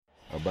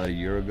About a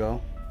year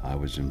ago, I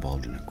was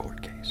involved in a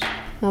court case.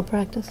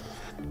 Malpractice?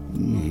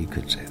 You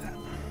could say that.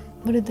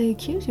 What did they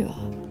accuse you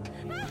of?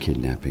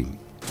 Kidnapping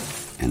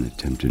and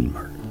attempted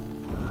murder.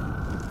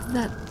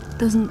 That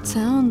doesn't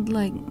sound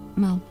like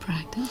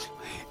malpractice.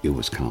 It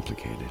was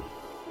complicated.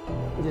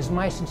 It is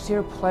my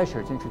sincere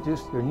pleasure to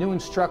introduce your new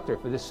instructor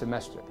for this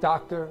semester,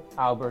 Dr.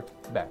 Albert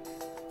Beck.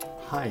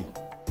 Hi.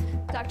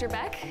 Dr.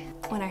 Beck,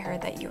 when I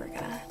heard that you were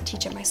gonna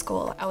teach at my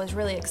school, I was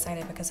really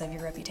excited because of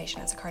your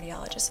reputation as a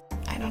cardiologist.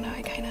 I don't know,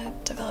 I kind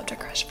of developed a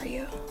crush for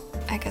you.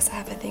 I guess I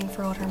have a thing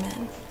for older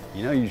men.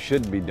 You know, you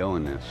shouldn't be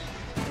doing this.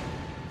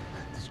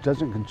 This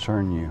doesn't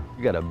concern you.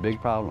 You got a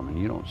big problem and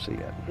you don't see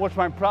it. What's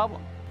my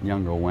problem?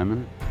 Younger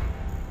women.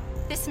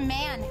 This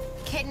man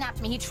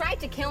kidnapped me. He tried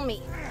to kill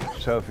me.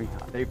 Sophie,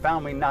 they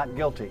found me not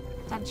guilty.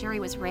 That jury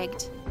was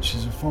rigged.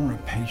 She's a former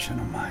patient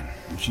of mine,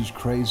 and she's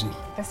crazy.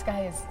 This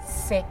guy is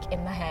sick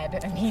in the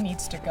head, and he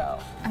needs to go.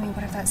 I mean,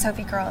 what if that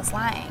Sophie girl is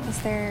lying?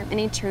 Is there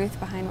any truth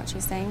behind what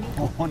she's saying?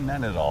 Oh,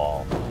 none at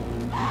all.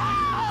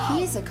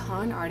 He is a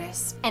con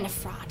artist and a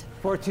fraud.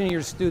 14 of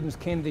your students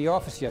came to the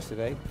office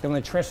yesterday. They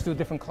want to transfer to a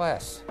different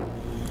class.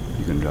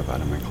 You can drop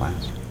out of my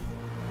class.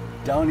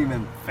 Don't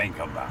even think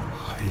about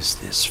it. Is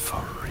this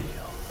for real?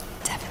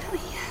 Definitely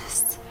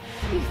yes.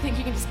 You think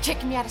you can just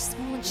kick me out of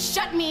school and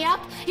shut me up?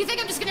 You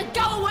think I'm just gonna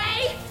go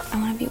away? I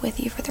want to be with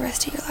you for the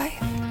rest of your life.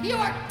 You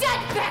are dead,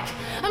 Beck!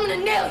 I'm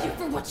gonna nail you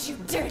for what you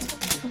did!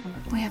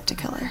 We have to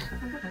kill her.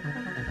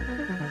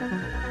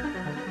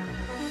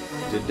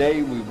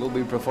 Today, we will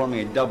be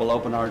performing a double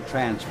open heart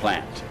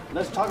transplant.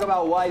 Let's talk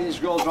about why these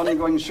girls are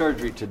undergoing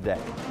surgery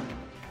today.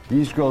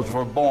 These girls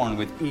were born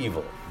with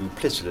evil,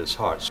 duplicitous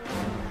hearts.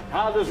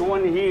 How does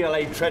one heal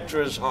a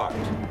treacherous heart?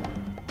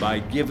 By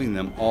giving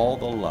them all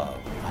the love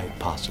I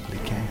possibly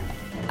can.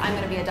 I'm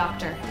gonna be a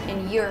doctor,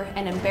 and you're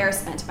an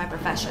embarrassment to my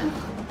profession.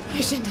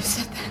 You shouldn't have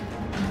said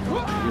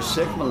that. You're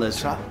sick,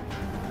 Melissa,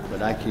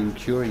 but I can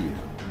cure you.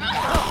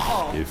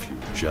 If you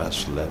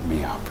just let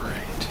me operate.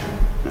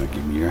 Now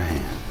give me your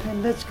hand.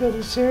 And let's go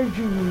to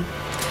surgery.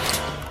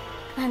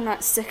 I'm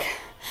not sick.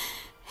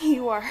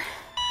 You are.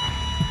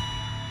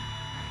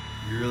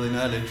 You really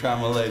know how to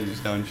trauma ladies,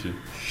 don't you?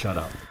 Shut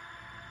up.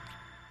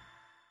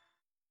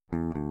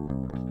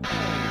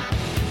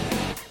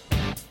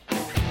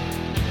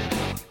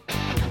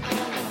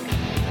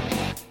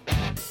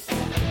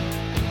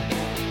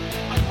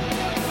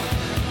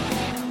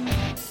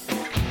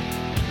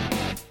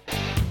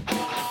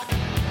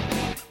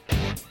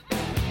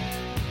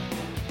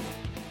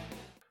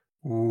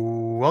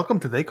 Welcome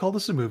to They Call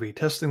This a Movie,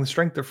 testing the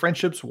strength of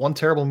friendships one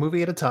terrible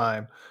movie at a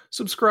time.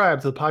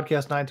 Subscribe to the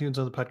podcast on iTunes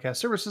and the podcast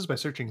services by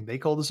searching They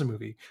Call This a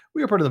Movie.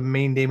 We are part of the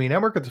Main Damie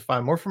Network, and to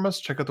find more from us,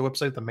 check out the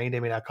website,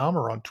 themaindamie.com,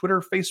 or on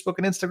Twitter, Facebook,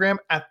 and Instagram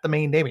at The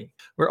Main Damie.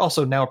 We're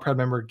also now a proud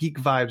member of Geek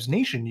Vibes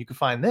Nation. You can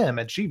find them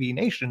at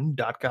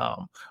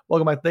gvnation.com.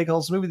 Welcome back to They Call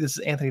This a Movie. This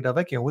is Anthony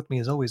Delvecchio, and with me,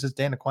 as always, is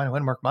Dan Aquino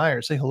and Mark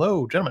Myers. Say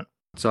hello, gentlemen.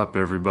 What's up,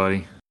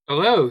 everybody?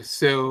 Hello.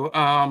 So,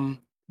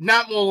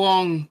 not a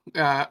long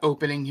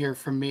opening here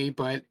from me,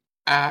 but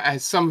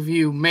as some of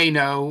you may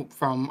know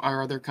from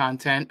our other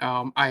content,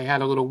 I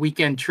had a little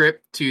weekend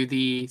trip to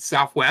the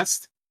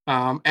Southwest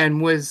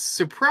and was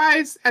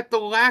surprised at the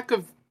lack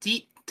of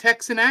deep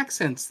Texan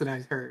accents that I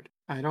heard.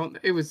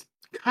 It was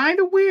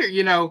kind of weird,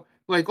 you know,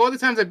 like all the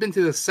times I've been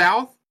to the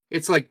South,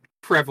 it's like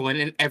prevalent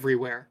and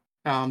everywhere.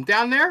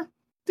 Down there,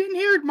 didn't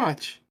hear it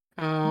much.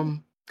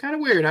 Kind of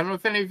weird. I don't know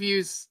if any of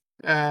you's,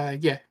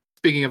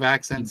 speaking of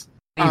accents.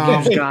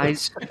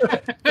 Guys.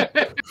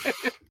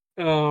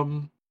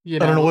 You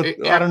know,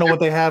 I don't know what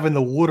they have in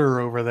the water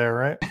over there,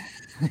 right?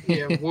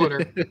 Yeah,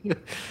 water.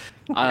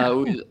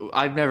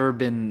 I've never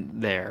been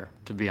there,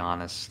 to be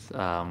honest.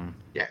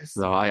 Yes.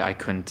 So I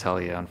couldn't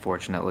tell you,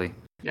 unfortunately.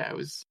 Yeah, it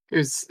was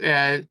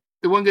the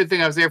one good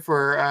thing I was there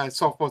for a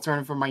softball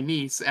tournament for my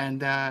niece,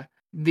 and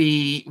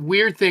the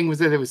weird thing was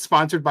that it was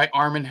sponsored by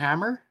Arm &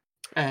 Hammer.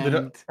 And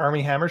did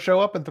Army Hammer show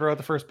up and throw out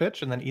the first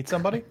pitch and then eat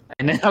somebody?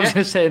 And then I was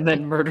going to say, and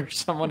then murder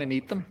someone and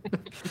eat them?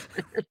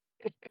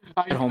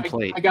 At home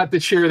plate. I got to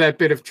share that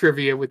bit of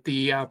trivia with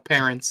the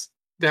parents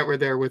that were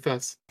there with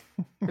us.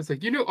 It's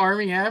like, you know,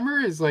 Army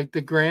Hammer is like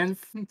the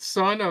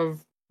grandson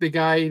of the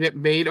guy that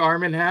made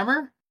Arm &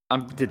 Hammer?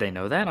 Did they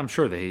know that? I'm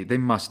sure they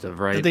must have,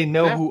 right? Did they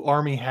know who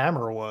Army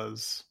Hammer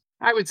was?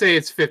 I would say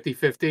it's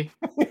 50-50.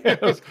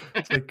 It's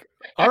like,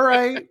 all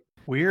right.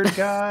 Weird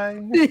guy.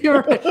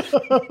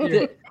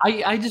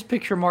 I just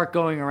picture Mark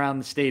going around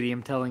the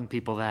stadium telling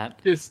people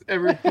that. Just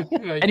everything.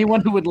 Like,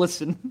 anyone who would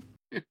listen.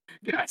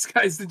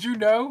 Guys, did you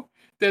know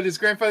that his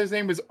grandfather's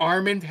name was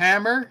Armand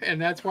Hammer, and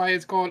that's why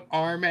it's called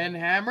Arm &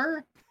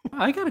 Hammer?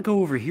 I gotta go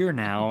over here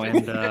now,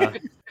 and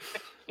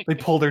they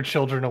pull their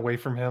children away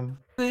from him.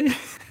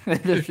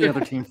 The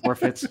other team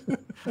forfeits.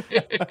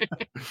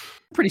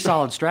 Pretty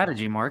solid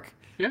strategy, Mark.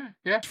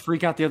 Yeah.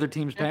 Freak out the other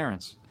team's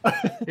parents.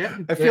 Yeah,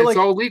 I feel like it's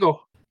all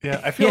legal. Yeah,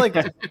 I feel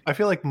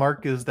like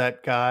Mark is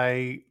that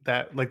guy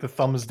that like the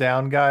thumbs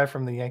down guy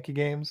from the Yankee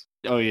games.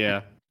 Oh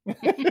yeah.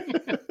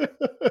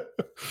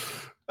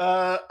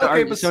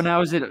 Okay, So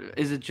now is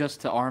it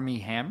just to Army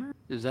Hammer?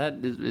 Is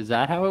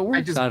that how it works?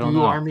 I just don't blew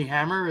know. Army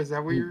Hammer. Is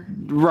that what you're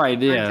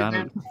Right?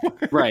 Yeah.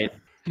 Right.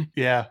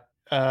 Yeah.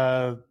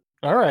 All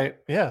right.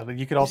 Yeah.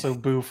 You could also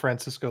boo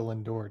Francisco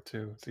Lindor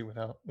too. See what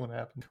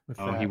happened with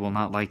that. Oh, he will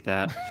not like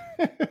that.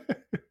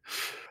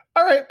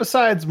 All right.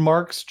 Besides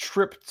Mark's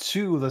trip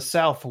to the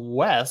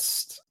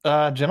Southwest,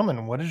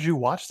 gentlemen, what did you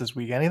watch this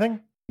week? Anything?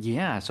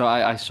 Yeah. So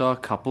I saw a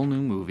couple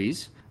new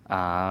movies.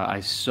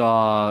 I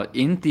saw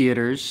in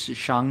theaters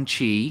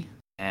Shang-Chi,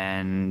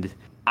 and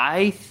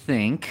I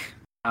think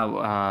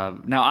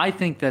I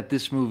think that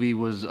this movie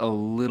was a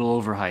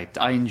little overhyped.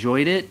 I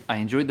enjoyed it. I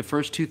enjoyed the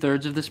first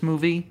 2/3 of this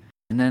movie,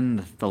 and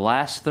then the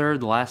last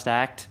third, the last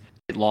act,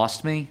 it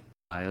lost me.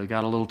 It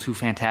got a little too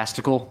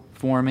fantastical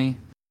for me,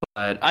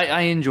 but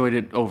I enjoyed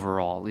it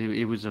overall.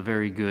 It was a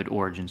very good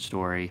origin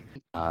story.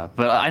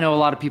 But I know a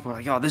lot of people are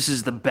like, "Oh, this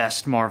is the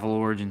best Marvel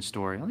origin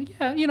story." I'm like,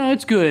 yeah,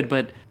 it's good,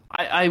 but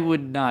I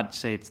would not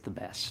say it's the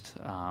best.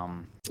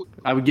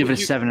 I would give it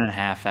a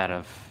 7.5 out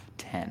of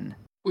 10.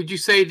 Would you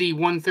say the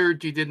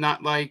 1/3 you did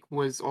not like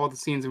was all the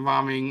scenes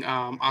involving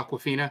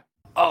Awkwafina?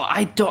 Oh,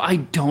 I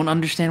don't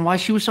understand why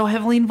she was so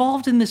heavily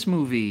involved in this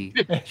movie.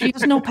 She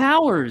has no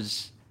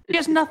powers. She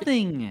has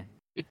nothing.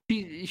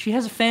 She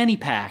has a fanny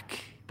pack.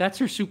 That's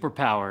her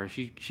superpower.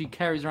 She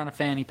carries around a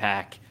fanny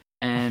pack,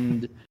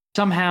 and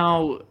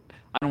somehow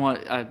I don't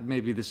want.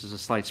 Maybe this is a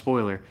slight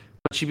spoiler,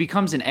 but she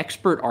becomes an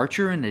expert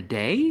archer in a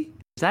day.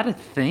 Is that a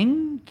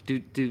thing?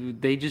 Do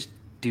they just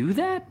do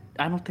that?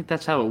 I don't think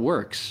that's how it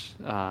works.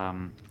 But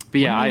yeah, what do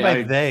you mean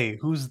by they?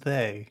 Who's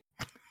they?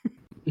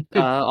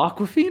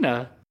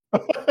 Awkwafina.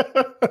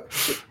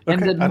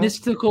 And Okay, the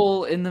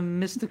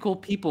mystical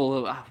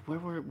people.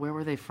 Where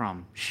were they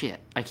from? Shit,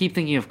 I keep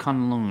thinking of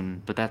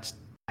Kunlun, but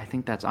I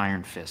think that's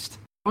Iron Fist.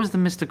 What was the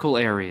mystical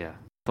area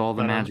with all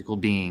the magical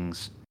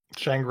beings?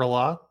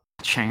 Shangri-La.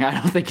 I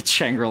don't think it's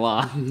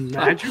Shangri-La.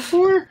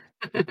 Madripoor?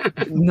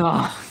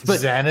 No, but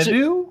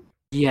Xanadu.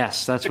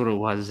 Yes, that's what it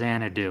was.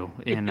 Xanadu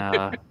in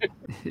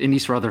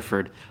East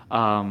Rutherford.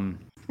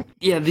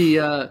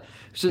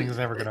 Thing's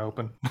never gonna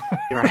open.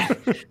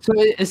 Right. So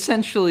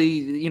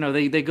essentially,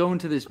 they go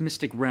into this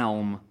mystic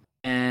realm,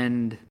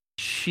 and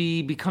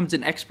she becomes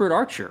an expert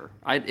archer.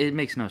 It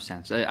makes no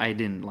sense. I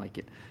didn't like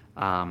it.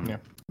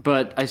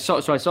 But I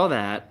saw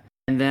that,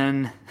 and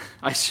then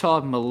I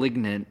saw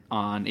Malignant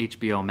on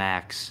HBO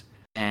Max,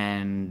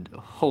 and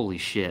holy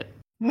shit,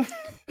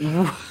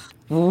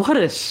 what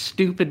a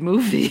stupid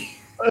movie.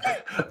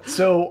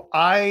 So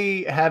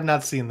I have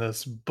not seen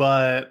this,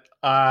 but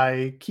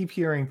I keep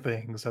hearing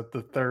things that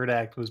the third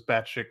act was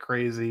batshit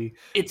crazy,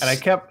 and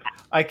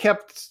I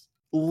kept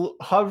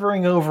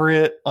hovering over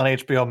it on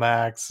HBO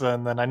Max,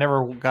 and then I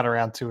never got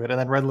around to it. And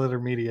then Red Letter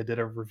Media did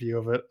a review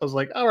of it. I was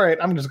like, all right,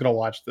 I'm just gonna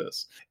watch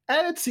this,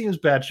 and it seems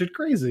batshit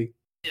crazy.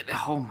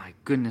 Oh my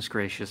goodness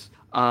gracious!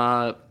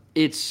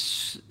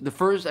 It's the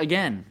first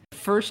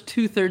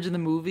 2/3 of the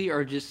movie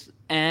are just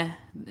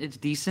it's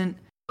decent.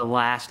 The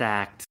last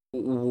act,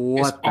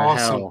 what the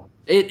hell?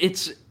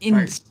 It's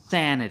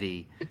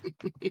insanity.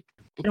 I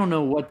don't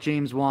know what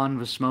James Wan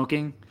was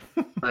smoking,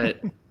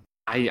 but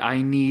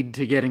I need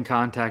to get in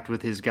contact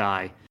with his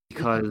guy,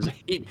 because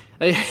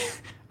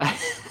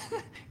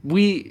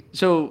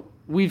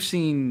we've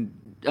seen.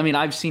 I mean,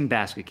 I've seen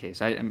Basket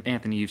Case.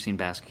 Anthony, you've seen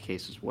Basket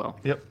Case as well.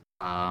 Yep.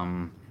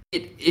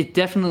 It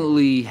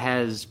definitely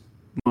has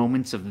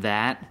moments of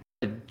that.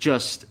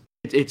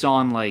 It's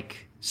on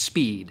like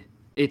speed.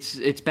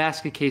 It's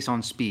Basket Case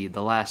on speed,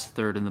 the last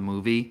third of the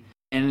movie,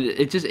 and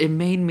it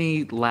made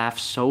me laugh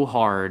so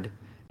hard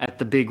at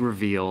the big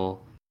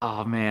reveal.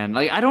 Oh man,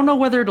 like I don't know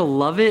whether to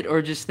love it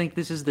or just think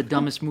this is the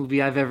dumbest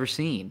movie I've ever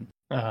seen.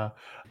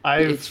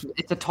 It's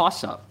a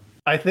toss up.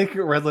 I think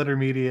at Red Letter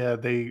Media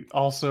they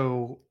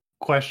also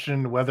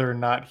questioned whether or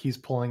not he's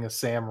pulling a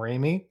Sam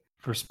Raimi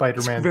for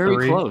Spider-Man 3.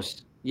 Very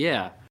close,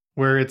 yeah.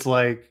 Where it's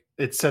like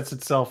it sets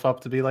itself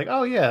up to be like,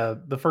 oh yeah,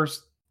 the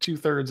first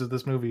 2/3 of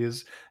this movie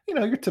is,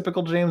 your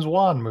typical James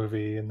Wan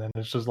movie, and then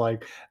it's just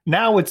like,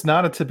 now it's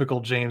not a typical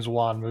James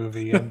Wan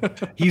movie,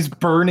 and he's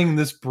burning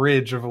this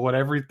bridge of what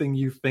everything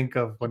you think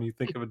of when you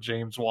think of a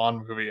James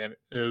Wan movie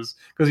is,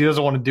 because he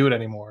doesn't want to do it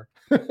anymore.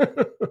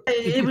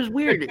 It was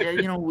weird,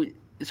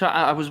 So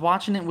I was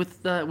watching it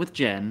with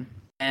Jen,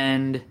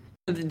 and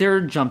there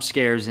are jump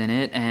scares in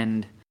it,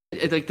 and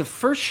like the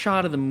first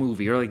shot of the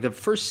movie, or like the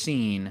first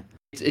scene,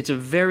 it's a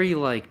very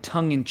like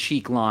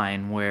tongue-in-cheek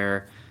line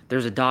where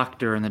there's a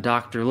doctor, and the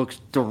doctor looks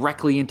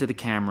directly into the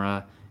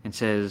camera and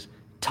says,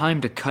 "Time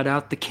to cut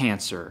out the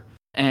cancer."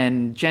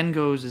 And Jen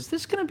goes, "Is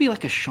this going to be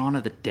like a Shaun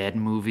of the Dead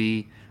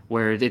movie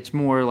where it's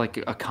more like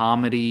a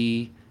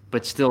comedy,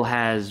 but still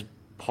has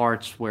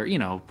parts where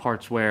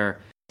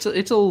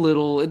it's a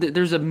little,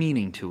 there's a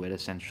meaning to it,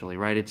 essentially,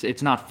 right?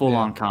 It's not full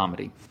on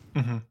comedy."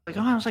 Mm-hmm.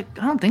 I was like,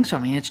 I don't think so. I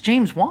mean, it's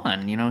James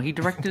Wan. He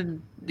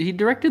directed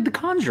The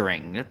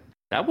Conjuring.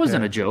 That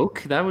wasn't a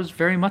joke. That was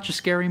very much a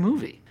scary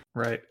movie.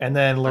 Right. And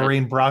then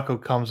Lorraine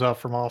Bracco comes up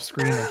from off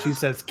screen and she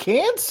says,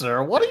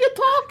 "Cancer? What are you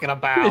talking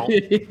about?"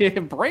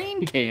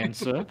 Brain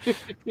cancer.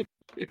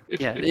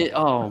 Yeah.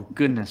 Oh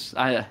goodness.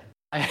 Like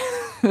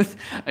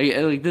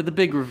the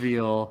big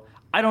reveal.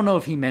 I don't know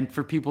if he meant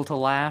for people to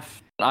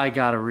laugh. I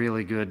got a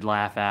really good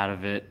laugh out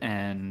of it,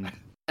 and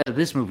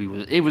this movie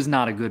was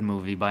not a good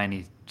movie by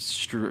any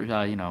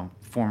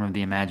form of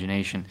the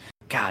imagination.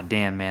 God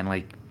damn, man!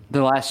 Like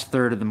the last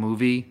third of the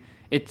movie,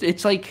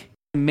 it's like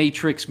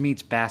Matrix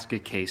meets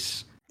Basket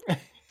Case.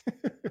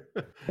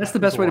 That's the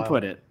best way to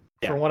put it.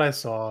 From what I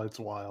saw, it's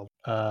wild.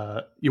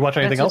 You watch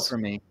anything else for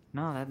me?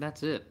 No,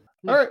 that's it.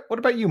 All right. What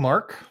about you,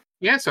 Mark?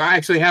 Yeah, so I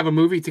actually have a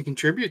movie to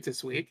contribute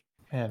this week.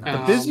 Man,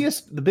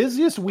 the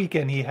busiest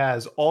weekend he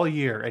has all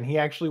year, and he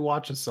actually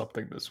watches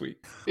something this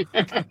week.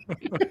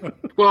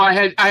 Well,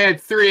 I had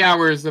 3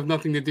 hours of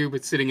nothing to do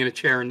but sitting in a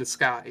chair in the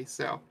sky,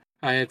 so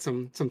I had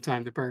some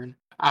time to burn.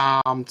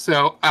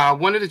 So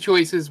one of the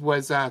choices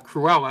was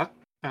Cruella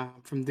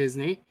from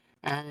Disney,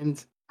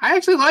 and I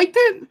actually liked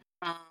it.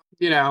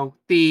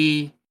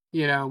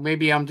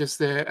 Maybe I'm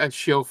just a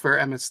shill for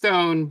Emma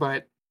Stone,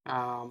 but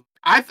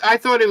I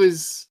thought it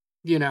was,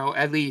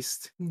 at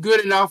least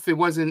good enough. It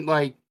wasn't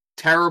like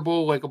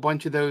terrible like a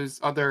bunch of those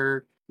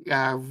other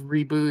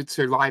reboots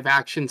or live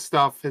action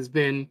stuff has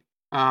been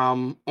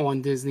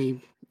on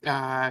Disney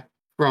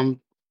from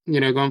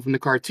going from the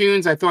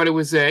cartoons. I thought it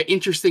was an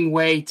interesting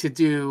way to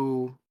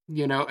do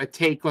a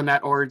take on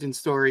that origin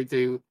story,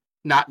 to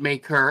not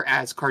make her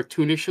as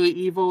cartoonishly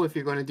evil if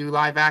you're going to do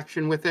live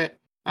action with it.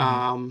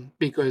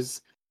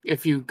 Because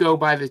if you go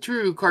by the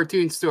true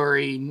cartoon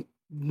story,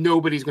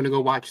 nobody's going to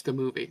go watch the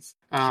movies.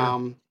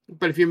 Sure.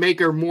 But if you make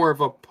her more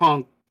of a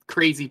punk,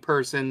 crazy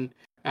person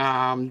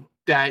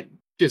that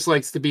just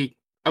likes to be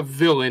a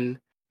villain,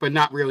 but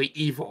not really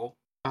evil,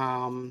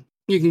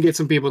 you can get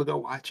some people to go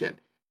watch it.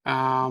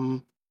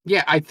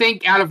 I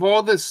think out of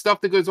all the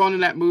stuff that goes on in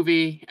that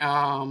movie,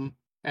 and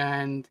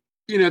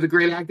the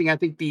great acting, I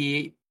think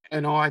the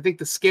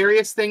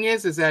scariest thing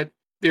is that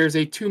there's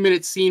a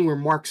 2-minute scene where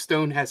Mark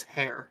Stone has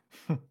hair.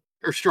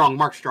 Or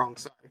Mark Strong,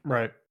 sorry.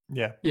 Right.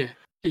 Yeah. Yeah.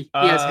 He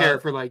has hair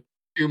for like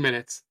 2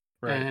 minutes.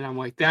 Right. And I'm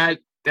like, that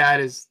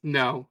is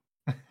no.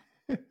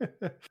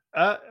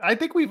 I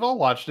think we've all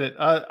watched it.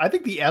 I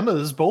think the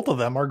Emmas, both of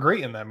them, are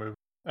great in that movie.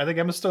 I think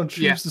Emma Stone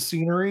chews the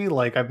scenery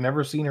like I've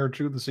never seen her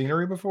chew the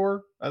scenery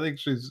before. I think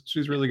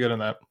she's really good in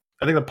that.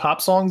 I think the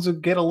pop songs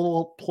get a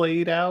little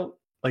played out.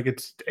 Like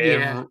it's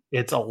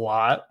a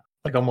lot.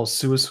 Like almost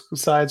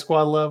Suicide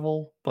Squad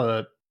level.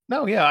 But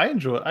no, yeah, I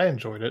enjoyed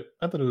it.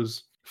 I thought it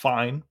was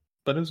fine,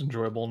 but it was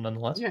enjoyable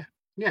nonetheless. Yeah.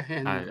 Yeah,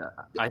 and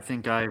I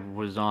think I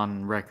was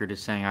on record as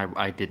saying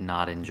I did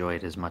not enjoy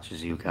it as much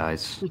as you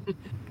guys.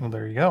 Well,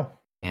 there you go.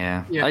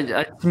 Yeah.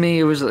 To me,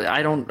 it was.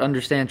 I don't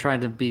understand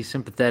trying to be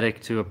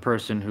sympathetic to a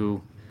person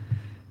who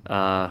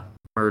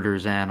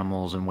murders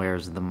animals and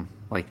wears them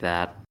like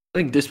that. I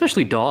think,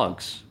 especially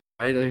dogs.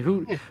 Right? Like,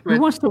 who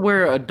wants to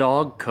wear a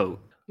dog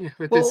coat? Yeah,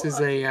 but this is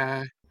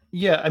a.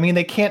 Yeah, I mean,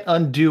 they can't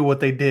undo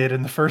what they did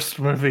in the first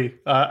movie.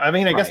 I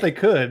guess they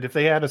could if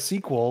they had a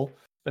sequel.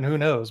 Then who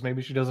knows?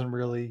 Maybe she doesn't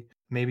really.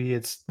 Maybe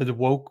it's the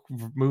woke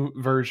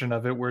version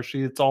of it where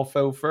it's all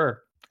faux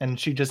fur and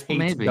she just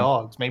hates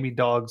dogs. Maybe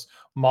dogs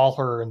maul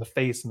her in the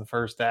face in the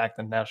first act,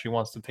 and now she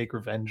wants to take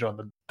revenge on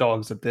the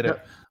dogs that did it.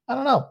 I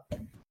don't know.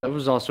 That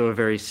was also a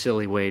very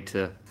silly way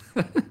to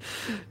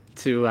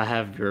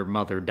have your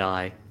mother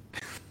die.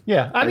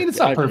 Yeah, I mean it's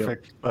not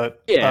perfect,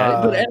 but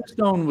but Emma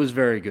Stone was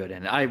very good,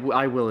 and I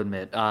will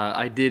admit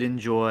I did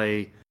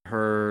enjoy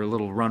her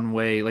little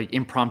runway, like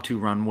impromptu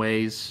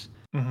runways.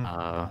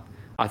 Mm-hmm.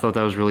 I thought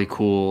that was really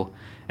cool,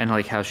 and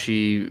like how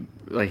she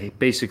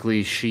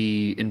basically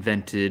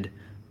invented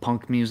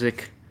punk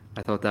music.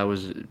 I thought that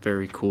was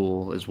very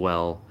cool as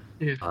well.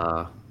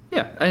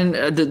 Yeah. And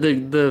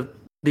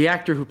the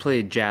actor who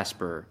played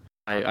Jasper,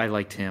 I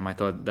liked him. I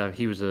thought that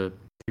he was a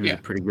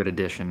pretty good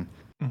addition.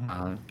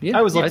 Mm-hmm. I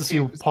always love to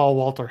see Paul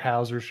Walter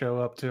Hauser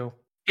show up too.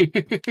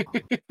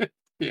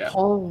 Yeah.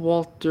 Paul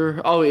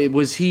Walter. Oh,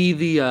 was he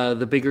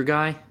the bigger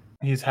guy?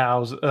 He's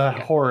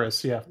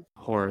Horace. Yeah.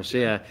 Horace,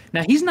 yeah.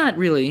 Now he's not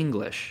really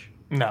English.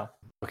 No.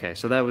 Okay,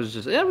 so that was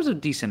a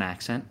decent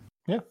accent.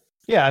 Yeah.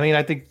 Yeah, I mean,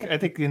 I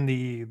think in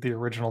the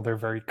original they're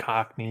very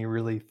Cockney,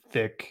 really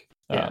thick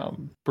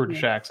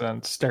British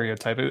accent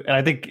stereotype, and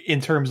I think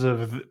in terms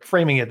of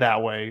framing it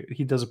that way,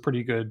 he does a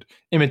pretty good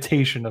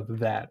imitation of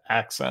that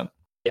accent.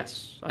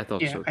 Yes, I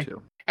thought so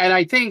too. And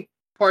I think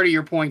part of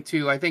your point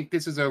too. I think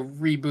this is a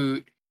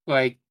reboot,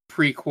 like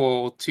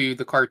prequel to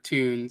the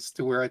cartoons,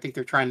 to where I think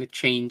they're trying to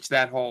change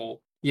that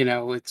whole.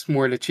 It's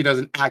more that she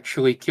doesn't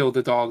actually kill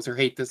the dogs or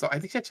hate this dog. I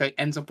think she actually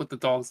ends up with the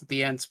dogs at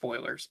the end.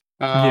 Spoilers.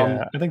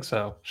 Yeah, I think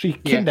so. She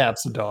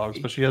kidnaps the dogs,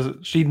 but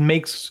she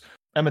makes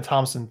Emma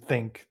Thompson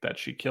think that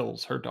she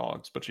kills her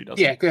dogs, but she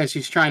doesn't. Yeah, because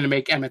she's trying to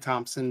make Emma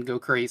Thompson go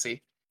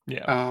crazy.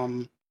 Yeah.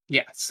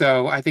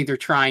 So I think they're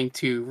trying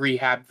to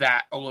rehab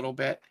that a little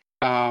bit.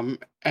 And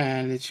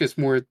it's just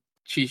more,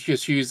 she's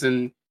just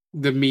using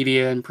the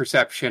media and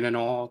perception and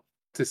all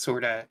to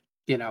sort of,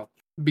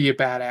 be a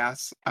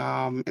badass,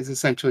 is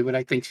essentially what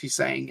I think she's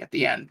saying at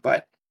the end.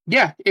 But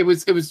yeah, it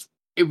was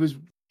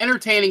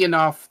entertaining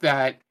enough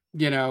that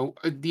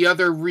the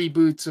other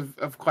reboots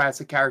of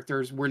classic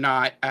characters were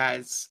not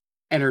as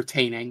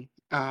entertaining.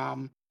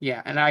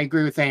 Yeah, and I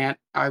agree with Ant.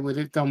 I would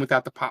have done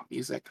without the pop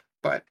music,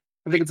 but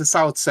I think it's a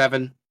solid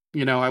 7.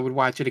 I would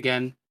watch it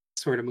again,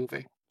 sort of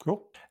movie.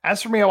 Cool.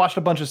 As for me, I watched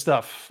a bunch of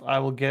stuff. I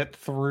will get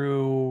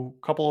through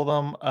a couple of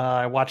them.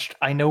 I watched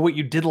I Know What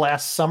You Did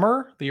Last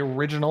Summer, the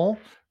original,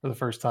 for the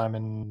first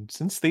time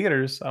since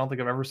theaters. I don't think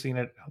I've ever seen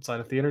it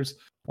outside of theaters.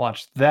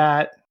 Watched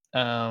that.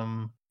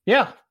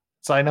 Yeah.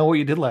 So I Know What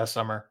You Did Last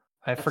Summer.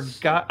 I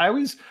forgot. I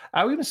always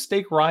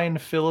mistake Ryan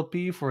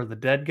Phillippe for the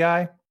dead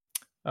guy.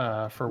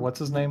 For what's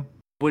his name?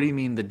 What do you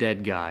mean the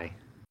dead guy?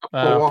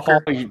 Paul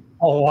Walker.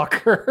 Paul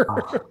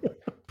Walker.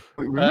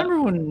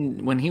 Remember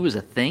when he was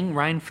a thing,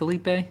 Ryan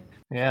Phillippe?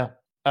 Yeah.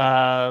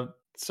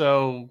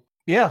 So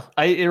yeah,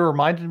 it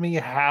reminded me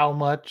how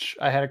much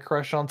I had a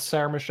crush on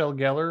Sarah Michelle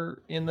Gellar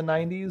in the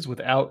 90s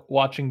without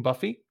watching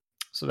Buffy.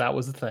 So that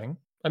was the thing.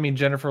 I mean,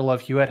 Jennifer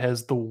Love Hewitt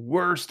has the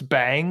worst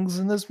bangs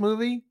in this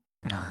movie.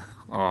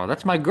 Oh,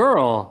 that's my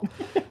girl.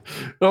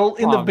 Well,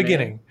 in the man.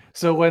 beginning.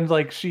 So when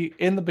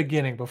in the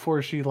beginning,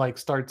 before she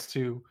starts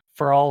to,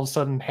 for all of a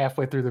sudden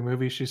halfway through the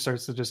movie, she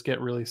starts to just get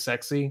really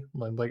sexy.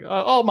 Like,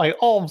 all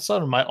of a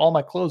sudden all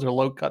my clothes are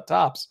low cut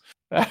tops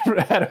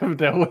out of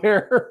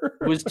nowhere.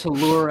 It was to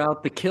lure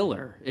out the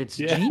killer. It's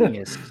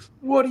genius.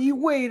 What are you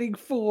waiting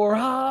for,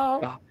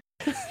 huh?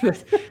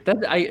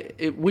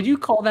 Would you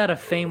call that a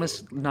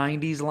famous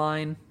 90s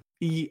line?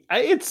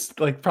 It's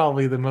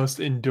probably the most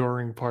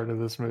enduring part of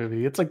this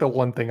movie. It's the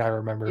one thing I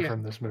remember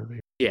from this movie.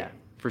 Yeah,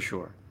 for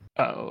sure.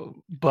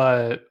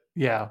 But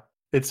yeah,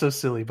 it's so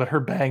silly. But her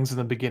bangs in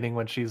the beginning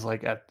when she's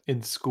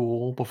in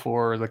school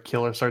before the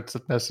killer starts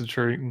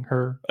messaging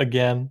her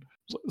again,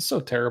 it's so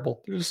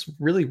terrible. They're just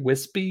really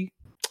wispy.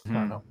 I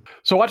don't know.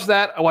 So I watched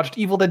that. I watched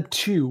Evil Dead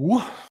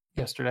 2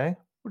 yesterday,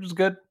 which is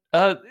good.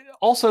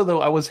 Also, though,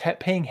 I was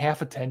paying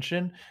half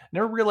attention.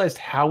 Never realized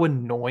how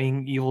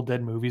annoying Evil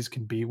Dead movies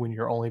can be when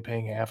you're only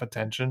paying half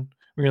attention.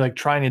 When you're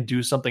trying to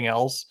do something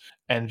else,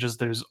 and just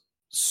there's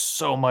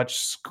so much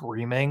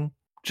screaming,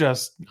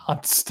 just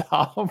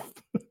nonstop.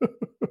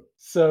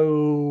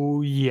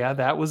 So yeah,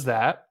 that was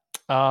that.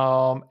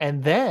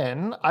 And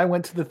then I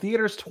went to the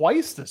theaters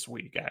twice this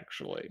week,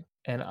 actually,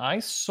 and I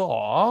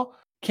saw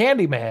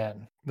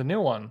Candyman, the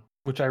new one,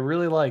 which I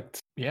really liked.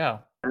 Yeah,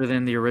 better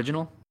than the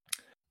original.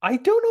 I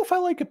don't know if I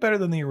like it better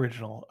than the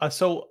original.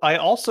 So I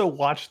also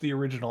watched the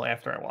original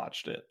after I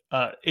watched it.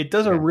 It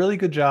does a really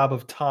good job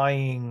of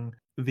tying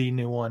the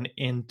new one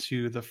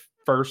into the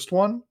first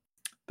one.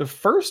 The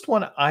first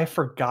one, I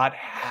forgot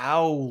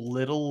how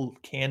little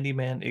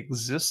Candyman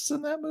exists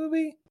in that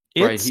movie.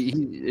 Right,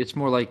 it's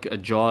more like a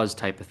Jaws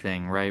type of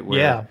thing, right?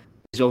 Where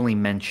he's only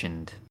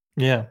mentioned.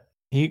 Yeah.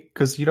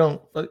 Because you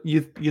don't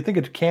you think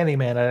of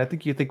Candyman, and I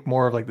think you think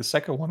more of the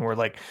second one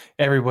where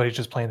everybody's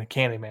just playing the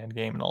Candyman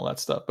game and all that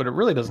stuff, but it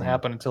really doesn't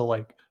happen until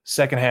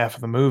second half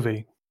of the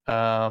movie.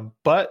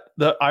 But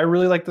I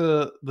really like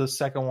the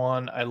second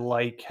one. I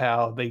like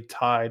how they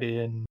tied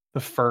in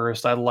the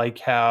first. I like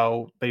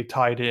how they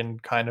tied in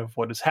kind of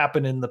what has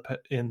happened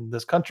in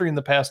this country in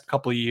the past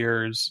couple of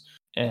years,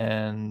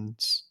 and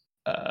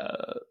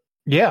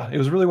yeah, it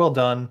was really well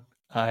done.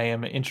 I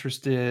am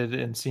interested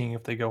in seeing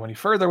if they go any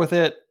further with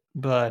it,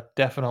 but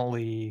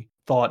definitely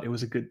thought it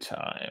was a good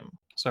time.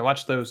 So I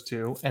watched those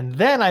two. And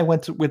then I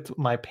went with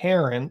my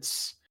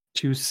parents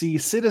to see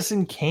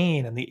Citizen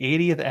Kane and the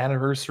 80th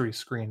anniversary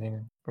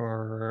screening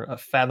for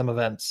Fathom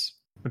Events,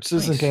 which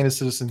Citizen Kane is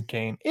Citizen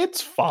Kane. It's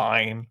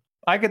fine.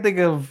 I could think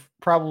of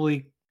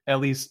probably at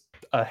least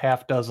a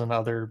half dozen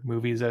other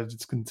movies as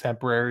it's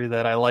contemporary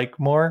that I like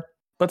more,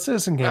 but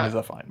Citizen Kane is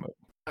a fine movie.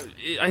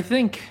 I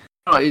think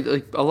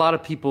a lot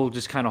of people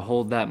just kind of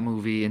hold that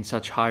movie in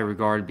such high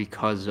regard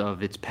because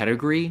of its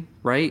pedigree,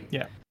 right?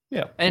 Yeah.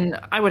 Yeah. And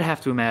I would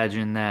have to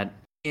imagine that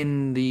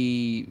when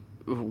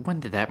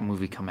did that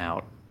movie come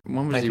out?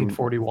 When was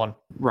 1941.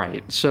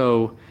 Right.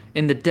 So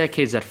in the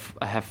decades that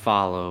have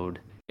followed,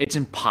 it's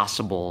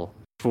impossible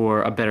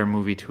for a better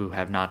movie to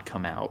have not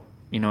come out.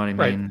 You know what I mean?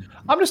 Right.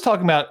 I'm just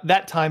talking about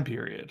that time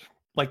period,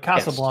 like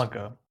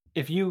Casablanca. Yes.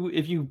 If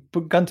you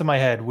put gun to my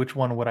head, which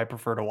one would I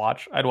prefer to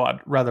watch? I'd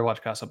rather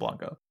watch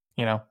Casablanca.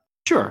 You know?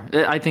 Sure.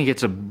 I think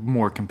it's a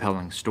more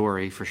compelling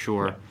story for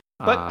sure. Yeah.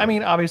 But I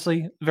mean,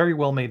 obviously, very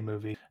well made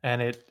movie,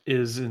 and it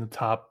is in the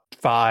top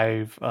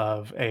 5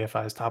 of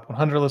AFI's top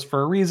 100 list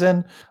for a reason.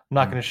 I'm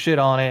not going to shit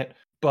on it,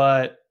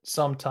 but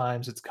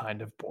sometimes it's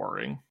kind of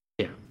boring.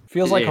 Yeah,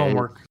 feels like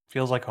homework.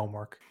 Feels like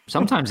homework.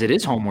 Sometimes it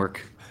is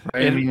homework.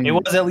 Right? It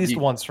was at least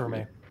once for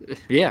me.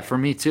 Yeah, for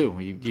me too.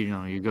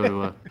 You go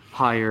to a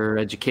higher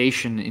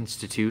education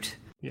institute.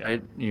 Yeah.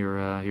 Right?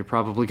 You're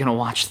probably going to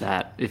watch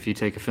that if you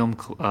take a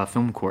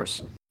film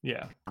course.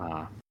 Yeah.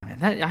 I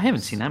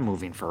haven't seen that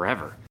movie in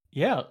forever.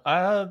 Yeah,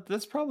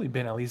 that's probably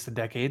been at least a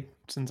decade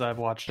since I've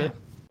watched it.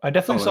 I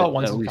definitely saw it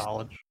once in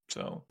college.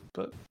 So,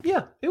 but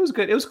yeah, it was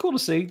good. It was cool to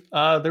see.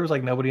 There was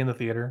nobody in the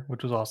theater,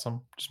 which was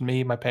awesome. Just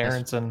me, my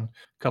parents, and a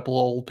couple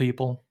of old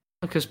people.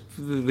 Because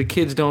the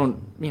kids don't,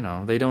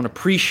 they don't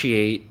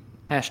appreciate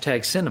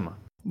 #cinema.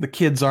 The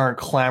kids aren't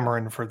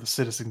clamoring for the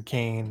Citizen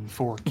Kane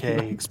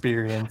 4K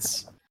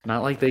experience.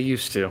 Not like they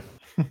used to.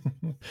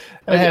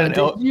 And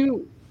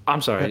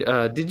I'm sorry.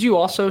 Did you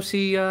also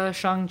see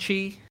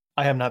Shang-Chi?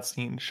 I have not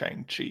seen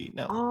Shang-Chi,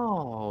 no.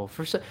 Oh,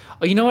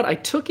 you know what? I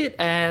took it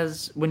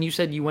as when you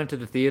said you went to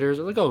the theaters.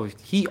 I was like, oh,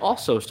 he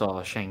also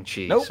saw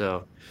Shang-Chi. Nope.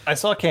 So I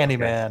saw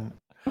Candyman.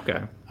 Okay.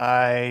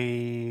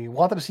 I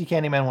wanted to see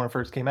Candyman when it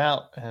first came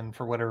out, and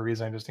for whatever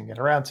reason, I just didn't get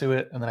around to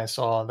it. And then I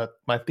saw that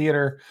my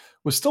theater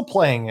was still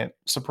playing it,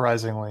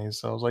 surprisingly.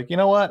 So I was like, you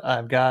know what?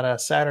 I've got a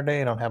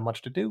Saturday. I don't have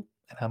much to do,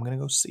 and I'm going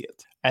to go see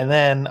it. And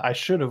then I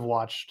should have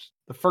watched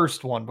the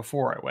first one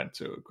before I went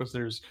to it, because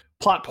there's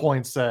plot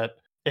points that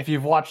if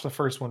you've watched the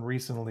first one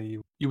recently,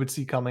 you would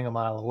see coming a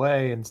mile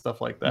away and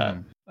stuff like that.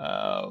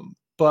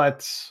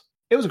 But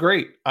it was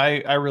great.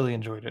 I really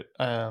enjoyed it.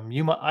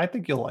 I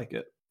think you'll like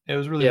it. It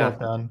was really well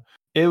done.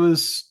 It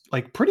was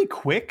like pretty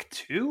quick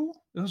too.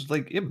 It was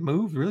like it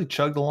moved, really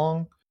chugged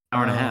along.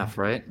 Hour and a half,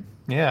 right?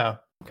 Yeah.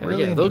 Okay.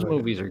 Really Yeah, those enjoyed it.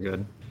 movies are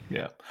good.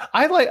 Yeah.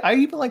 I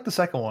even like the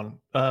second one,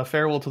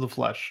 Farewell to the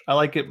Flesh. I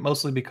like it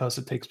mostly because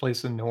it takes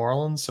place in New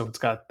Orleans, so it's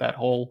got that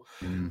whole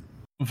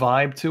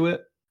vibe to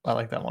it. I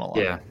like that one a lot.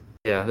 Yeah.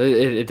 Yeah,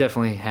 it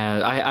definitely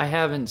has. I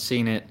haven't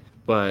seen it,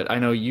 but I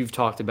know you've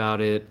talked about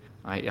it.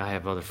 I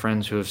have other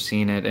friends who have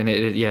seen it, and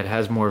it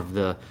has more of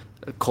the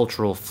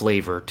cultural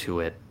flavor to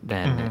it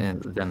than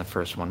the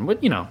first one. But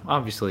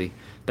obviously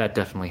that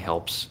definitely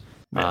helps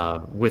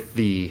with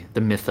the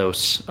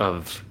mythos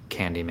of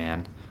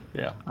Candyman.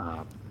 Yeah.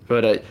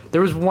 But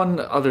there was one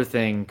other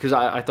thing, because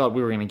I thought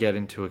we were going to get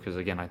into it, because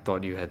again I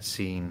thought you had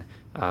seen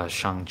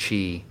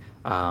Shang-Chi,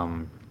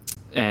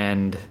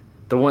 and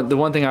the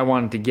one thing I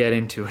wanted to get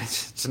into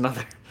is it's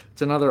another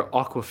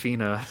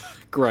Awkwafina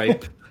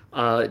gripe.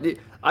 I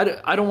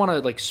don't want to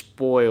like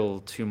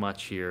spoil too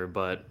much here,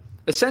 but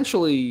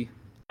essentially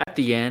at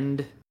the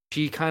end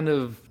she kind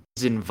of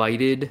is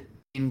invited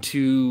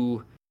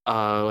into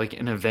like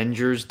an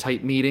Avengers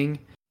type meeting.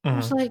 I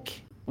was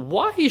like,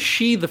 why is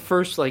she the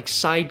first like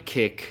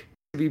sidekick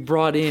to be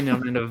brought in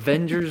on an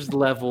Avengers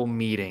level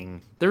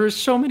meeting? There are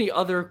so many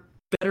other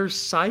better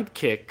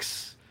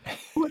sidekicks.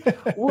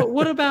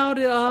 What about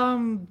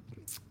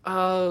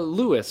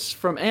Lewis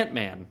from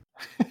Ant-Man?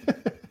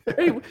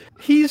 Hey,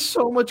 he's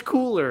so much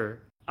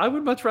cooler. I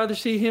would much rather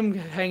see him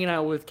hanging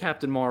out with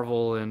Captain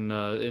Marvel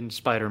and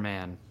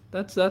Spider-Man.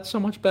 That's so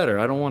much better.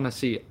 I don't want to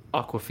see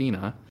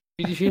Awkwafina.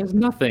 She has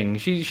nothing.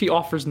 She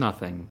offers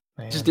nothing.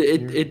 Man, Just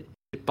it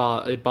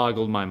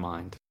boggled my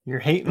mind. You're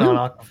hating on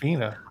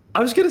Awkwafina. I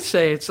was gonna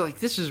say it's like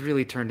this has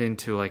really turned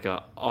into like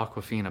a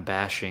Awkwafina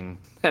bashing,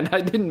 and I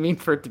didn't mean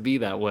for it to be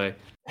that way.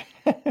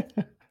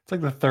 It's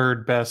like the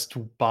third best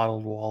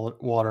bottled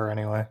water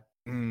anyway.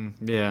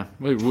 Yeah.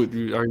 Wait,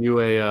 are you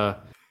a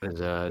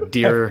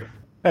deer?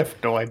 I have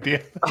no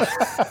idea.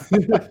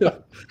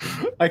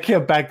 I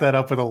can't back that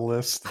up with a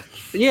list.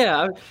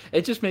 Yeah,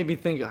 it just made me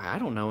think. I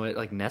don't know.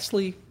 Like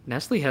Nestle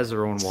has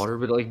their own water,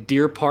 but like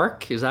Deer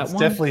Park, is that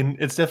one?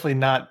 It's definitely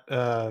not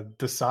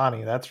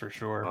Dasani. That's for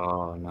sure.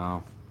 Oh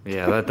no.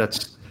 Yeah,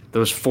 that's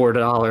those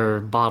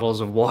 $4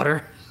 bottles of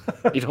water.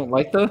 You don't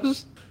like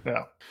those?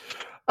 No.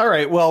 All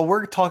right. Well,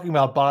 we're talking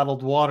about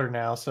bottled water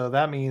now, so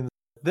that means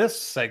this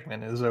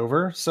segment is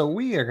over. So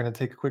we are going to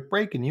take a quick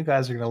break, and you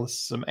guys are going to listen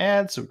to some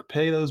ads so we can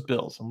pay those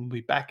bills. And we'll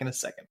be back in a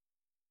second.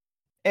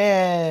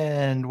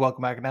 And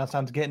welcome back. And now it's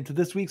time to get into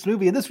this week's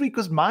movie. And this week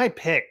was my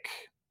pick.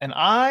 And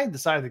I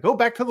decided to go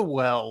back to the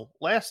well.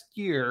 Last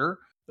year,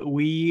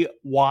 we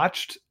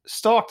watched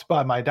Stalked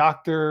by My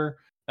Doctor,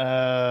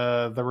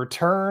 The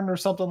Return or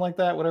something like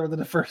that. Whatever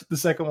the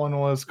second one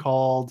was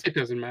called. It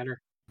doesn't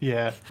matter.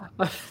 Yeah.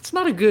 It's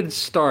not a good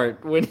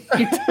start when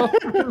you don't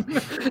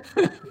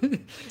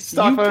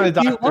Stalked by My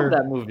Doctor. You love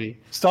that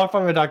movie. Stalked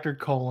by My Doctor,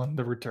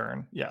 The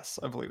Return. Yes,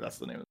 I believe that's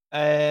the name.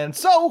 And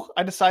so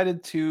I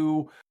decided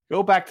to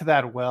go back to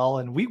that well,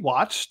 and we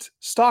watched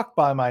Stalked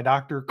by My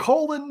Doctor,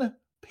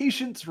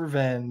 Patient's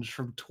Revenge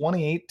from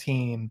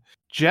 2018.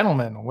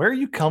 Gentlemen, where are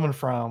you coming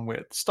from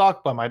with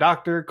Stalked by My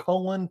Doctor,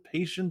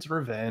 Patient's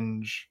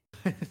Revenge?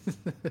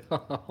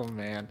 Oh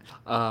man,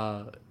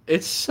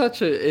 it's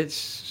such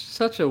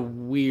a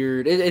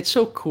weird. It's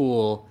so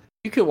cool.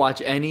 You could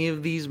watch any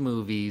of these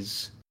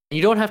movies.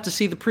 You don't have to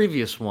see the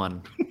previous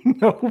one.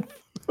 No,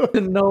 to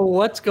know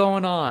what's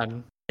going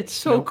on. It's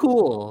so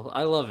cool.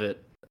 I love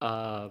it.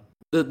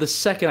 The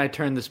second I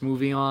turned this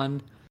movie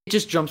on, it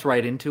just jumps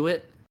right into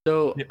it.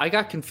 So I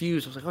got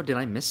confused. I was like, oh, did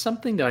I miss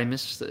something? Did I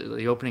miss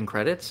the opening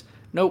credits?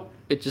 Nope.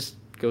 It just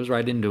goes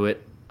right into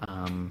it.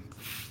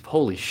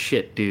 Holy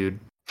shit, dude.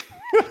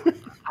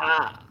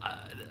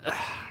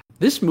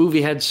 This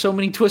movie had so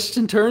many twists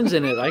and turns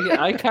in it.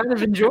 I kind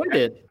of enjoyed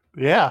it.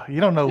 Yeah, you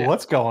don't know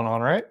what's going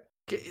on, right?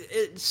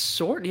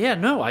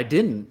 No, I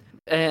didn't.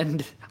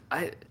 And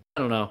I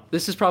don't know.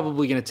 This is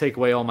probably going to take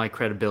away all my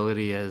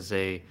credibility as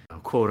a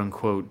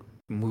quote-unquote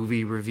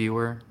movie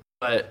reviewer.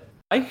 But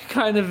I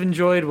kind of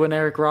enjoyed when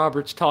Eric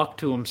Roberts talked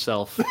to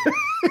himself.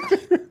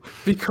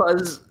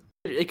 Because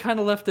it kind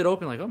of left it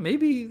open like, oh,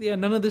 maybe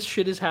none of this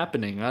shit is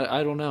happening.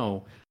 I don't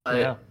know.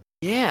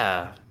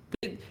 Yeah.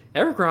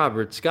 Eric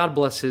Roberts, God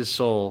bless his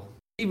soul.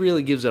 He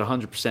really gives it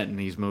 100% in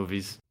these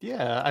movies.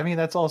 Yeah, I mean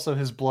that's also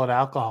his blood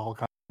alcohol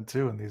content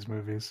too in these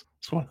movies.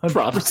 It's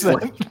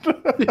 100%.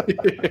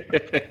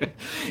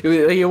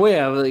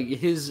 Yeah, like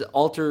his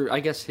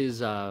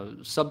his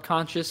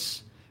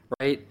subconscious,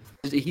 right?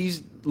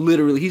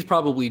 He's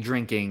probably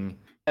drinking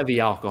heavy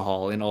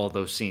alcohol in all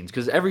those scenes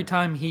because every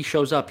time he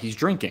shows up, he's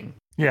drinking.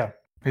 Yeah,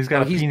 he's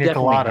got a he's pina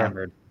colada.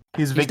 Hammered.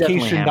 He's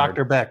Vacation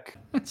Dr. Beck.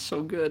 It's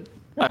so good.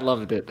 I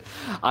loved it.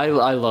 I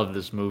love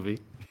this movie.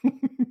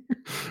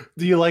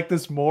 Do you like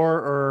this more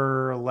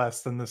or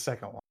less than the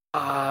second one?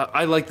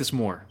 I like this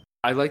more.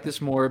 I like this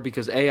more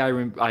because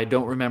I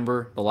don't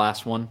remember the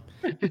last one.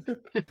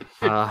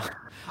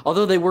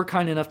 Although they were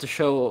kind enough to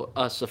show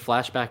us a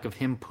flashback of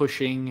him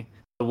pushing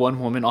the one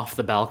woman off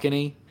the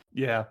balcony.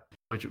 Yeah.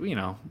 Which,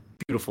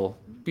 beautiful,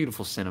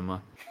 beautiful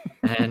cinema.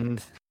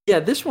 And yeah,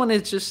 this one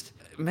is just,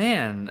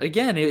 man,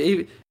 again,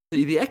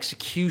 the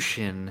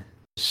execution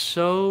is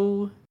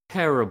so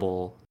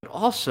terrible, but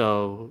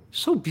also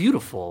so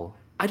beautiful.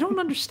 I don't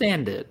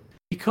understand it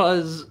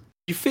because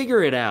you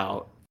figure it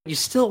out. You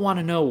still want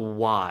to know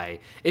why.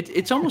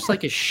 It's almost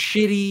like a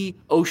shitty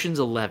Ocean's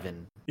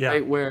 11,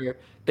 right? Where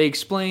they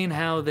explain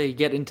how they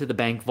get into the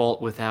bank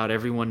vault without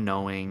everyone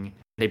knowing.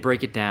 They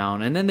break it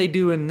down, and then they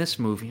do in this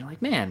movie. You're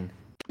like, man,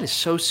 that is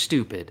so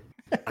stupid.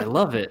 I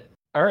love it.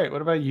 All right,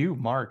 what about you,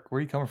 Mark? Where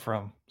are you coming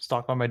from?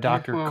 Stalked by My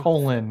Doctor,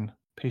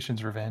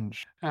 Patient's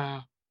Revenge.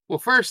 Well,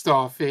 first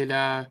off, it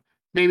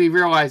made me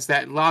realize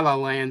that La La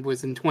Land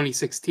was in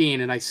 2016,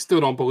 and I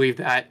still don't believe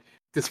that,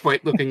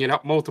 despite looking it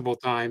up multiple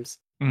times.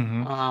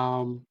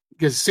 Mm-hmm.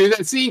 Because as soon as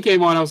that scene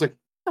came on, I was like,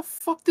 "The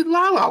fuck did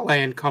La La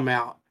Land come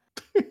out?"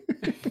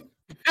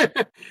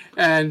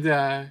 And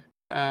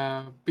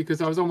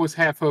because I was almost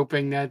half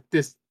hoping that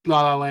this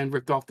La La Land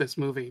ripped off this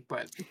movie,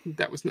 but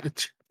that was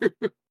not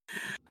true.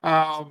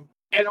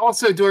 And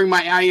also during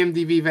my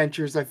IMDb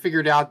ventures, I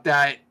figured out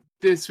that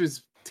this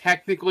was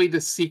technically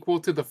the sequel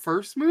to the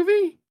first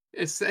movie,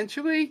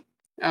 essentially.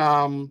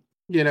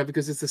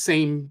 Because it's the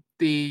same.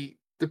 The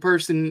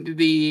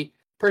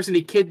person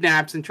he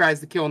kidnaps and tries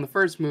to kill in the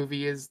first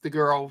movie is the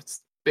girl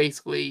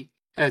basically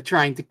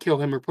trying to kill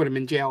him or put him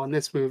in jail in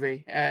this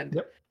movie,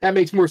 and that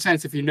makes more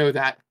sense if you know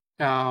that.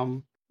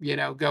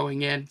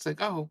 Going in, it's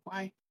like, oh,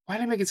 why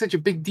did I make such a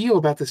big deal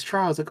about this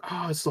trial? It's like,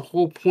 oh, it's the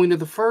whole point of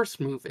the first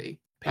movie.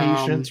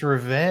 Patient's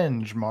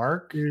Revenge,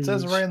 Mark. It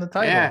says it right in the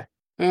title. Yeah.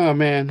 Oh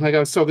man, like I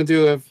was talking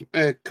to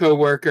a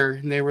coworker,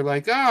 and they were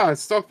like, "Oh,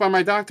 it's Stalked by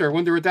My Doctor. I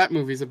wonder what that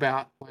movie's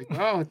about." Like,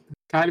 oh,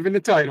 kind of in the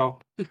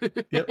title.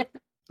 Yep.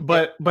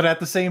 But at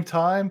the same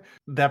time,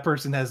 that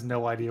person has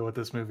no idea what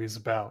this movie's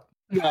about.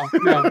 No.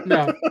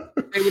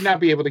 They would not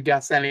be able to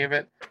guess any of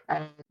it.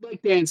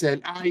 Like Dan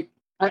said, I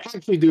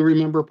actually do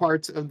remember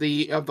parts of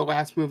the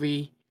last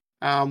movie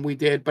we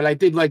did, but I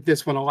did like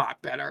this one a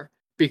lot better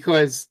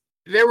because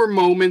there were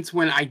moments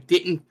when I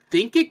didn't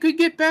think it could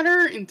get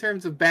better in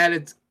terms of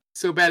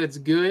it's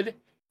good,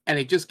 and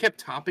it just kept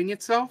topping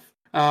itself.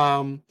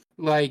 When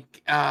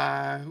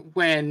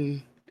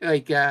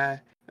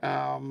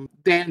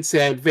Dan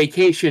said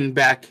Vacation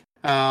Beck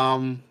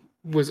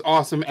was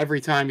awesome every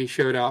time he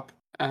showed up.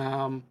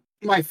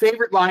 My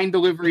favorite line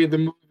delivery of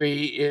the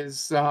movie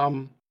is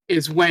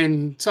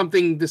when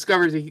something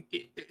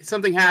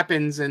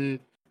happens and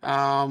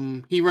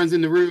he runs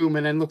in the room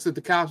and then looks at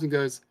the cops and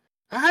goes,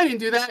 "I didn't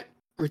do that,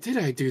 or did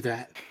I do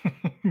that?"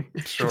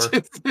 Sure.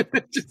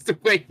 just the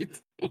way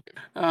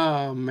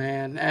oh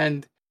man.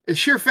 And the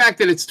sheer fact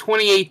that it's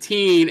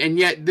 2018 and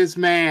yet this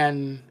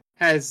man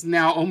has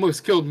now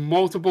almost killed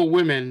multiple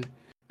women,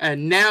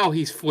 and now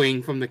he's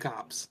fleeing from the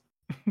cops.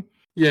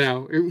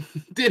 It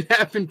did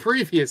happen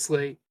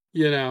previously,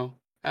 now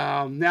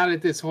that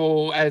this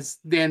whole, as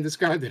Dan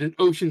described it, an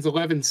Ocean's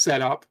 11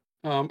 setup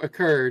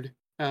occurred.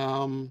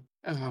 Oh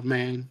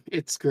man,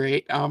 it's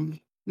great.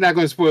 Not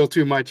going to spoil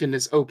too much in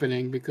this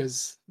opening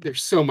because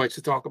there's so much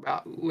to talk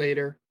about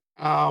later.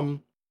 But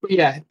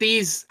yeah,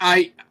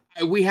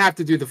 we have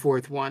to do the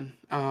fourth one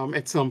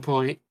at some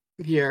point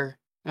here.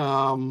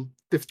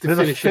 To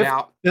finish it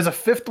out. There's a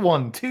fifth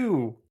one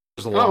too.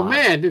 Oh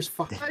man, there's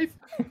 5.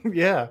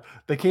 Yeah,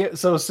 they can't.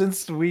 So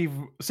since we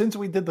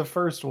did the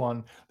first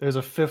one, there's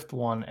a fifth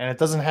one, and it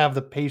doesn't have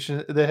the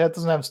patient. It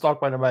doesn't have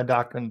Stalked by My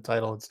Doctor in the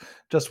title. It's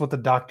just what the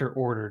doctor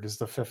ordered is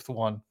the fifth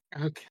one.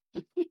 Okay.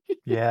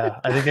 Yeah,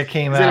 I think it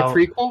came out. Is it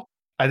a prequel?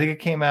 I think it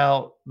came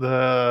out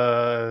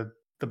the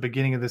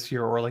beginning of this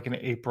year, or like in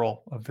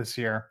April of this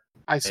year.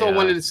 I saw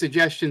one of the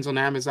suggestions on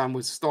Amazon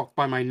was Stalked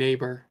by My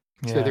Neighbor.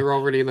 So they're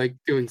already like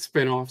doing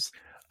spin-offs.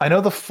 I know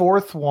the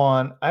fourth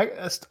one.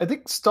 I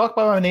think Stalked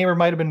by My Neighbor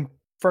might have been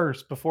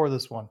first before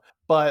this one,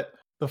 but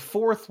the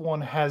fourth one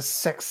has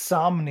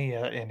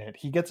sexsomnia in it.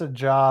 He gets a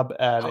job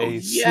at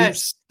sleep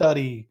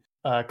study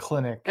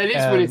clinic. That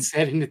is what it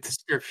said in the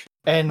description.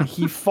 And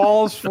he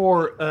falls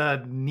for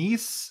a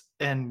niece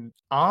and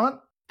aunt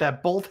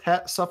that both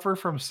suffer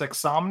from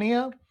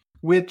sexsomnia.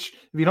 which,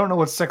 if you don't know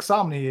what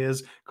sexomnia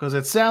is, because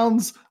it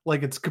sounds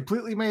like it's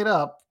completely made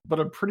up, but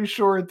I'm pretty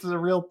sure it's a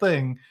real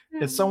thing.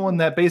 It's someone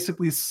that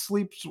basically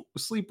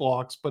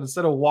sleepwalks, but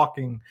instead of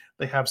walking,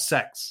 they have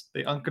sex.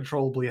 They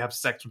uncontrollably have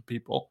sex with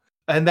people.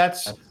 And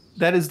that's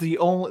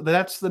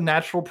the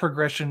natural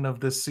progression of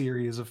this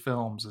series of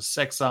films is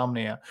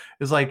sexomnia.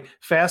 Is like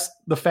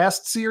the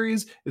Fast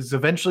series is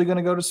eventually going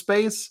to go to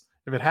space.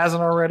 If it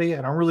hasn't already,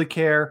 I don't really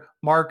care.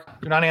 Mark,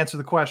 you're not answering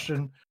the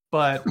question,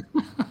 but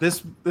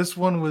this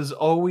one was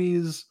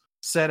always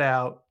set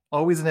out,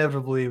 always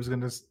inevitably it was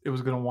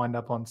gonna wind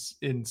up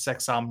in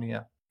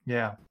sexomnia.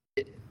 Yeah.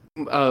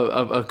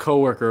 A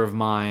coworker of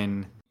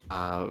mine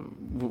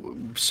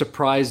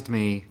surprised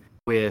me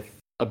with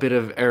a bit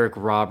of Eric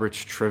Roberts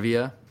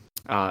trivia,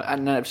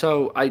 and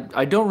so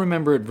I don't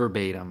remember it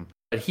verbatim,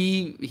 but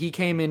he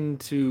came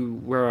into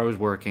where I was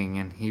working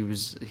and he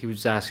was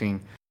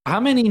asking, how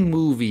many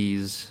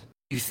movies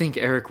do you think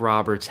Eric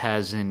Roberts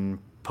has in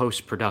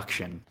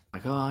post-production?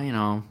 Like,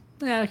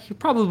 yeah,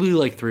 probably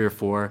like 3 or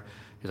 4.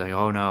 He's like,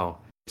 oh no,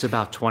 it's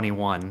about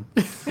 21.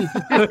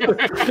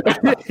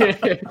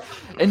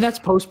 And that's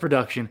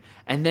post-production.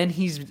 And then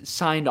he's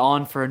signed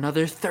on for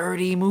another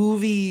 30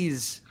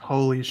 movies.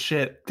 Holy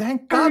shit.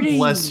 Thank God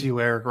bless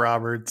you, Eric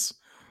Roberts.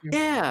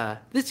 Yeah.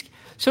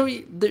 So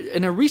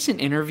in a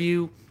recent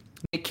interview,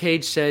 Nick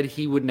Cage said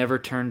he would never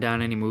turn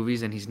down any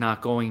movies and he's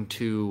not going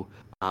to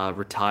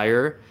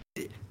retire.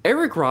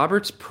 Eric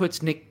Roberts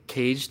puts Nick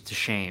Cage to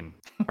shame.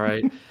 All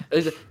right.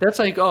 That's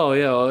like, oh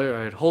yeah, all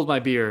right, hold my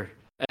beer.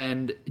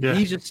 And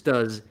he just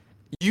does.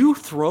 You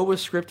throw a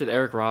script at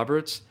Eric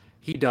Roberts,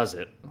 he does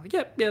it. Like,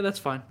 yeah, that's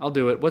fine. I'll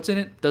do it. What's in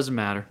it? Doesn't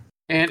matter.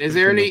 And is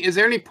there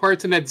any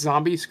parts in that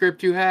zombie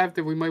script you have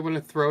that we might want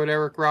to throw at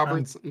Eric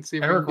Roberts and see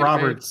if Eric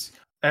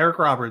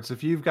Roberts,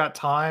 if you've got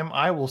time,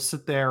 I will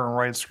sit there and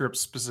write scripts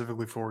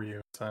specifically for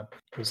you.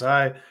 Because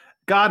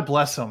God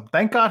bless him.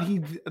 Thank God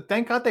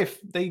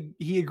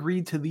he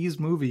agreed to these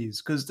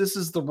movies, because this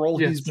is the role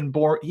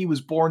he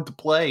was born to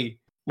play.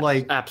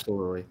 Like,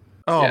 absolutely.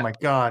 Oh my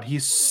God,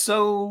 he's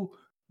so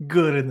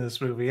good in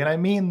this movie, and I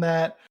mean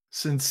that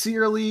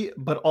sincerely,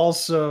 but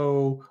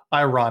also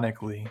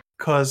ironically,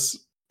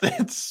 because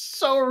it's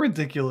so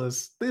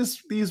ridiculous.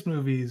 These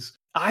movies,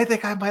 I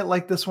think I might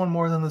like this one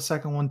more than the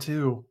second one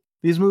too.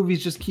 These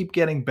movies just keep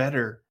getting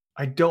better.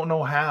 I don't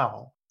know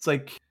how. It's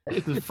like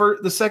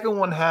the second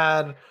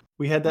one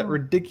we had that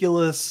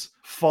ridiculous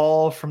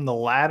fall from the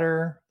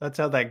ladder. That's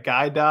how that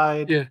guy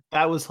died. Yeah,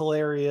 that was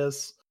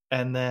hilarious.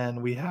 And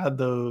then we had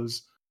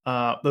those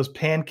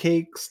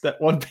pancakes,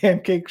 that one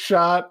pancake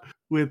shot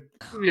with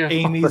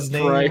Amy's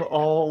name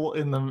all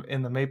in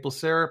the maple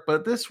syrup.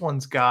 But this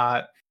one's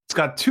got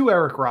 2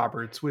 Eric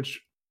Roberts, which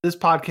this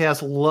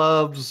podcast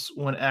loves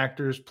when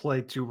actors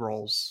play 2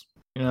 roles.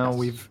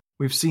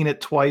 We've seen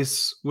it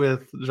twice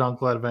with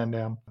Jean-Claude Van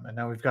Damme, and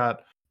now we've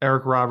got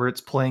Eric Roberts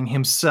playing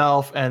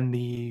himself and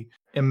the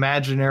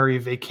imaginary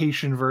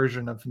vacation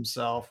version of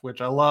himself,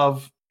 which I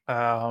love.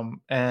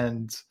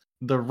 And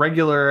the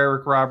regular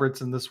Eric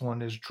Roberts in this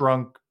one is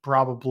drunk,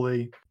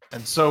 probably.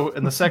 And so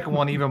in the second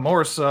one, even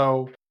more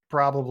so,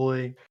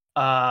 probably.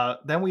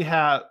 Then we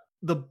have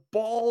the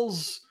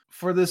balls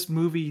for this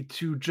movie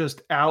to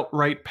just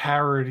outright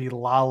parody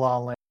La La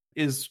Land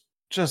is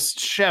just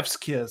chef's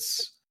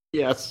kiss.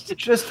 Yes.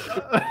 Just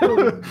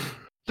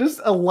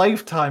a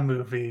Lifetime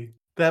movie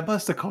that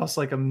must have cost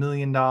like $1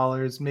 million,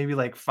 maybe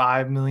like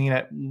 $5 million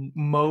at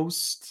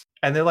most.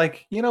 And they're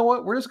like, you know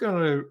what? We're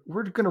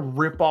gonna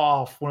rip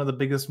off one of the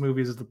biggest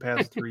movies of the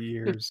past 3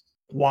 years.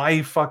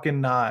 Why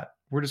fucking not?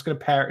 We're just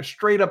gonna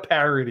straight up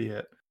parody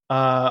it.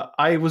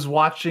 I was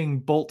watching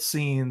both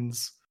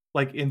scenes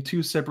like in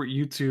 2 separate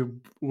YouTube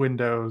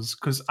windows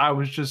because I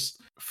was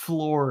just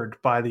floored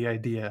by the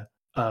idea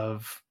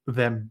of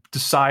them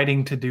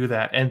deciding to do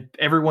that, and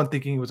everyone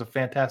thinking it was a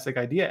fantastic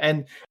idea.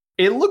 And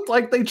it looked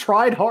like they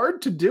tried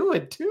hard to do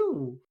it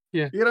too.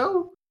 Yeah,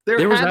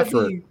 there was had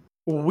to be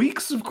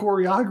weeks of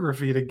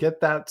choreography to get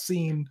that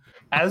scene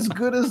as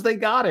good as they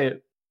got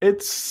it.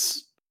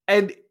 It's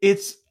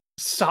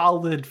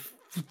solid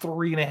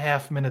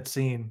 3.5 minute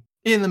scene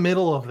in the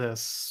middle of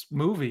this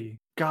movie.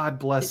 God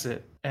bless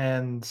it.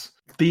 And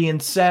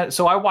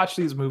so I watched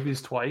these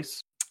movies twice.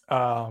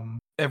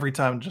 Every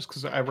time, just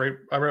because I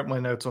write my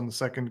notes on the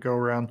second go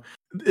around.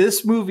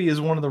 This movie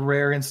is one of the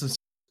rare instances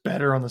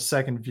better on the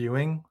second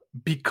viewing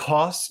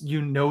because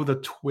the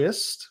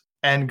twist,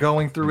 and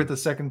going through it the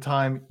second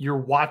time, you're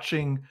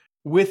watching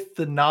with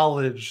the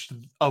knowledge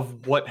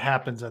of what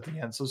happens at the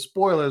end. So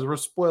spoilers, we'll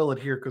spoil it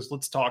here because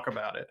let's talk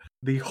about it.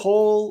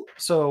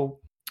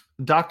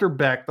 Dr.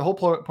 Beck, the whole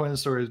point of the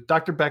story is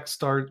Dr. Beck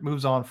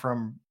moves on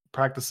from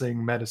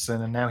practicing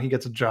medicine, and now he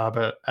gets a job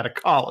at a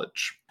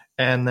college.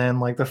 And then,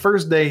 like, the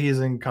first day he's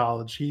in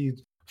college, he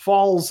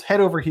falls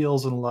head over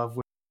heels in love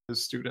with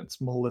his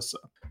students, Melissa.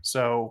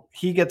 So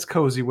he gets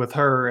cozy with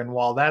her, and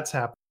while that's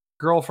happening,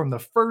 the girl from the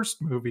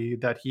first movie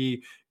that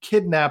he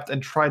kidnapped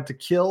and tried to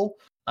kill,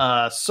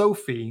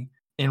 Sophie,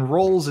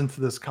 enrolls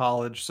into this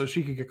college so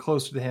she could get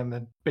closer to him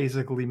and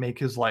basically make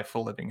his life a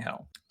living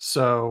hell.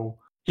 So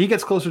he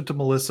gets closer to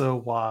Melissa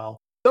while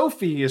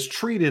Sophie is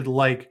treated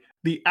like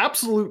the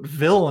absolute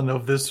villain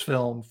of this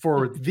film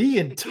for the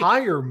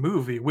entire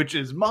movie, which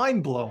is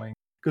mind-blowing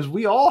because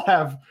we all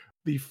have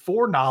the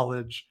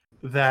foreknowledge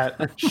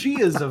that she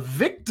is a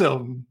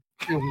victim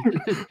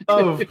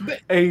of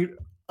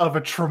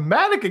a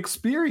traumatic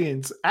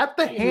experience at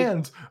the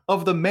hands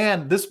of the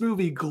man this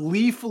movie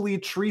gleefully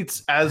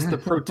treats as the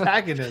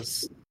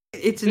protagonist.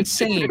 It's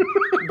insane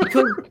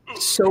because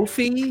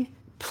Sophie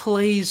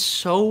plays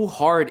so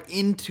hard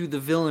into the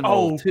villain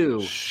role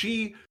too.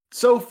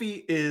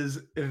 Sophie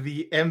is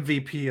the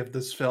MVP of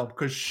this film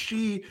because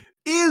she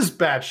is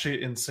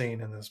batshit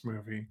insane in this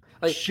movie.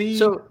 She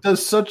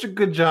does such a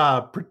good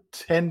job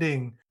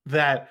pretending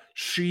that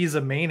she's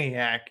a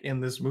maniac in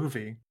this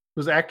movie.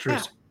 This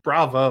actress,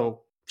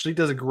 bravo. She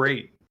does it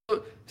great.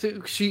 So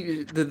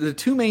the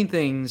two main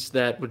things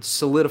that would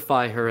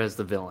solidify her as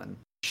the villain.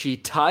 She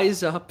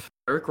ties up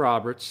Eric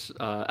Roberts,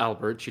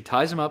 Albert. She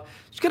ties him up.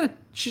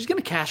 She's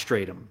gonna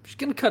castrate him. She's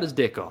gonna cut his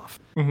dick off.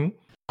 Mm-hmm.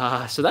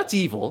 So that's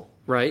evil,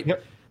 right?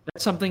 Yep.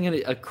 That's something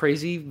a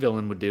crazy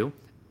villain would do.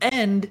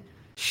 And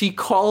she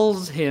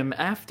calls him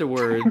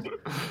afterwards,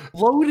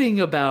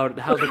 gloating about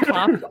how the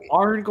cops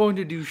aren't going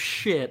to do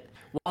shit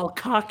while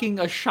cocking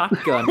a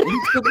shotgun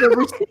into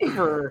the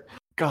receiver.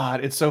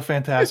 God, it's so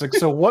fantastic.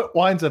 So what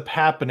winds up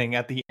happening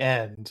at the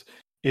end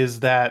is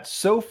that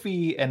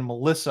Sophie and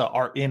Melissa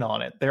are in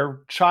on it.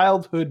 They're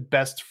childhood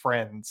best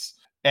friends.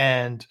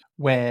 And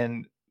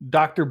when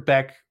Dr.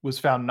 Beck was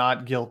found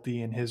not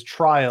guilty in his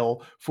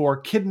trial for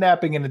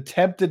kidnapping and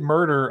attempted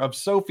murder of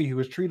Sophie, who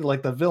was treated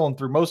like the villain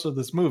through most of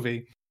this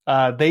movie,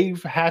 they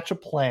hatch a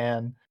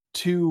plan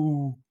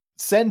to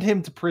send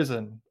him to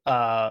prison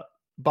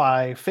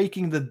by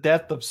faking the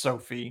death of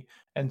Sophie.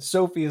 And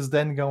Sophie is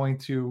then going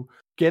to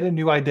get a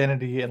new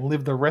identity and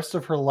live the rest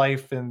of her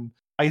life in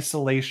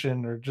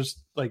isolation or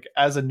just like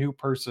as a new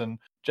person,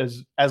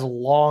 just as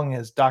long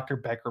as Dr.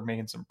 Beck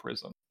remains in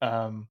prison.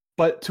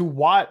 But to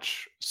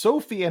watch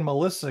Sophie and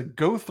Melissa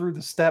go through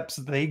the steps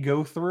they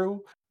go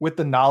through with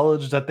the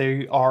knowledge that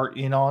they are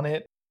in on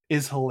it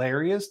is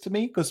hilarious to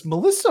me because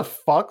Melissa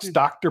fucks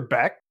Dr.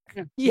 Beck.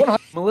 Yeah,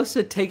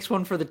 Melissa takes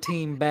one for the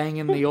team,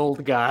 banging the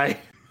old guy.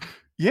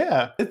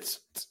 Yeah, it's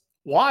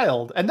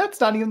wild. And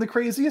that's not even the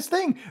craziest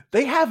thing.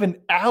 They have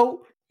an out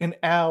and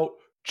out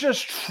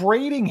just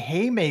trading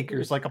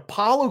haymakers like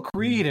Apollo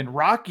Creed and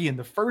Rocky in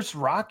the first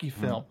Rocky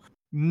film.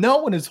 No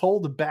one is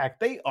holding back.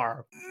 They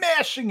are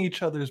mashing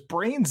each other's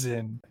brains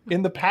in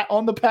the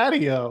on the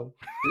patio.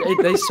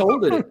 They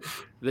sold it.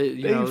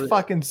 They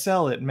fucking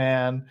sell it,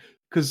 man.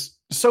 Because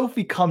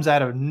Sophie comes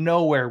out of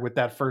nowhere with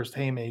that first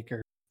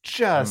haymaker.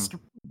 Just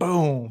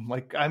boom.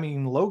 Like, I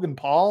mean, Logan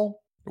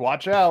Paul,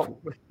 watch out.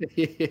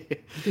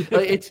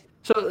 It's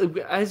so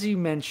as you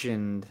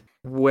mentioned,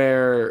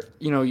 where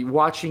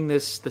watching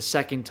this the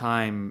second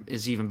time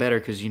is even better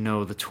because you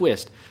know the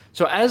twist.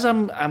 So as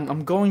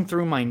I'm going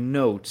through my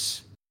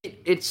notes,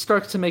 it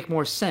starts to make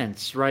more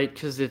sense, right?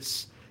 Because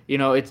it's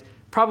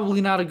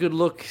probably not a good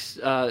look,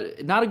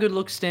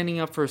 standing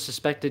up for a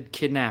suspected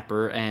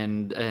kidnapper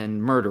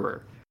and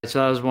murderer. So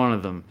that was one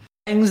of them.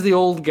 Bangs the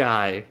old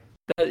guy.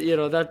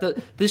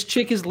 This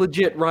chick is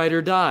legit ride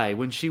or die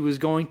when she was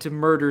going to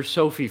murder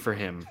Sophie for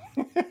him.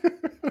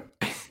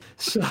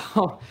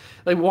 So,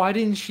 why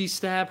didn't she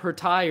stab her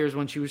tires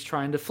when she was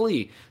trying to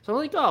flee? So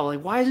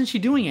I'm why isn't she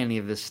doing any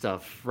of this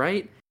stuff,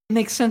 right? It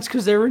makes sense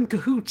because they're in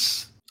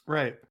cahoots.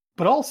 Right.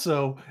 But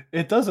also,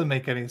 it doesn't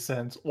make any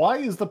sense. Why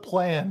is the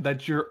plan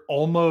that you're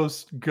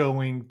almost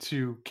going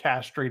to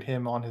castrate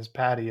him on his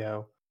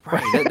patio?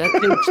 Right.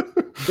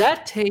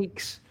 That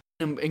takes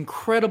an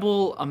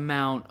incredible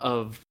amount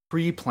of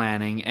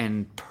pre-planning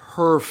and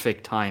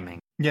perfect timing.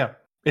 Yeah.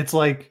 It's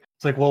like,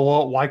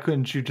 well, why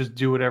couldn't you just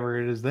do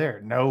whatever it is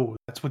there? No,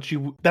 that's what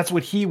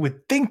he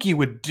would think you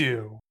would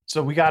do.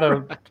 So we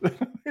gotta,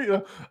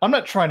 I'm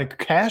not trying to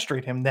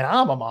castrate him, then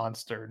I'm a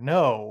monster.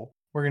 No,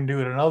 we're going to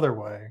do it another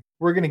way.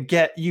 We're going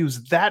to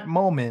use that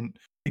moment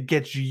to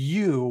get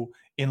you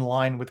in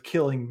line with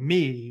killing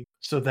me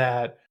so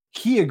that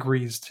he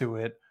agrees to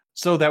it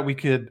so that we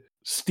could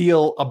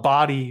steal a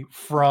body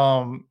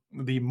from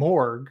the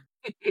morgue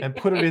and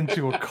put it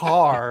into a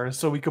car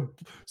so we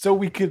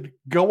could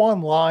go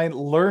online,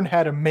 learn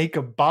how to make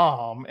a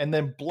bomb, and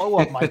then blow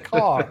up my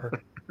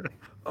car.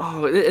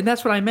 Oh, and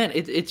that's what I meant.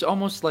 It's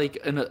almost like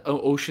an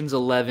Ocean's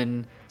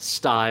 11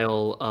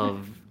 style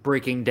of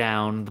breaking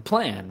down the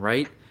plan,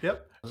 right?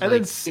 Yep. And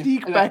then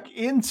sneak back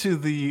into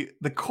the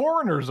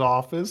coroner's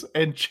office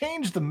and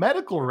change the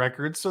medical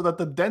records so that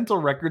the dental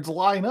records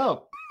line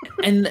up.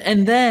 And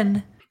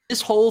then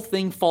this whole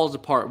thing falls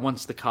apart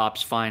once the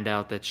cops find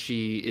out that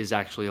she is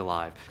actually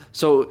alive.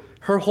 So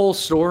her whole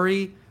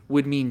story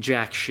would mean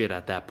jack shit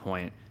at that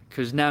point.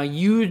 Because now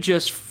you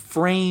just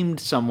framed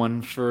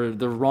someone for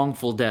the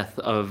wrongful death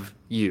of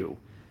you.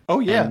 Oh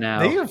yeah,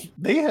 now,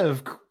 they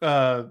have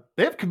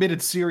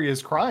committed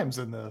serious crimes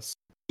in this.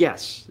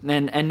 Yes,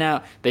 and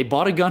now they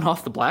bought a gun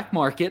off the black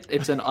market.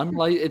 It's an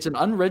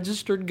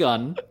unregistered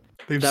gun.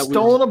 They've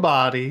stolen a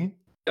body.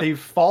 They've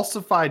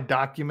falsified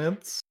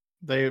documents.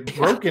 They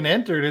broke and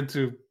entered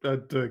into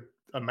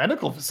a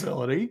medical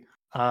facility.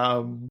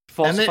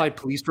 Falsified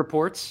police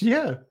reports.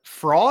 Yeah,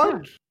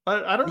 fraud.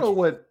 I don't know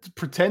what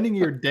pretending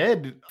you're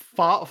dead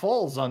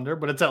falls under,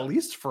 but it's at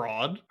least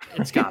fraud.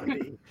 It's got to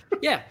be.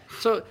 Yeah.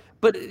 So,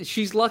 but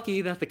she's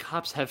lucky that the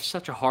cops have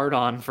such a hard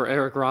on for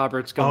Eric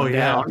Roberts going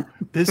down.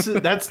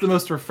 That's the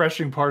most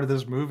refreshing part of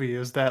this movie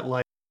is that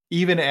like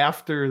even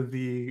after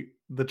the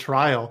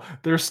trial,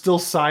 they're still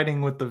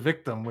siding with the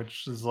victim,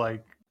 which is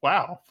like,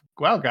 wow,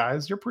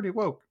 guys, you're pretty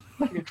woke.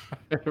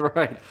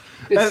 Right.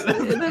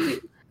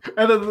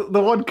 And then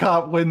the one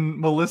cop, when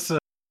Melissa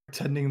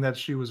pretending that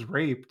she was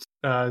raped,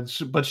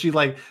 but she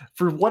like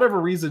for whatever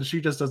reason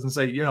she just doesn't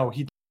say, he told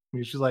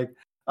me. She's like,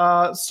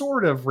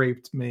 sort of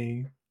raped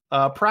me,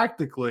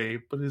 practically.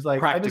 But he's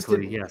like,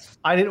 yes.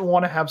 I didn't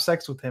want to have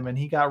sex with him, and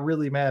he got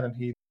really mad and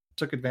he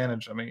took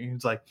advantage of me.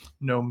 He's like,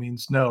 no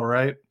means no,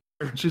 right?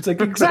 And she's like,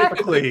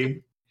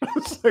 exactly.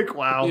 It's like,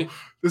 wow,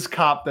 this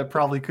cop that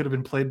probably could have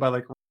been played by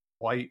like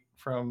White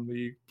from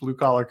the Blue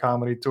Collar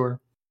Comedy Tour.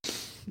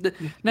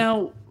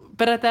 Now.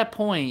 But at that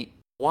point,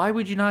 why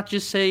would you not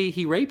just say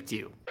he raped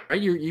you?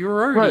 Right?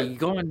 You're already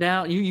going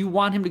down. You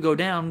want him to go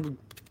down.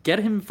 Get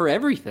him for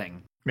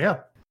everything. Yeah.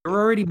 You're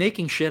already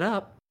making shit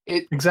up.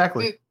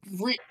 Exactly.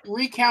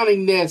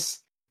 Recounting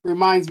this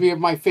reminds me of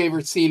my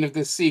favorite scene of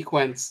this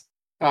sequence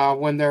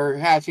when they're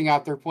hatching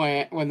out their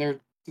plan, when they're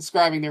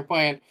describing their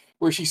plan,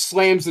 where she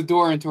slams the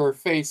door into her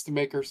face to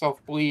make herself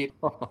bleed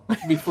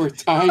before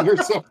tying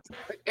herself.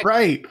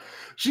 Right.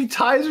 She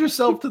ties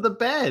herself to the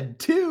bed,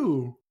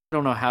 too. I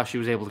don't know how she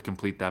was able to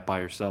complete that by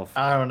herself.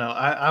 I don't know.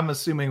 I'm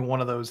assuming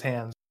one of those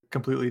hands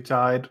completely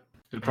tied.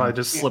 It probably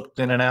just slipped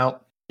in and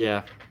out.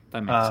 Yeah,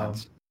 that makes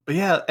sense. But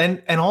yeah,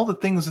 and all the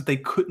things that they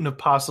couldn't have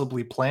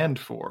possibly planned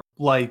for,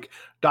 like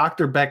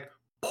Dr. Beck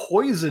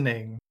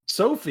poisoning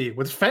Sophie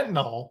with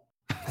fentanyl.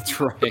 That's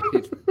right.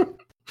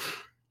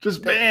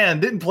 Just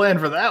didn't plan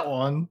for that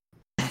one.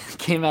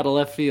 Came out of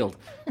left field.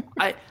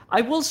 I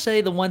will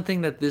say the one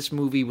thing that this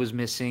movie was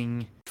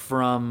missing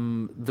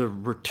from The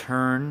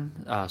Return,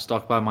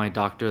 Stalked by My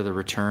Doctor, The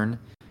Return,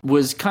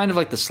 was kind of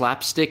like the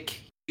slapstick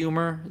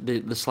humor,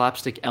 the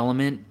slapstick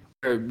element.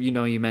 Or,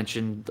 you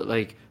mentioned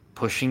like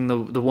pushing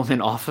the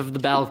woman off of the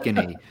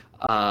balcony,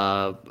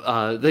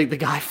 the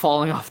guy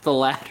falling off the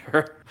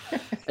ladder.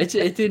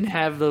 It didn't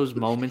have those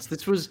moments.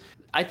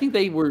 I think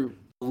they were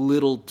a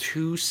little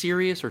too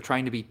serious or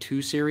trying to be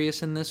too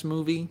serious in this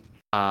movie.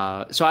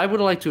 So I would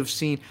have liked to have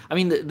seen. I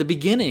mean, the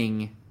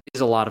beginning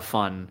is a lot of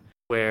fun,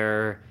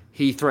 where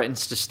he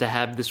threatens to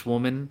stab this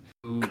woman,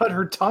 cut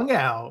her tongue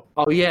out.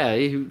 Oh yeah,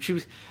 she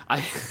was.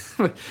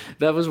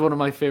 That was one of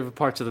my favorite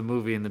parts of the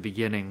movie in the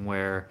beginning,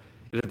 where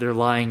they're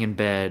lying in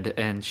bed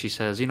and she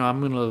says, "I'm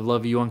going to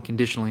love you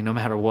unconditionally, no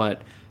matter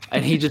what."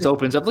 And he just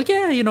opens up like,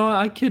 "Yeah,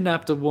 I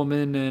kidnapped a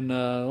woman and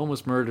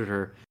almost murdered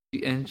her."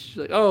 And she's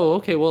like, "Oh,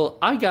 okay, well,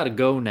 I gotta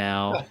go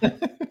now."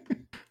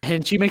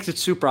 And she makes it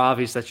super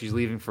obvious that she's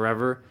leaving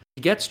forever.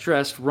 She gets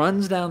dressed,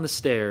 runs down the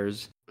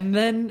stairs, and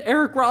then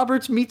Eric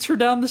Roberts meets her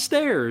down the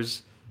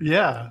stairs.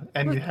 Yeah,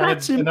 and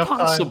that's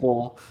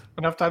impossible.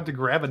 Enough time to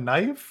grab a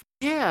knife?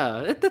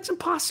 Yeah, that's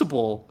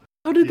impossible.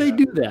 How did they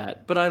do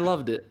that? But I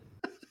loved it.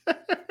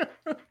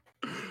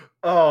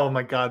 Oh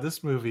my god,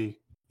 this movie.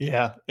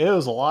 Yeah, it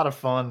was a lot of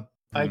fun.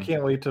 I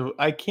can't wait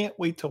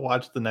to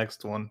watch the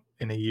next one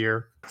in a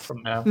year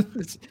from now.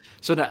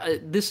 So now,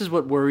 this is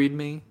what worried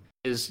me.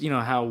 Is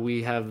how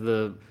we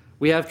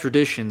have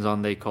traditions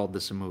on They Called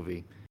This a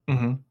Movie.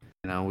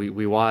 Mm-hmm.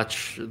 We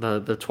watch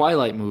the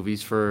Twilight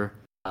movies for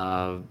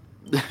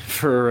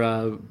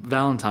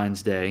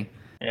Valentine's Day.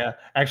 Yeah,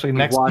 actually,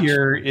 next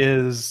year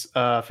is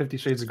 50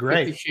 Shades of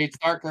Grey. 50 Shades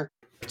Darker.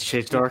 50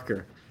 Shades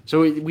Darker.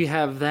 So we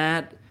have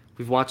that.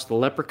 We've watched the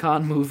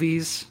Leprechaun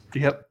movies.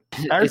 Yep.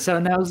 So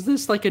now is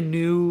this like a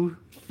new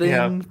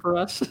thing for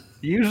us?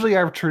 Usually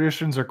our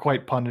traditions are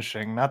quite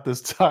punishing. Not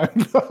this time,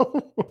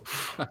 though.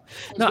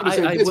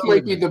 This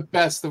might be the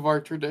best of our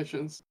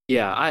traditions.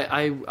 Yeah,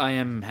 I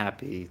am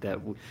happy that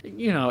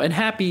and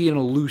happy in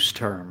a loose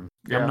term.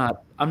 Yeah.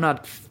 I'm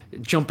not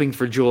jumping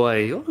for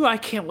joy. Oh, I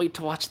can't wait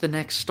to watch the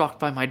next Stalked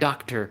by My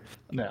Doctor.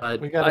 No,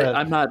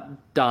 I'm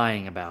not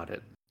dying about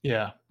it.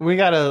 Yeah, we'll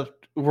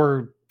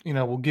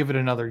give it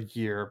another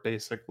year,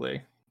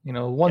 basically.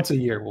 Once a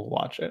year we'll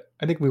watch it.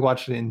 I think we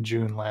watched it in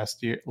June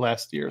last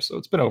year, so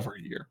it's been over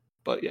a year.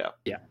 But yeah,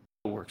 it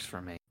works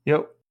for me.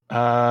 Yep.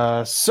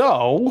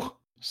 So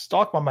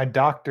Stalked by My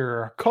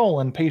Doctor: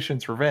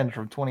 Patient's Revenge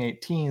from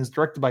 2018 is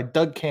directed by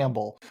Doug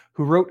Campbell,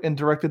 who wrote and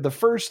directed the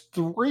first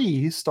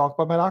 3 Stalked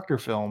by My Doctor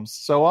films.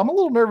 So I'm a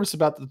little nervous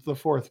about the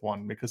 4th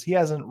one because he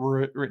hasn't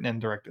written and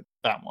directed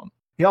that one.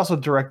 He also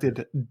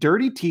directed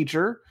Dirty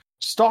Teacher,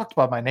 Stalked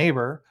by My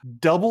Neighbor,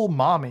 Double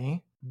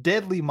Mommy,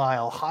 Deadly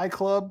Mile, High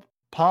Club,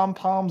 Pom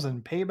Poms,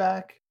 and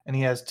Payback. And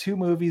he has 2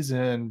 movies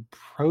in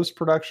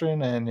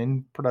post-production and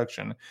in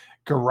production: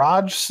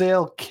 Garage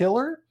Sale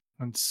Killer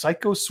and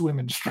Psycho Swim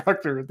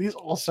Instructor. These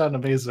all sound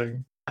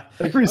amazing.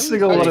 Every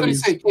single one of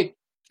these.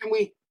 Can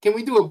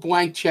we do a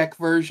blank check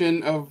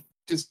version of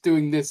just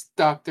doing this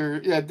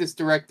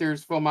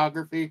director's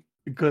filmography?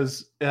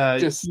 Because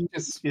he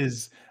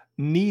is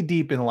knee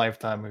deep in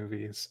Lifetime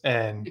movies,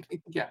 and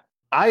Yeah.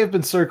 I have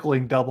been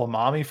circling Double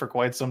Mommy for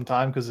quite some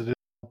time because it is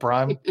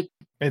Prime.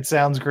 It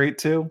sounds great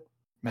too.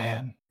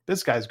 Man,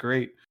 this guy's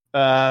great.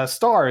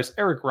 Stars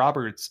Eric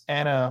Roberts,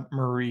 Anna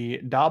Marie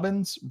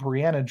Dobbins,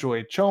 Brianna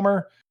Joy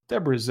Chomer,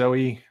 Deborah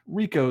Zoe,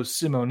 Rico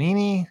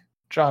Simonini,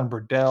 John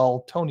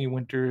Burdell, Tony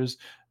Winters,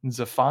 and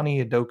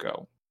Zafani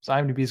Adoko.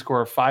 IMDb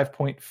score of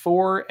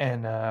 5.4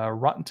 and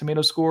Rotten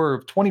Tomato score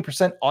of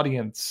 20%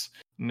 audience.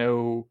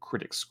 No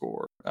critic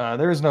score.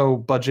 There is no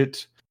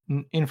budget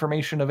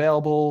information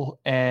available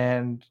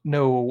and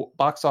no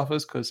box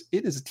office because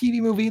it is a TV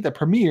movie that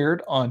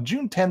premiered on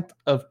June 10th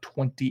of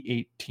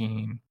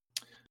 2018.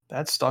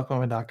 That's Stalked by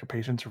My Doctor,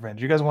 Patience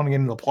Revenge. You guys want to get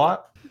into the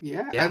plot?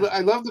 Yeah.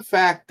 I love the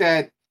fact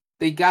that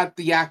they got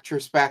the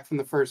actress back from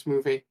the first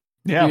movie.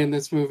 Yeah. In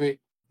this movie.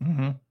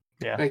 Mm-hmm.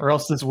 Yeah. Like, or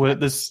else this would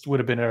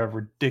have been a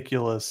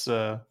ridiculous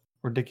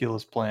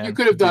plan. You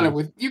could have done it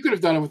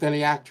with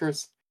any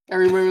actress.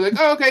 Everybody was like,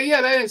 "Oh, okay,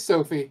 yeah, that is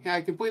Sophie."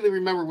 I completely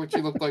remember what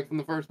she looked like from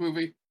the first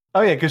movie.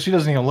 Oh yeah, because she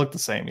doesn't even look the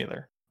same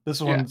either.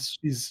 This one's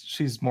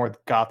she's more the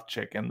goth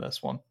chick in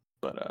this one.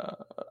 But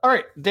all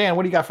right, Dan,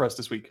 what do you got for us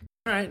this week?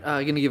 All right,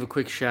 I'm going to give a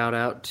quick shout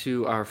out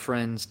to our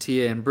friends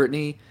Tia and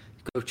Brittany.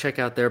 Go check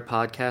out their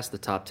podcast, The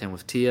Top 10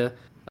 with Tia.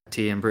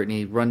 Tia and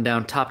Brittany run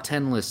down top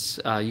 10 lists.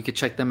 You can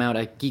check them out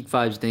at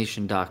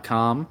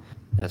geekvibesnation.com.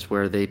 That's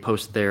where they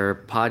post their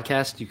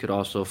podcast. You could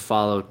also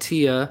follow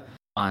Tia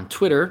on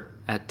Twitter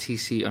at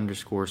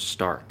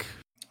TC_Stark.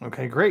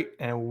 Okay, great.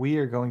 And we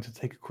are going to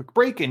take a quick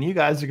break, and you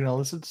guys are going to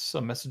listen to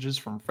some messages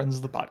from friends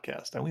of the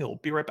podcast, and we'll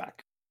be right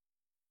back.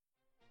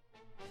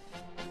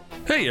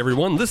 Hey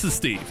everyone, this is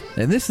Steve.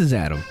 And this is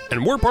Adam.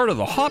 And we're part of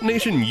the Hop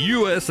Nation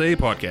USA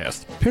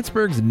podcast,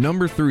 Pittsburgh's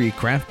 #3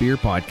 craft beer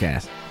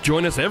podcast.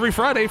 Join us every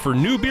Friday for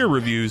new beer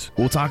reviews.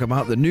 We'll talk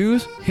about the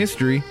news,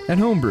 history, and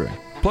homebrewing.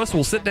 Plus,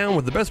 we'll sit down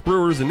with the best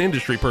brewers and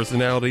industry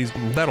personalities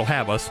that'll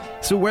have us.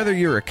 So whether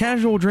you're a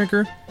casual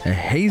drinker, a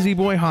hazy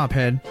boy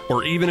hophead,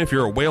 or even if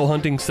you're a whale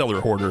hunting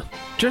cellar hoarder,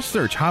 just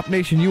search Hop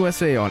Nation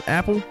USA on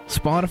Apple,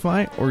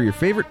 Spotify, or your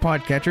favorite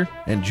podcatcher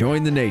and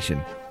join the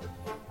nation.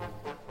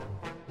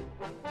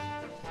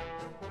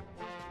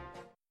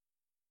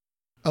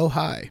 Oh,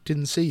 hi.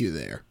 Didn't see you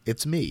there.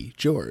 It's me,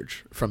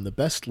 George, from the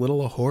best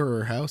little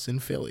horror house in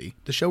Philly,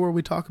 the show where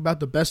we talk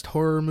about the best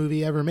horror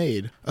movie ever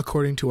made,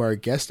 according to our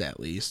guest at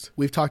least.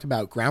 We've talked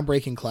about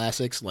groundbreaking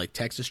classics like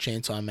Texas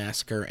Chainsaw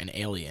Massacre and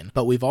Alien,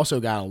 but we've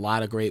also got a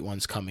lot of great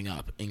ones coming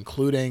up,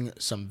 including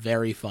some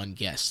very fun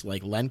guests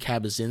like Len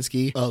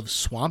Kabaczynski of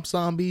Swamp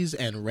Zombies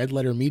and Red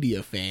Letter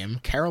Media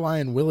fame,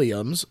 Caroline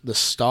Williams, the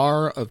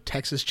star of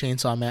Texas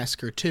Chainsaw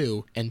Massacre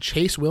 2, and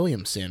Chase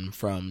Williamson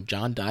from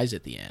John Dies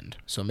at the End.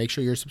 So make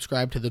sure you're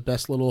subscribed to the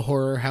best little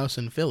horror house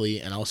in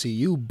Philly, and I'll see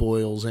you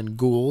boils and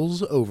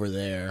ghouls over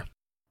there.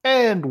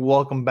 And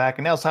welcome back.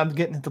 And now it's time to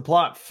get into the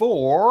plot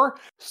for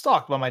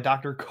Stalked by My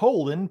Doctor: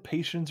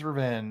 Patience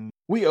Revenge.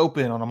 We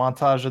open on a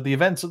montage of the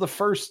events of the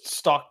first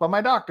Stalked by My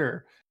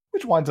Doctor,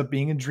 which winds up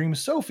being a dream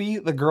Sophie,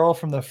 the girl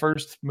from the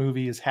first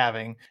movie, is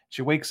having.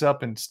 She wakes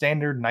up in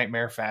standard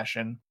nightmare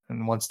fashion.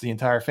 And once the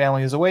entire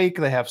family is awake,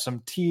 they have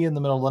some tea in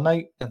the middle of the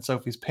night, and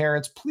Sophie's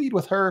parents plead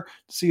with her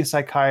to see a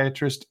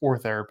psychiatrist or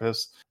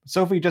therapist. But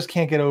Sophie just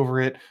can't get over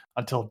it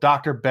until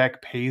Dr.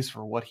 Beck pays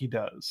for what he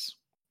does.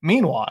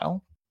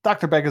 Meanwhile,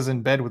 Dr. Beck is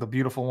in bed with a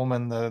beautiful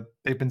woman that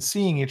they've been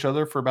seeing each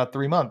other for about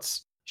 3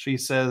 months. She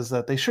says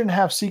that they shouldn't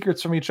have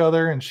secrets from each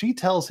other, and she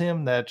tells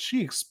him that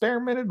she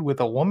experimented with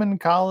a woman in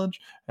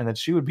college and that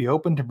she would be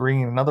open to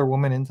bringing another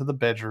woman into the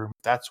bedroom.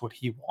 That's what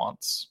he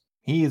wants.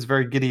 He is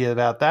very giddy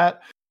about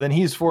that. Then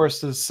he's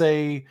forced to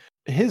say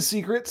his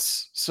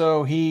secrets,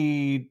 so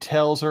he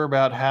tells her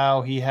about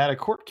how he had a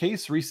court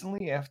case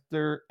recently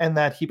and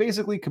that he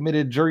basically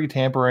committed jury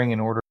tampering in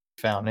order to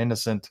be found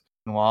innocent.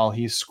 And while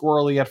he's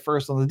squirrely at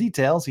first on the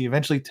details, he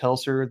eventually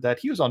tells her that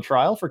he was on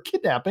trial for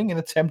kidnapping and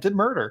attempted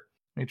murder.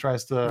 He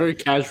tries to very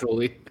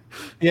casually.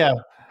 Yeah.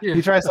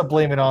 He tries to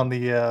blame it on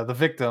the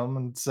victim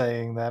and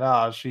saying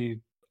that she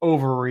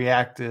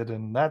overreacted,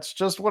 and that's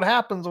just what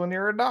happens when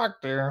you're a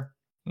doctor.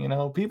 You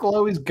know, people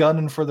always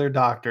gunning for their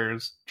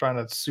doctors, trying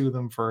to sue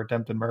them for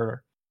attempted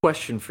murder.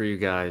 Question for you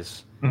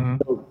guys. Mm-hmm.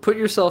 So put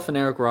yourself in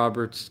Eric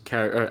Roberts'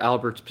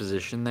 Albert's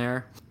position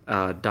there,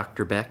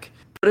 Dr. Beck.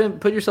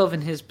 Put yourself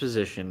in his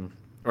position,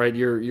 right?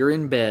 You're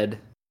in bed,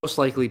 most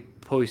likely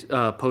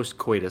post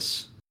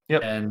coitus.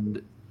 Yep.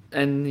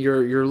 And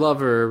your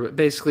lover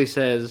basically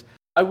says,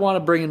 "I want to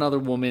bring another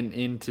woman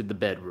into the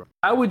bedroom."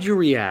 How would you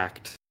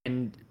react?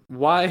 And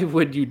why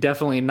would you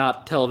definitely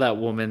not tell that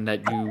woman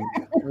that you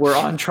were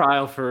on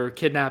trial for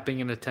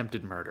kidnapping and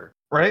attempted murder?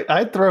 Right?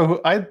 I'd throw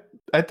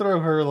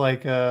her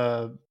like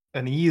an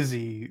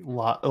easy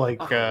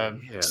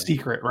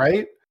secret,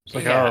 right? It's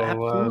like,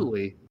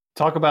 absolutely.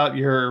 Talk about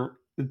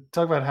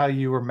how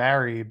you were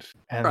married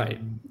and right.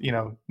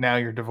 Now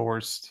you're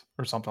divorced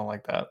or something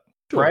like that.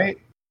 Sure. Right?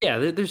 Yeah,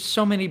 there's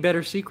so many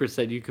better secrets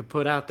that you could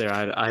put out there,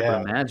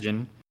 I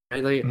imagine.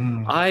 Right? Like,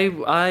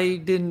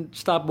 I didn't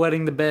stop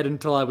wetting the bed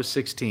until I was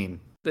 16.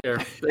 There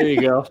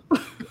you go.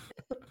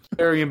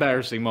 Very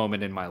embarrassing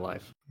moment in my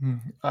life.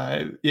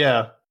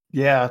 Yeah,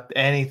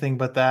 anything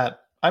but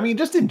that. I mean,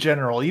 just in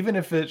general, even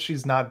if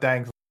she's not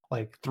dangling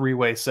like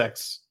three-way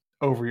sex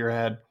over your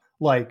head,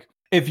 like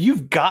if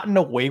you've gotten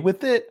away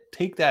with it,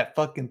 take that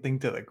fucking thing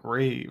to the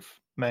grave,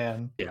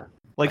 man. Yeah,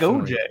 like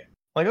definitely.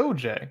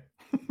 OJ.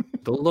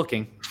 Still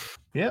looking.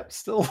 Yep,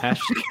 still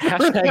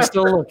Hashtag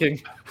still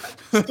looking.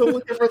 Still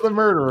looking for the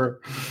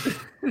murderer.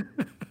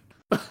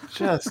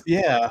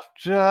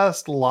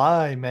 Just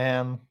lie,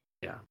 man.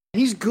 Yeah,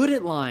 he's good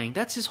at lying.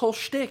 That's his whole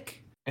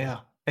shtick. Yeah,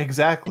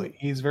 exactly.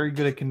 He's very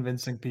good at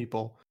convincing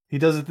people. He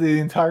does it the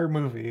entire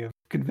movie of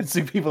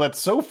convincing people that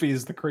Sophie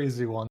is the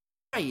crazy one.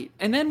 Right,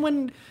 and then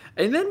when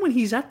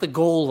he's at the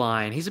goal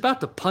line, he's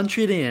about to punch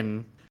it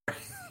in.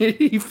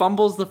 He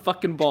fumbles the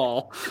fucking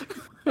ball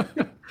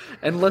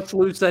and lets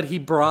loose that he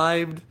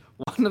bribed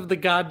one of the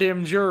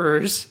goddamn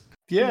jurors.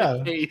 Yeah.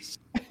 In the case.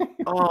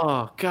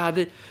 Oh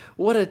God,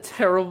 what a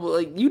terrible!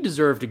 Like, you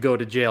deserve to go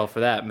to jail for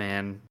that,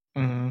 man.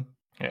 Mm-hmm.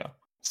 Yeah.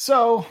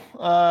 So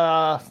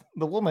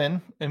the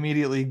woman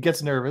immediately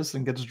gets nervous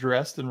and gets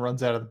dressed and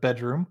runs out of the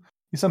bedroom.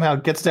 He somehow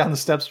gets down the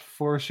steps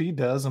before she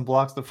does and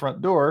blocks the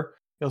front door.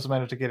 He also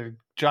managed to get a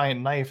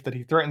giant knife that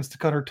he threatens to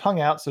cut her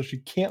tongue out so she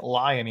can't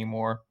lie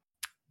anymore.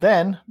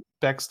 Then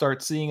Beck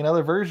starts seeing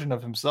another version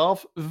of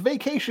himself,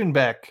 Vacation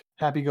Beck,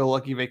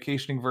 happy-go-lucky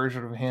vacationing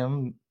version of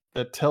him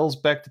that tells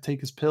Beck to take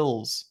his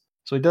pills.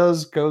 So he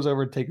goes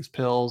over to take his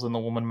pills, and the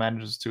woman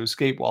manages to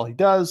escape while he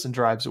does and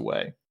drives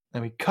away.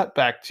 Then we cut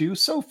back to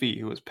Sophie,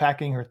 who is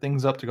packing her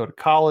things up to go to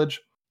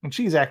college, and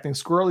she's acting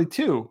squirrely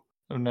too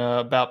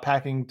about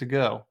packing to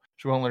go.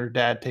 She won't let her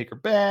dad take her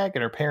back,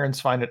 and her parents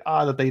find it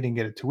odd that they didn't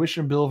get a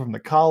tuition bill from the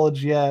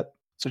college yet.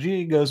 So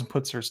she goes and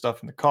puts her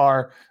stuff in the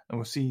car, and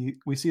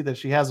we see that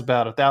she has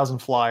about 1,000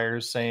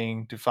 flyers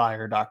saying to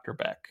fire Dr.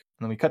 Beck.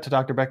 And then we cut to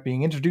Dr. Beck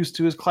being introduced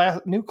to his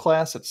new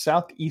class at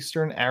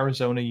Southeastern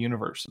Arizona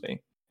University.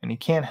 And he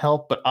can't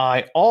help but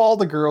eye all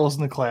the girls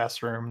in the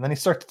classroom. And then he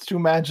starts to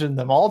imagine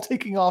them all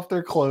taking off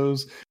their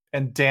clothes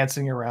and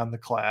dancing around the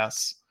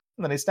class.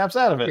 And then he snaps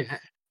out of it. Yeah.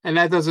 And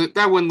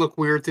that wouldn't look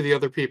weird to the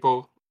other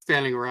people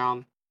standing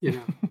around.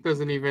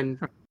 Doesn't even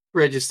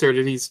register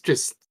that he's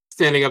just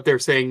standing up there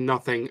saying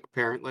nothing,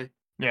 apparently.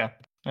 Yeah.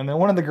 And then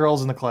one of the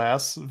girls in the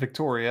class,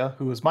 Victoria,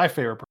 who is my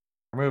favorite part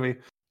of the movie,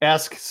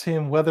 asks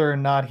him whether or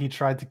not he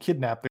tried to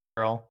kidnap the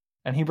girl.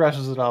 And he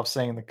brushes it off,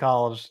 saying the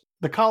college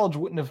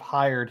wouldn't have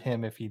hired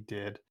him if he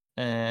did.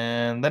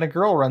 And then a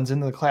girl runs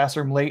into the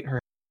classroom late, her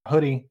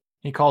hoodie.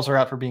 He calls her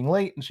out for being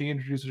late, and she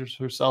introduces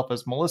herself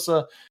as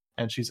Melissa,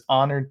 and she's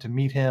honored to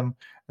meet him.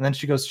 And then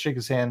she goes to shake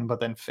his hand, but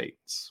then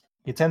faints.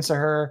 He attends to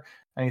her,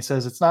 and he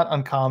says it's not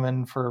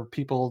uncommon for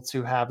people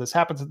to have this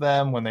happen to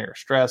them when they are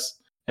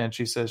stressed. And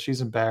she says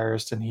she's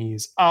embarrassed, and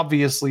he's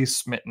obviously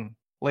smitten.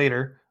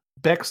 Later,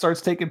 Beck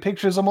starts taking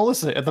pictures of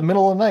Melissa at the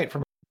middle of the night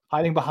from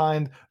hiding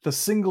behind the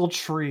single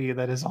tree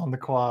that is on the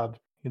quad.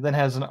 He then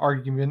has an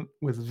argument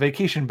with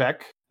Vacation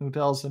Beck, who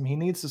tells him he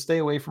needs to stay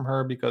away from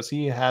her because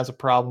he has a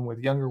problem with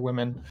younger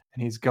women,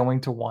 and he's going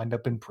to wind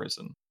up in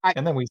prison.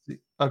 And then we see...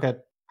 Okay.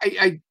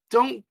 I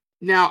don't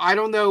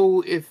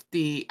know if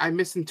I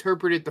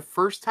misinterpreted the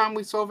first time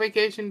we saw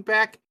Vacation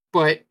Beck,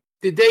 but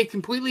did they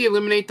completely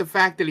eliminate the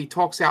fact that he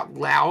talks out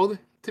loud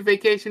to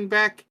Vacation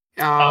Beck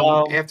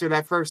after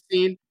that first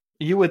scene?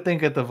 You would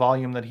think at the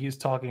volume that he's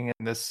talking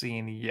in this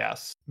scene,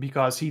 yes,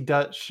 because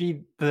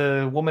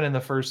the woman in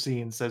the first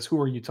scene says, "Who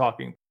are you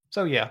talking?"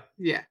 So yeah,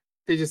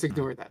 they just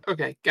ignored that.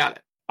 Okay, got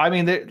it. I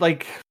mean,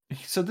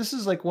 so this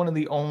is like one of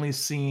the only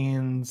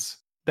scenes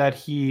that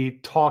he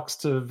talks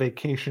to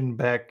Vacation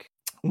Beck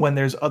when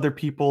there's other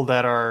people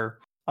that are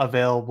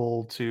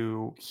available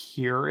to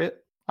hear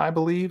it, I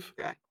believe.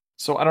 Okay.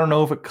 So I don't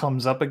know if it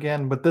comes up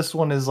again, but this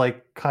one is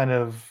like kind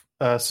of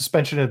a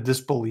suspension of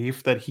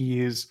disbelief that he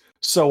is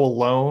so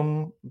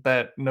alone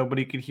that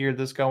nobody could hear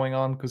this going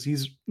on because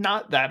he's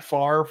not that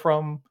far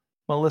from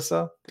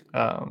Melissa.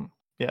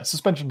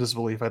 Suspension of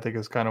disbelief, I think,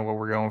 is kind of what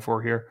we're going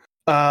for here.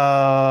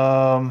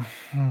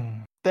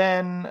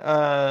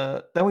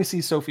 Then we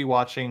see Sophie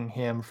watching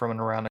him from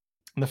and around.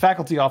 In the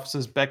faculty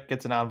offices, Beck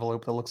gets an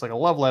envelope that looks like a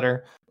love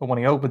letter, but when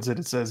he opens it,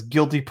 it says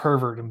 "Guilty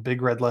Pervert" in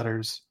big red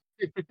letters.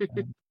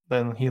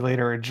 Then he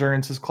later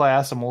adjourns his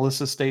class, and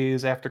Melissa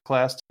stays after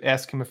class to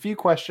ask him a few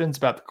questions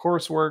about the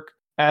coursework.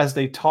 As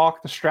they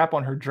talk, the strap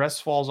on her dress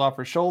falls off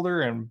her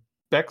shoulder, and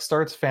Beck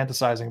starts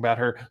fantasizing about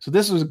her. So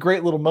this was a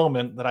great little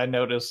moment that I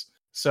noticed.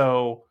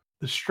 So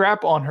the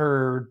strap on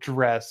her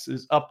dress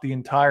is up the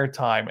entire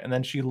time, and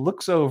then she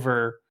looks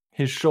over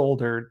his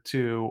shoulder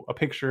to a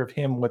picture of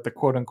him with the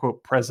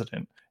quote-unquote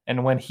president.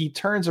 And when he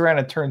turns around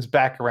and turns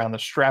back around, the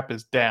strap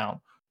is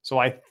down. So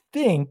I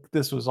think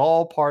this was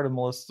all part of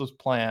Melissa's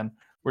plan,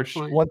 where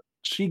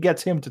she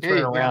gets him to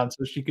turn around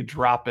so she could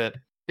drop it.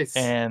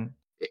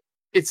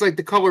 It's like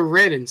the color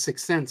red in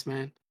Sixth Sense,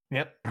 man.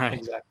 Yep, right.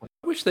 Exactly.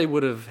 I wish they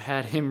would have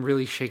had him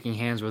really shaking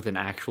hands with an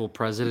actual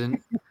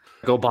president, like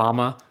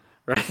Obama.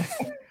 Right?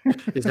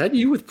 Is that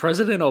you with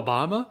President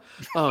Obama?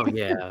 Oh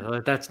yeah,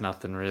 that's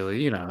nothing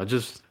really.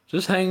 Just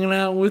hanging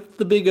out with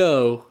the big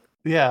O.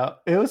 Yeah,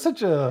 it was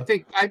such a.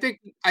 I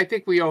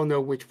think we all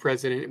know which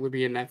president would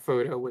be in that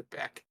photo with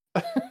Beck.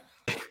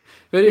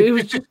 But it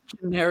was just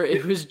generic.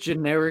 It was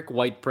generic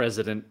white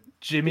president.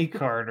 Jimmy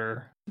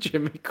Carter.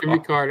 Jimmy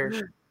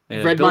Carter.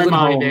 Yeah, Read my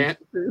mind, Aunt.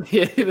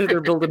 Yeah,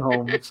 they're building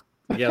homes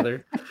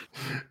together.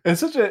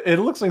 It's it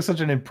looks like such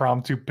an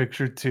impromptu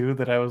picture too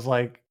that I was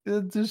like,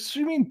 does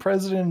she mean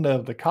president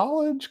of the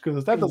college?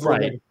 Because that doesn't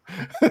right.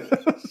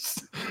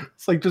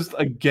 It's like just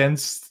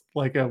against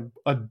like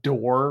a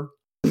door.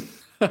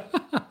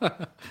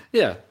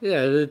 Yeah,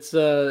 it's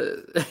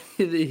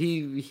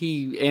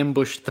he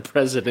ambushed the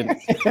president.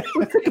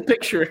 Take a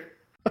picture.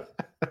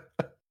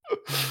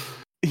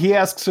 He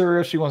asks her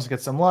if she wants to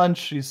get some lunch.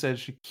 She says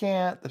she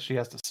can't, that she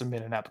has to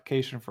submit an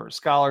application for a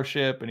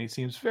scholarship, and he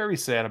seems very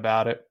sad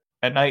about it.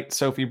 At night,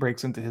 Sophie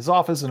breaks into his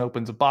office and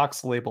opens a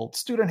box labeled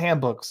student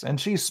handbooks, and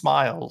she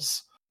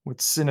smiles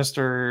with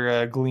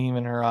sinister gleam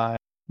in her eye.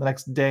 The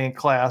next day in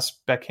class,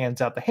 Beck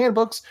hands out the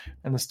handbooks,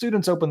 and the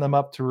students open them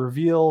up to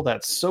reveal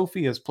that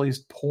Sophie has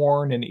placed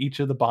porn in each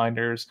of the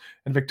binders.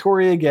 And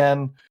Victoria,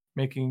 again,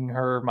 making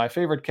her my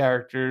favorite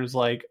characters,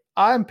 like,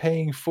 I'm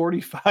paying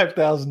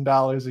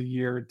 $45,000 a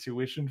year in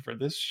tuition for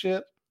this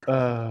shit.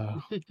 I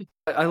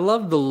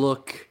love the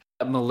look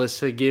that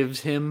Melissa gives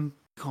him.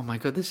 Oh my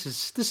god, this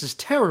is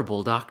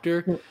terrible,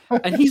 Doctor.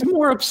 And he's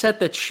more upset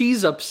that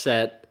she's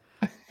upset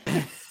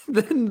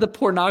than the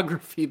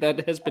pornography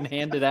that has been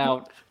handed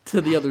out to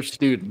the other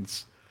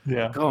students.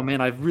 Yeah. Oh man,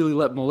 I've really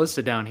let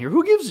Melissa down here.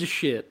 Who gives a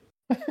shit?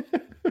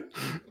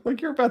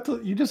 Like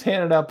you just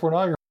handed out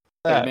pornography.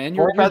 Yeah, man,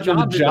 your job is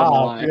on the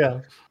line. Yeah.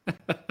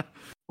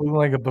 Looking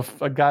like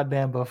a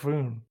goddamn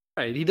buffoon.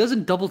 Right, he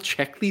doesn't double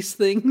check these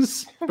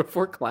things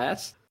before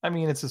class. I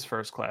mean, it's his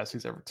first class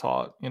he's ever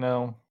taught, you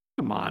know?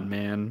 Come on,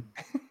 man.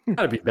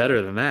 Gotta be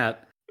better than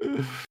that.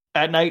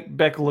 At night,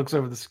 Beck looks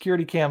over the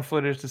security cam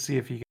footage to see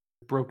if he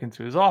broke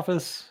into his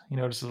office. He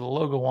notices a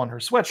logo on her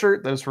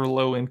sweatshirt that is for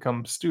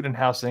low-income student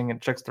housing and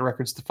checks the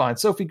records to find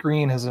Sophie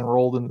Green has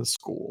enrolled in the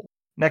school.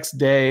 Next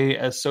day,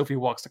 as Sophie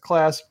walks to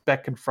class,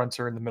 Beck confronts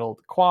her in the middle of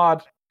the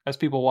quad. As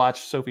people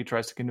watch, Sophie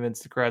tries to convince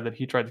the crowd that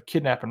he tried to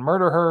kidnap and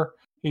murder her.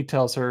 He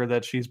tells her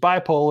that she's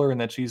bipolar and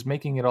that she's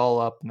making it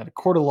all up and that a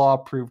court of law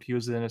proved he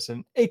was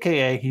innocent,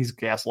 aka he's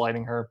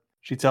gaslighting her.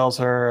 She tells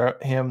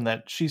him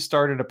that she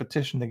started a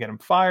petition to get him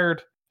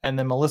fired. And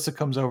then Melissa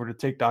comes over to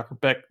take Dr.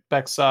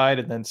 Beck's side,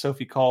 and then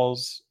Sophie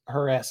calls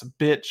her ass a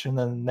bitch, and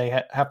then they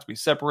have to be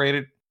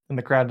separated. And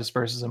the crowd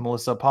disperses, and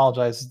Melissa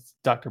apologizes to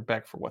Dr.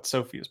 Beck for what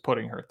Sophie is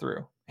putting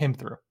him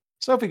through.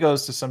 Sophie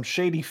goes to some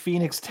shady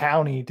Phoenix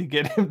townie to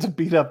get him to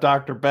beat up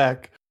Dr.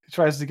 Beck. He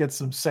tries to get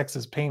some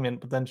sexist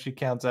payment, but then she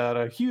counts out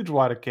a huge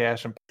wad of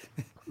cash and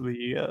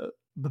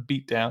the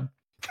beat down.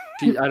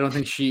 I don't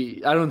think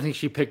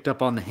she picked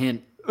up on the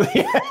hint.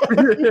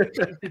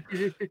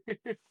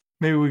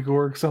 Maybe we could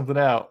work something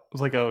out. I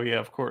was like, oh yeah,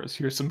 of course.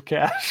 Here's some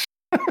cash.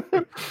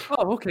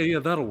 Oh, okay, yeah,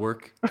 that'll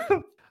work.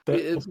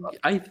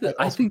 I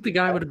think the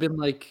guy would have been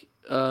like,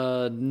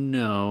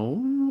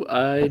 no,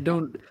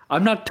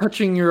 I'm not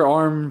touching your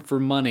arm for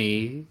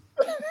money.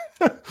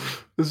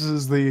 This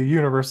is the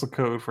universal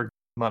code for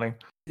money.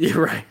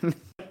 You're right.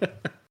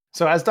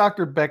 So as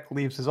Dr. Beck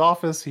leaves his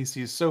office, he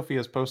sees Sophie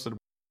has posted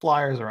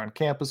flyers around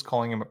campus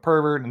calling him a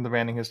pervert and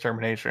demanding his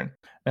termination.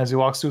 As he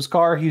walks to his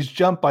car, he's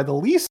jumped by the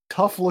least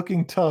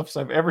tough-looking toughs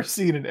I've ever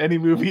seen in any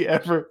movie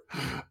ever.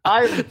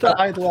 I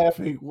died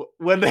laughing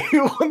when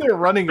they're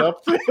running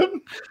up to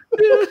him.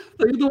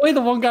 The way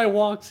the one guy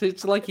walks,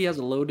 it's like he has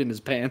a load in his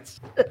pants.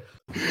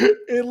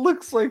 It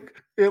looks like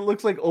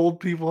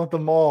old people at the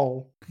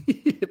mall.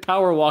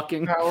 Power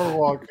walking.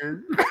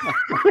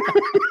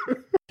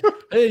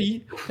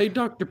 Hey,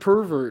 Dr.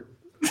 Pervert.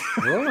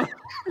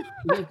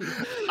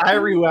 I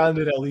rewound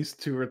it at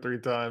least 2 or 3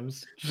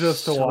 times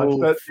just to watch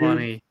that.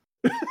 Funny.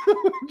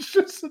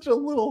 Just an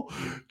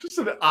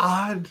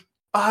odd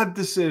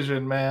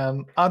decision,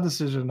 man. Odd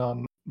decision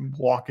on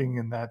walking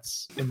in that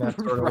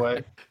sort of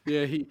way.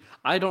 Yeah,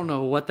 I don't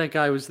know what that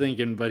guy was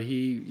thinking, but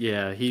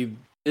it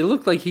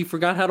looked like he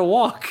forgot how to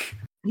walk.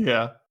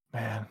 Yeah,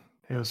 man,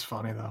 it was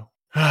funny though.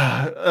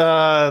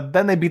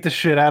 Then they beat the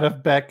shit out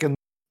of Beck, and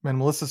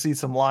Melissa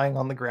sees him lying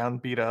on the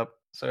ground, beat up.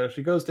 So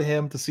she goes to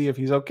him to see if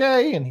he's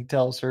okay, and he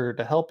tells her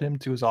to help him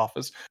to his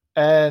office.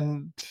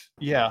 And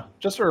yeah,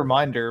 just a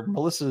reminder,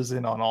 Melissa's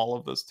in on all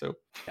of this too.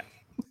 Yeah.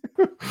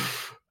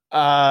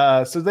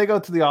 So they go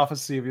to the office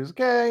to see if he's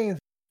okay.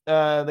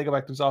 They go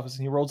back to his office,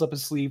 and he rolls up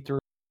his sleeve to a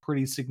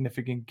pretty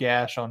significant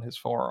gash on his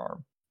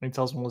forearm. And he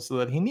tells Melissa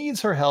that he needs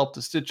her help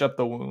to stitch up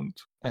the wound.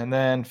 And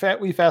then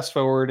we fast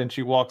forward, and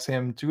she walks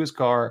him to his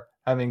car,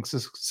 having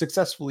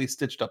successfully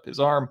stitched up his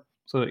arm.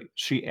 So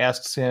she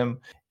asks him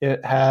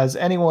if he has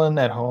anyone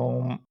at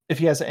home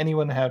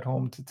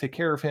to take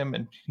care of him,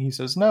 and he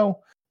says no.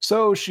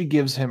 So she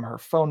gives him her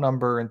phone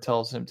number and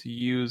tells him to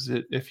use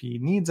it if he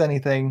needs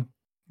anything.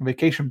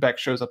 Vacation Beck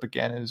shows up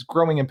again and is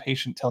growing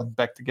impatient, telling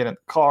Beck to get in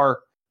the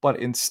car. But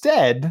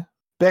instead,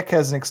 Beck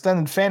has an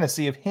extended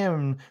fantasy of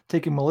him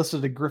taking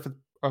Melissa to Griffith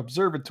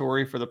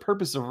observatory for the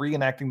purpose of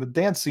reenacting the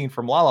dance scene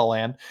from La La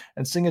Land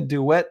and sing a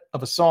duet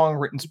of a song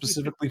written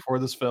specifically for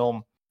this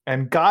film.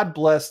 And God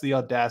bless the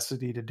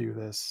audacity to do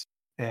this.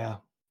 Yeah,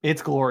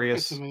 it's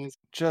glorious. It's amazing.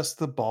 Just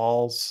the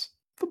balls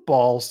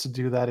to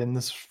do that in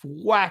this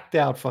whacked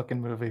out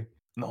fucking movie.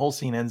 And the whole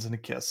scene ends in a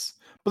kiss.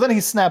 But then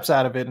he snaps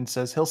out of it and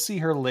says he'll see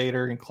her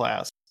later in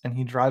class. And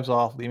he drives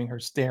off, leaving her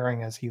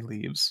staring as he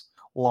leaves,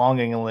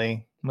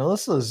 longingly.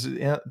 Melissa's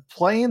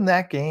playing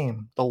that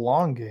game, the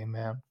long game,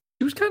 man.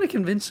 She was kind of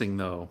convincing,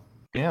 though.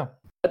 Yeah.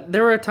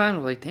 There were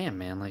times like, damn,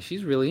 man, like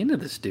she's really into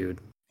this dude.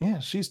 Yeah,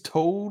 she's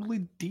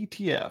totally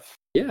DTF.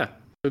 Yeah.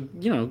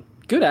 So,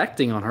 good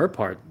acting on her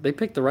part. They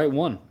picked the right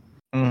one.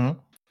 Mm-hmm.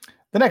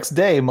 The next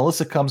day,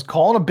 Melissa comes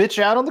calling a bitch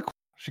out on the court.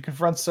 She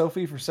confronts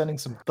Sophie for sending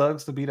some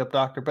thugs to beat up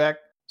Dr. Beck.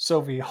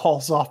 Sophie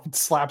hauls off and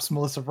slaps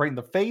Melissa right in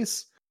the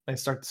face. They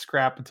start to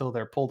scrap until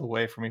they're pulled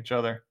away from each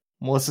other.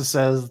 Melissa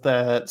says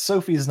that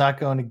Sophie's not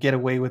going to get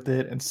away with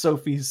it, and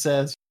Sophie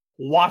says,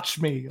 "Watch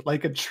me,"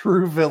 like a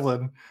true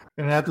villain.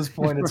 And at this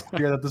point, it's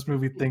clear that this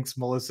movie thinks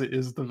Melissa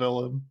is the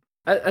villain.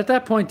 At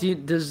that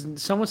point, does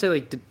someone say,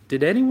 like,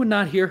 did anyone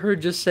not hear her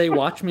just say,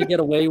 "Watch me get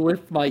away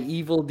with my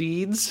evil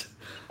deeds"?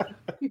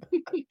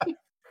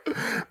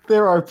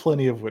 There are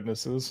plenty of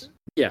witnesses.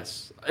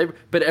 Yes,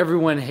 but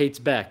everyone hates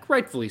Beck,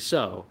 rightfully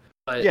so.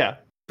 But, yeah.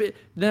 But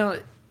now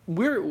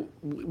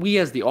we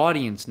as the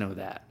audience know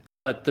that,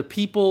 but the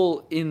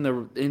people in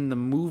the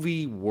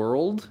movie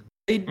world,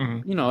 they,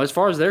 as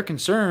far as they're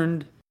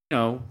concerned,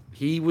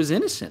 he was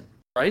innocent,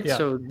 right? Yeah.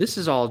 So this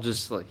is all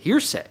just like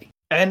hearsay.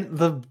 And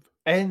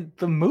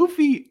the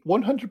movie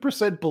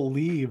 100%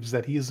 believes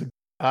that he's a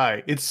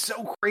guy. It's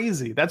so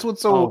crazy. That's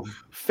what's so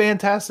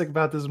fantastic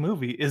about this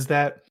movie, is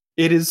that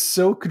it is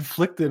so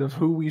conflicted of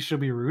who we should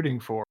be rooting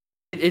for.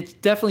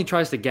 It definitely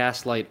tries to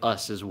gaslight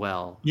us as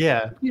well.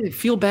 Yeah. I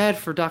feel bad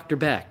for Dr.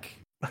 Beck.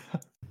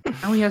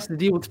 Now he has to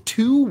deal with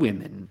 2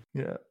 women.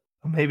 Yeah.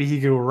 Maybe he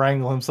could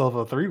wrangle himself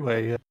a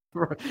 3-way.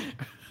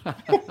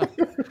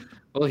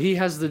 Well, he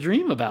has the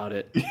dream about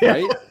it,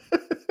 right?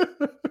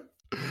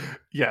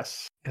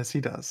 Yes,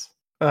 he does.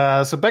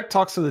 So Beck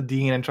talks to the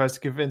dean and tries to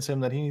convince him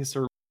that he needs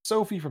to remove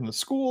Sophie from the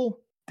school.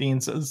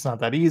 Dean says it's not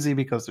that easy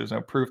because there's no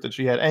proof that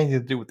she had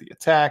anything to do with the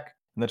attack,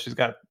 and that she's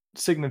got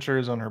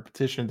signatures on her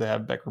petition to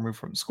have Beck removed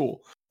from the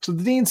school. So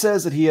the dean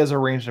says that he has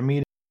arranged a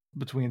meeting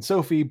between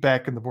Sophie,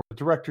 Beck, and the board of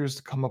directors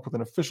to come up with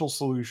an official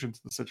solution to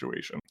the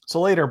situation.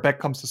 So later, Beck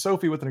comes to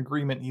Sophie with an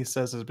agreement he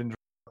says has been drawn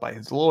up by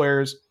his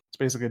lawyers. It's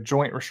basically a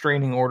joint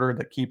restraining order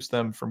that keeps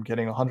them from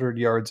getting 100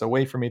 yards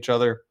away from each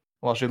other.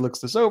 While she looks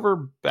this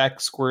over,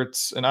 Beck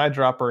squirts an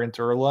eyedropper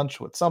into her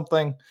lunch with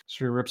something.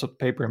 She rips up the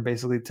paper and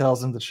basically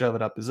tells him to shove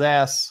it up his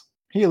ass.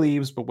 He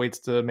leaves, but waits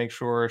to make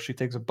sure she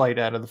takes a bite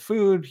out of the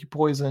food he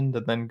poisoned,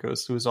 and then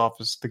goes to his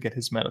office to get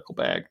his medical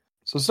bag.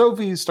 So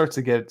Sophie starts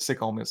to get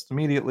sick almost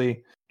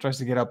immediately, tries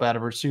to get up out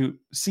of her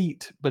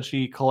seat, but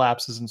she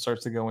collapses and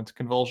starts to go into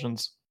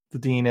convulsions. The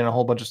dean and a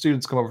whole bunch of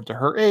students come over to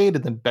her aid,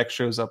 and then Beck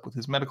shows up with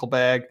his medical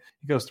bag.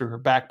 He goes through her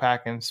backpack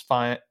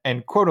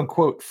and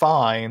quote-unquote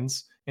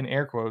finds, in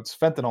air quotes,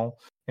 fentanyl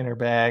in her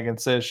bag, and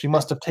says she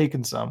must have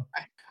taken some.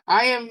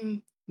 I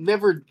am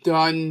never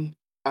done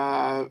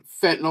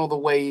fentanyl the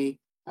way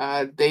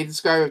they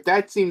describe it.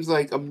 That seems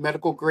like a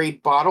medical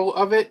grade bottle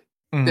of it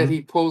that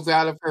he pulls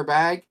out of her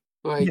bag.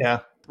 Like, yeah,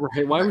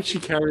 right. Why would she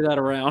carry that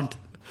around?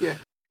 Yeah,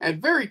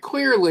 and very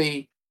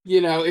clearly,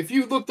 if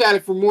you looked at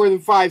it for more than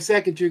 5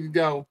 seconds, you could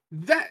go,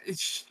 that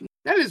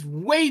is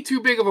way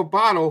too big of a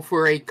bottle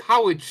for a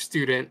college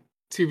student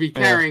to be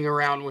carrying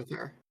around with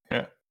her.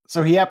 Yeah.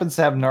 So he happens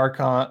to have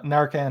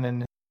Narcan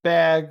in his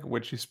bag,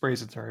 which he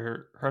sprays into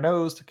her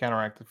nose to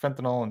counteract the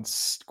fentanyl and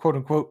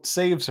quote-unquote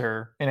saves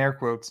her, in air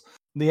quotes.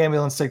 The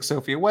ambulance takes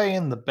Sophie away,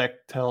 and the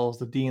Beck tells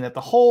the dean that the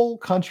whole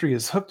country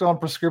is hooked on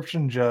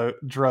prescription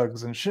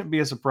drugs, and it shouldn't be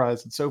a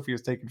surprise that Sophie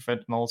has taken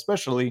fentanyl,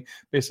 especially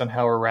based on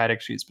how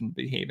erratic she's been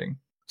behaving.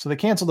 So they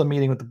cancel the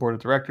meeting with the board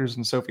of directors,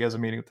 and Sophie has a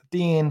meeting with the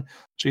dean.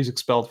 She's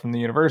expelled from the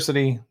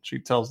university. She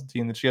tells the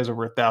dean that she has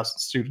over 1,000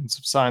 students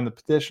have signed the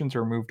petition to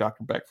remove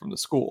Dr. Beck from the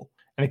school,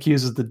 and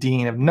accuses the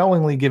dean of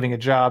knowingly giving a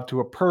job to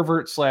a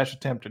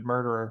pervert/attempted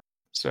murderer.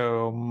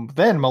 So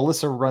then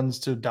Melissa runs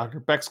to Dr.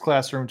 Beck's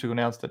classroom to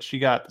announce that she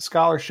got the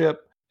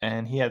scholarship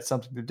and he had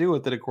something to do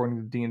with it, according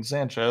to Dean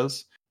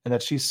Sanchez, and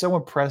that she's so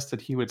impressed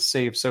that he would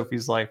save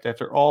Sophie's life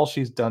after all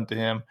she's done to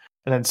him.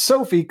 And then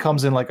Sophie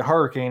comes in like a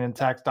hurricane and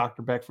attacks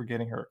Dr. Beck for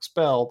getting her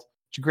expelled.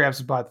 She grabs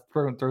him by the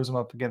throat and throws him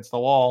up against the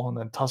wall, and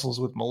then tussles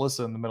with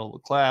Melissa in the middle of the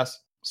class.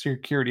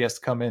 Security has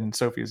to come in, and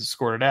Sophie is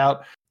escorted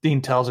out.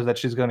 Dean tells her that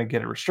he's going to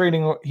get a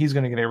restraining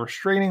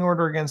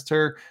order against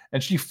her,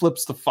 and she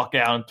flips the fuck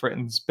out and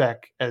threatens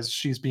Beck as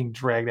she's being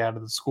dragged out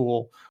of the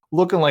school,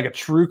 looking like a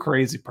true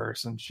crazy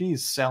person.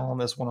 She's selling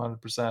this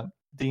 100%.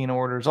 Dean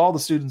orders all the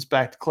students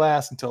back to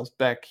class and tells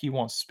Beck he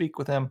wants to speak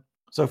with him.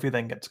 Sophie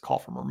then gets a call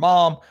from her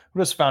mom,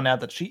 who just found out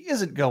that she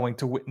isn't going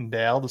to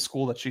Whitendale, the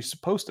school that she's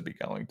supposed to be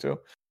going to.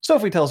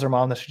 Sophie tells her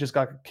mom that she just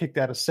got kicked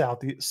out of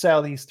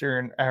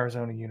Southeastern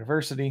Arizona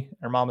University.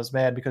 Her mom is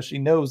mad because she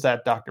knows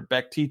that Dr.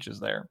 Beck teaches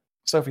there.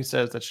 Sophie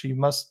says that she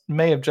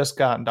may have just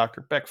gotten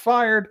Dr. Beck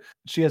fired.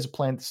 She has a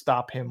plan to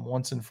stop him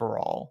once and for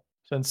all.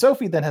 So then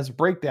Sophie then has a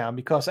breakdown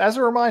because, as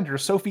a reminder,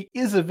 Sophie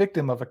is a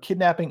victim of a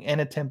kidnapping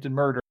and attempted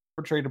murder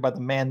perpetrated by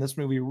the man this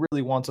movie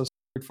really wants us to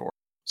root for.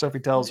 Sophie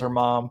tells her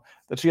mom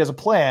that she has a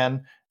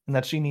plan and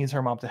that she needs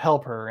her mom to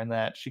help her and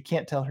that she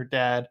can't tell her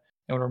dad.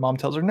 And when her mom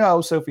tells her no,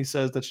 Sophie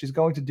says that she's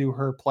going to do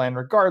her plan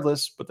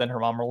regardless, but then her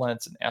mom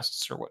relents and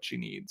asks her what she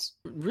needs.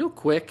 Real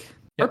quick,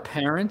 her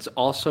parents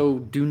also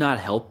do not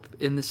help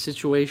in this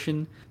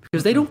situation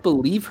because they don't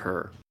believe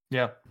her.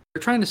 Yeah.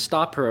 They're trying to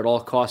stop her at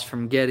all costs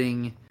from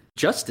getting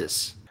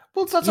justice.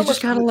 Well, it's not so you much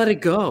just gotta let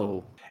it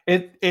go.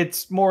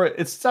 It's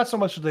not so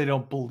much that they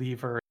don't believe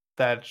her,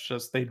 that's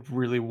just they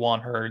really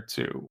want her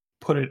to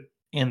put it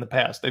in the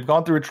past. They've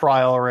gone through a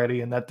trial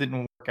already and that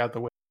didn't work out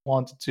the way they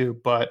wanted to,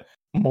 but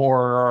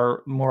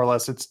more or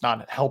less it's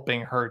not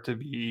helping her to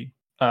be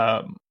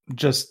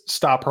just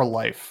stop her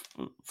life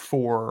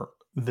for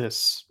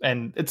this.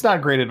 And it's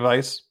not great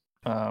advice.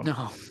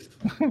 No.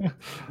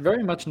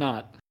 Very much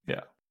not.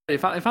 Yeah.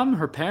 If I'm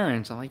her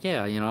parents, I'm like,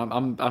 yeah,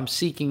 I'm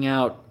seeking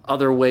out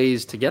other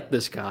ways to get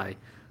this guy.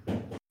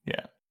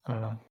 Yeah, I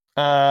don't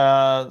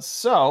know.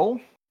 So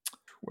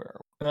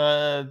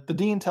the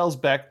dean tells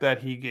Beck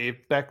that he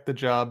gave Beck the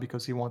job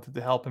because he wanted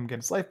to help him get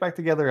his life back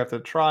together after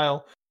the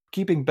trial.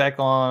 Keeping Beck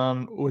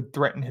on would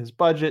threaten his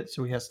budget,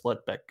 so he has to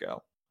let Beck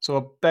go.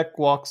 So Beck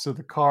walks to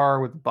the car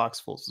with the box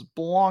full of his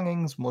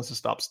belongings. Melissa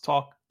stops to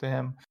talk to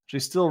him.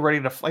 She's still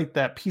ready to fight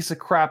that piece of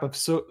crap of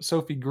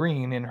Sophie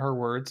Green, in her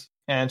words,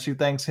 and she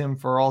thanks him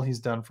for all he's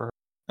done for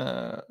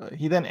her.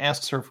 He then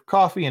asks her for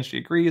coffee, and she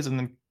agrees, and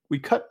then we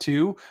cut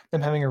to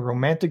them having a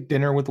romantic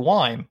dinner with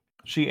wine.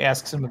 She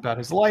asks him about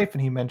his life,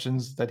 and he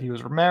mentions that he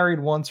was married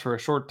once for a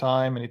short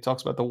time, and he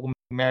talks about the woman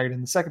he married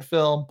in the second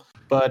film,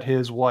 but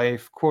his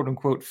wife,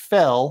 quote-unquote,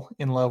 fell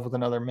in love with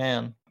another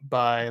man.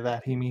 By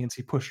that, he means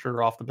he pushed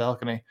her off the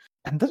balcony.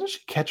 And doesn't she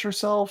catch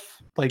herself?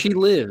 Like she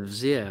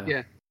lives, yeah.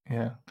 Yeah.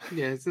 Yeah.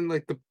 Yeah, isn't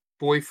like the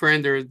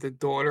boyfriend or the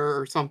daughter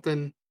or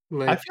something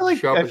like I feel like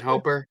show up and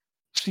help her?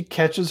 She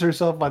catches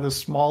herself by the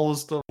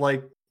smallest of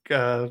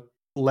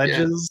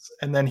ledges,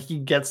 and then he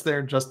gets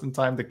there just in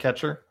time to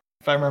catch her,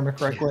 if I remember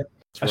correctly.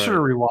 I should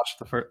have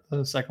rewatched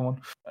the second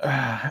one.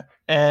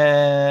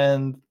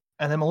 And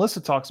then Melissa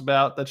talks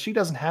about that she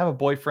doesn't have a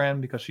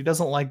boyfriend because she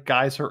doesn't like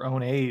guys her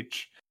own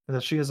age, and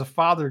that she has a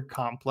father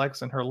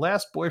complex, and her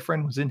last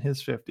boyfriend was in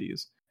his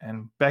 50s.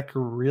 And Beck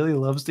really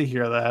loves to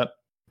hear that.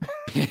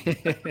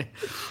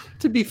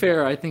 To be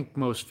fair, I think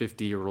most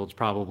 50-year-olds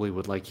probably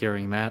would like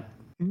hearing that.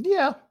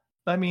 Yeah.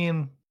 I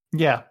mean,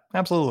 yeah,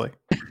 absolutely.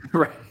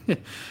 Right.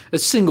 A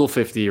single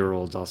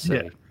 50-year-olds, I'll say.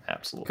 Yeah,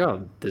 absolutely.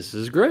 God, this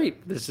is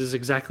great. This is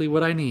exactly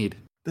what I need.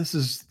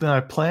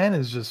 My plan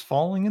is just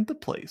falling into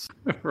place.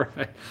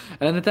 Right.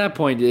 And at that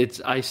point,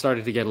 I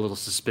started to get a little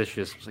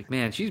suspicious. I was like,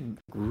 man, she's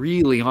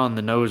really on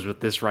the nose with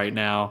this right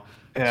now.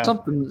 Yeah.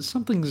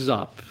 Something's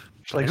up.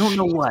 Like, I don't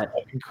know what.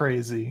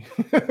 Crazy.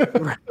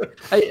 Right.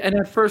 And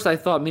at first, I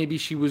thought maybe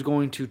she was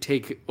going to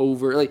take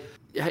over. Like,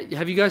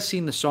 have you guys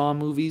seen the Saw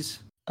movies?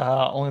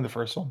 Only the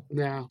first one.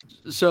 Yeah.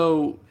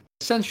 So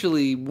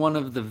essentially, one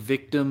of the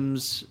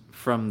victims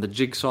from the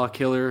Jigsaw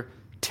killer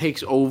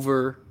takes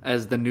over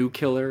as the new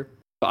killer.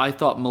 I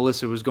thought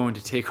Melissa was going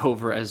to take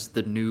over as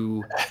the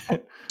new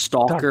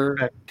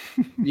stalker.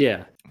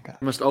 Yeah. Okay. There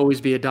must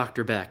always be a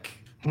Dr. Beck.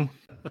 And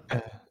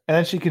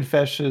then she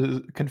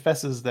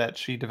confesses that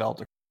she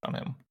developed a crush on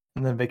him.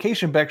 And then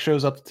Vacation Beck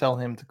shows up to tell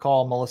him to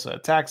call Melissa a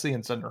taxi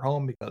and send her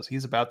home because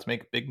he's about to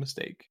make a big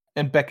mistake.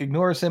 And Beck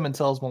ignores him and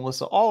tells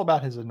Melissa all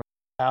about his enormous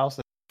house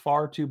that's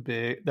far too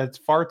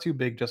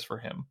big just for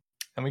him.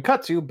 And we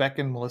cut to Beck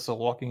and Melissa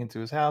walking into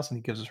his house, and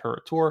he gives her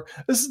a tour.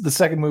 This is the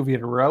second movie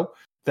in a row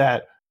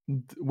that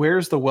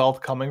where's the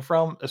wealth coming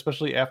from,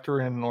 especially after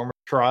an enormous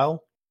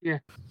trial. Yeah.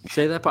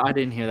 Say that part. I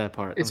didn't hear that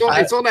part. It's all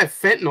that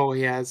fentanyl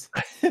he has.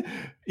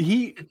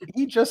 He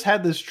just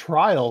had this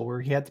trial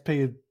where he had to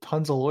pay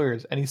tons of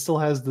lawyers, and he still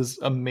has this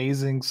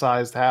amazing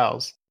sized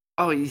house.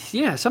 Oh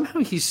yeah, somehow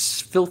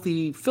he's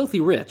filthy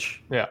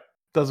rich. Yeah,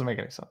 doesn't make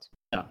any sense.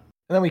 No.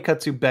 And then we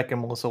cut to Beck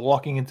and Melissa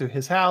walking into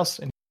his house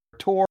and a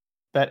tour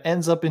that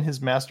ends up in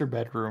his master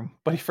bedroom.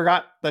 But he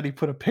forgot that he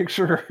put a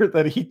picture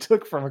that he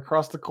took from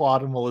across the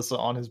quad of Melissa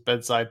on his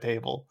bedside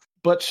table.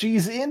 But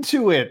she's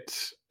into it,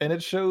 and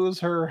it shows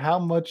her how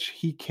much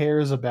he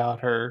cares about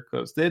her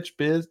because this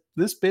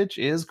bitch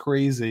is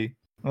crazy.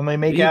 When they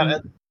make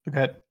out,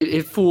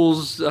 it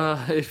fools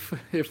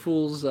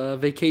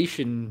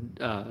Vacation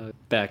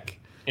Beck.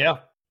 Yeah,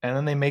 and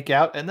then they make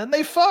out, and then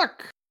they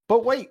fuck.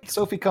 But wait,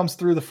 Sophie comes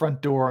through the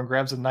front door and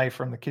grabs a knife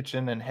from the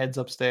kitchen and heads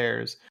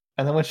upstairs.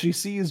 And then when she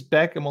sees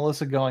Beck and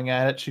Melissa going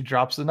at it, she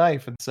drops the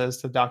knife and says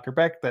to Dr.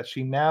 Beck that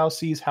she now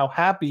sees how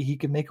happy he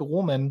can make a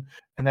woman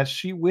and that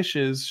she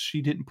wishes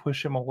she didn't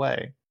push him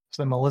away.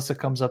 So then Melissa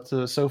comes up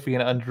to Sophie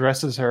and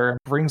undresses her and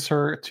brings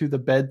her to the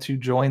bed to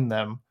join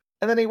them.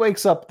 And then he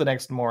wakes up the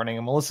next morning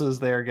and Melissa's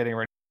there getting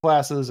ready for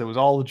classes. It was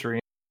all a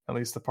dream, at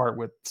least the part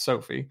with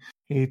Sophie.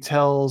 He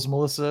tells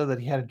Melissa that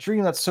he had a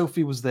dream that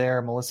Sophie was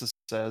there. Melissa says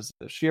says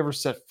if she ever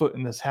set foot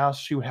in this house,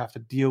 she would have to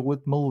deal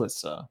with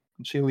Melissa.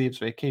 And she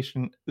leaves,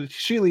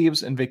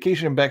 and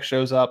Vacation and Beck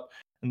shows up,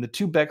 and the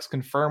two Becks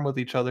confirm with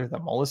each other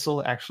that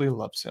Melissa actually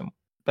loves him.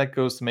 Beck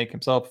goes to make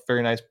himself a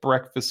very nice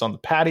breakfast on the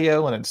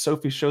patio, and then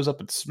Sophie shows up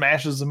and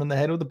smashes him in the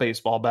head with a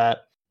baseball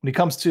bat. When he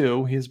comes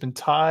to, he has been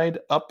tied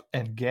up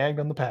and gagged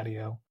on the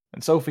patio.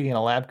 And Sophie, in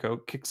a lab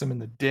coat, kicks him in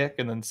the dick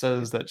and then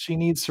says that she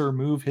needs to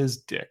remove his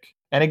dick.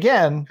 And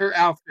again, her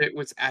outfit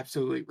was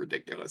absolutely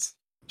ridiculous.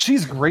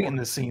 She's great in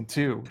this scene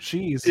too.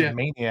 She's a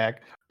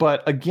maniac.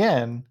 But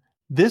again,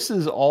 this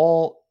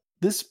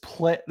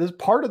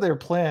part of their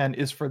plan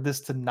is for this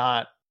to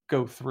not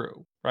go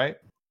through, right?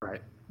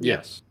 Right.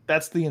 Yes.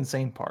 That's the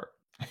insane part.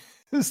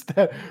 Is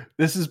that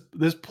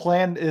this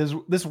plan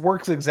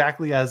works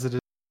exactly as it is,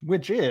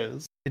 which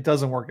is it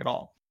doesn't work at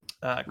all.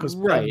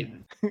 Right.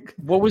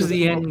 What was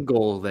the end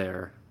goal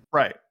there?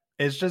 Right.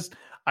 It's just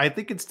I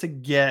think it's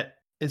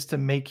to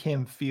make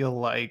him feel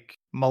like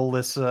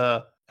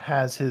Melissa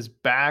has his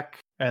back,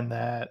 and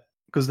that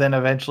because then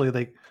eventually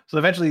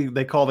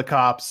they call the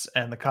cops,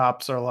 and the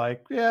cops are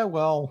like, yeah,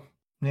 well,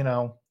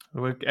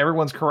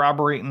 everyone's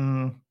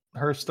corroborating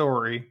her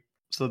story.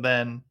 So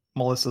then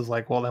Melissa's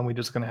like, well, then we're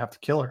just gonna have to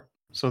kill her.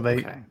 So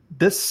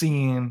this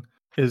scene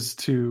is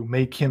to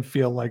make him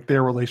feel like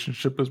their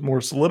relationship is more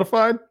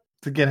solidified,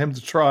 to get him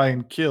to try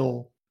and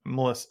kill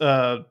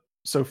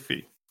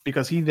Sophie,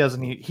 because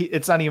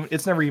it's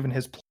never even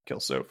his plan to kill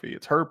Sophie.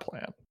 It's her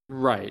plan.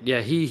 Right.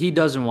 Yeah. He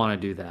doesn't want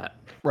to do that.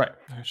 Right.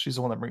 She's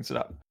the one that brings it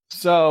up.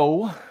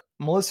 So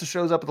Melissa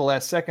shows up at the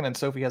last second, and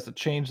Sophie has to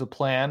change the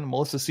plan.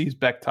 Melissa sees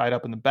Beck tied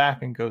up in the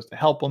back and goes to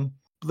help him,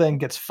 but then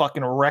gets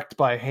fucking wrecked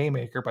by a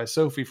haymaker by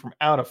Sophie from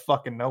out of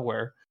fucking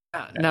nowhere.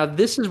 Now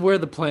this is where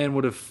the plan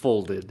would have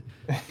folded,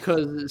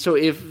 because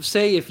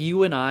if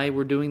you and I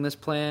were doing this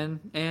plan,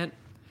 Ant.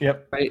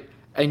 Yep. Right.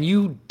 And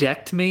you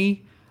decked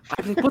me.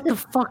 I'm like, what the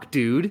fuck,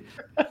 dude?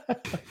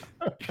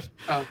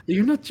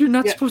 You're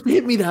not supposed to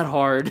hit me that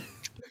hard.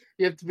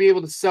 You have to be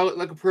able to sell it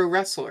like a pro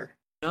wrestler.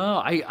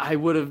 No, I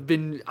would have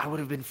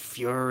been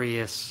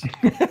furious.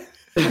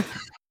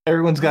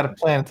 Everyone's got a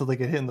plan until they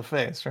get hit in the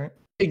face, right?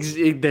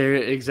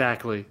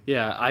 Exactly.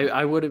 Yeah,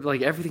 I would have,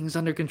 like, everything's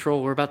under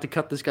control. We're about to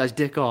cut this guy's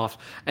dick off,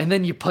 and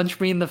then you punch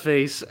me in the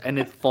face, and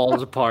it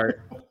falls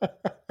apart. I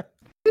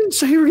didn't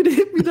say you were gonna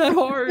hit me that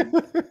hard.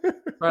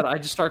 Right, I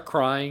just start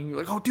crying,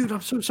 like, "Oh, dude,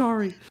 I'm so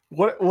sorry."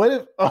 What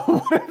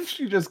if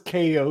she just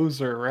KOs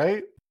her,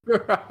 right?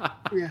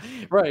 Yeah.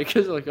 Right,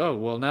 because like, oh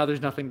well, now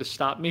there's nothing to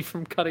stop me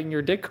from cutting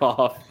your dick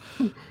off.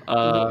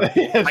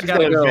 I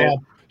gotta go.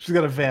 Vamp. She's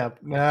got a vamp.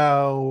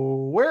 Now,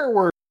 where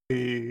were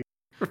we?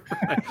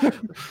 Right.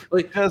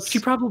 Like, she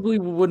probably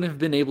wouldn't have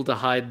been able to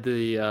hide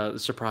the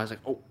surprise. Like,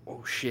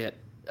 oh shit.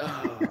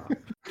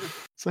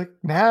 It's like,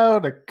 now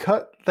to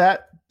cut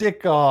that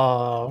dick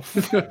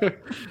off.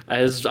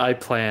 As I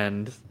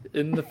planned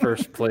in the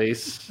first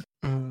place.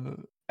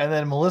 And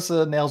then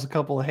Melissa nails a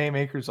couple of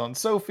haymakers on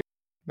Sophie.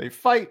 They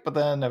fight, but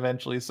then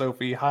eventually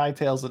Sophie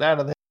hightails it out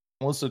of there.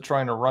 Melissa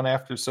trying to run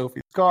after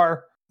Sophie's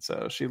car.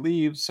 So she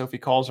leaves. Sophie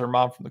calls her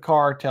mom from the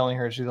car, telling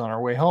her she's on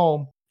her way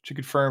home. She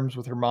confirms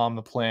with her mom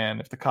the plan.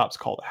 If the cops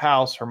call the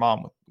house, her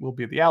mom will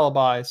be the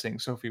alibi, saying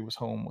Sophie was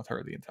home with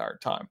her the entire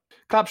time.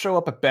 Cops show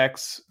up at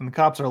Beck's, and the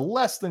cops are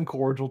less than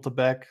cordial to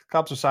Beck.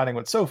 Cops are siding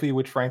with Sophie,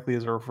 which frankly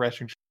is a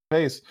refreshing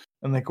face,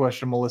 and they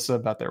question Melissa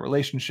about their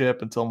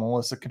relationship until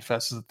Melissa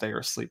confesses that they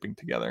are sleeping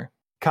together.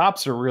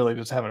 Cops are really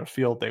just having a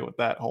field day with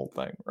that whole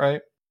thing,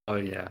 right? Oh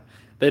yeah.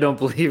 They don't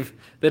believe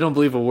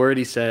a word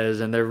he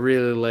says, and they're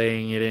really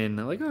laying it in.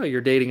 They're like, oh,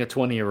 you're dating a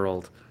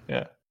 20-year-old.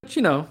 Yeah.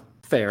 But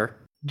fair.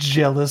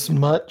 Jealous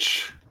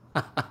much?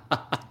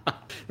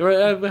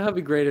 That'd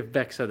be great if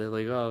Beck said it.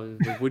 Like, oh,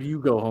 would you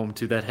go home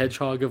to that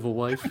hedgehog of a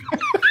wife?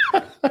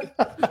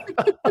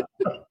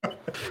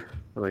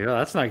 Like, oh,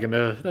 that's not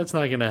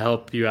gonna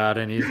help you out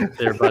any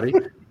there, buddy.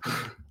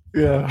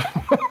 Yeah,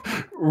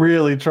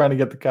 really trying to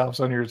get the cops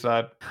on your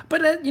side.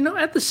 But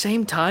at the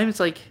same time,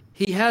 it's like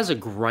he has a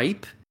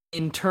gripe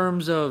in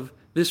terms of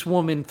this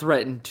woman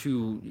threatened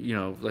to,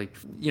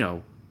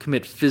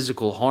 commit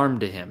physical harm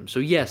to him.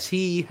 So yes,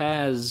 he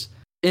has,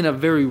 in a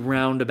very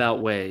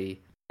roundabout way,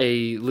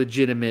 a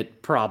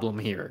legitimate problem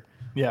here.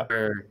 Yeah,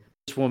 where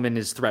this woman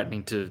is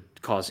threatening to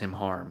cause him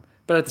harm.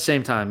 But at the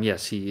same time,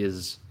 yes, he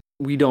is.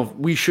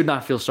 We should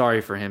not feel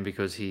sorry for him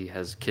because he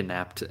has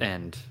kidnapped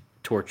and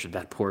tortured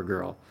that poor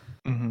girl.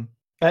 Mm-hmm.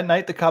 At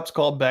night, the cops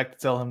called Beck to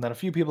tell him that a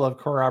few people have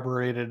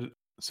corroborated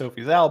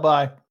Sophie's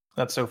alibi.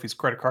 That Sophie's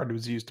credit card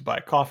was used to buy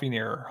coffee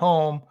near her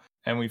home,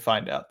 and we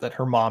find out that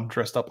her mom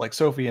dressed up like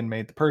Sophie and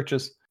made the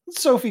purchase.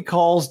 Sophie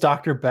calls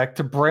Dr. Beck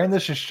to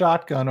brandish a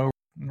shotgun over,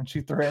 and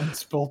she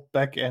threatens both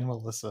Beck and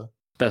Melissa.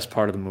 Best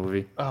part of the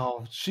movie.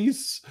 Oh,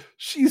 she's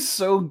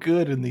so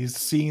good in these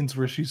scenes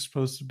where she's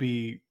supposed to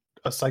be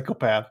a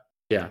psychopath.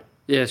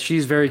 Yeah,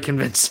 she's very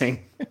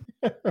convincing.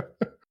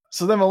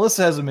 So then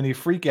Melissa has a mini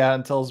freak out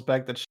and tells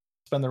Beck that she'll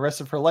spend the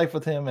rest of her life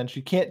with him, and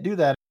she can't do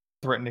that,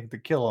 threatening to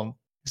kill him.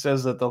 He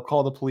says that they'll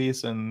call the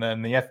police and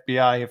then the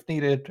FBI if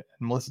needed,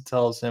 and Melissa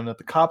tells him that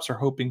the cops are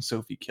hoping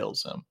Sophie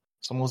kills him.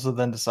 So Melissa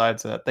then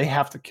decides that they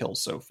have to kill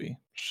Sophie.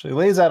 She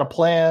lays out a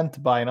plan to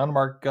buy an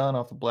unmarked gun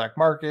off the black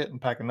market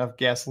and pack enough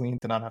gasoline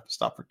to not have to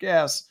stop for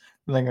gas.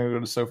 And then go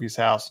to Sophie's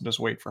house and just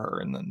wait for her,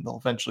 and then they'll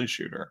eventually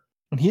shoot her.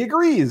 And he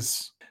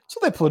agrees. So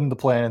they put the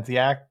plan into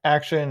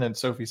action, and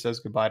Sophie says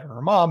goodbye to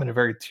her mom in a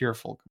very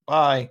tearful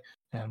goodbye.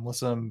 And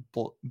Melissa and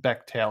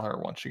Beck tail her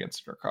once she gets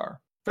in her car.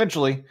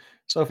 Eventually,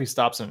 Sophie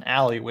stops in an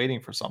alley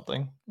waiting for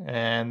something,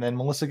 and then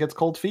Melissa gets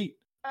cold feet.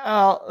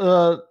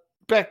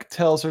 Beck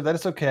tells her that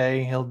it's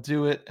okay, he'll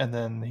do it, and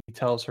then he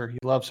tells her he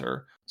loves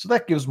her. So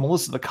that gives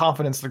Melissa the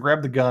confidence to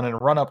grab the gun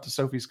and run up to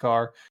Sophie's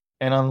car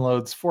and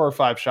unloads 4 or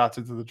 5 shots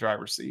into the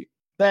driver's seat.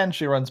 Then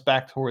she runs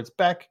back towards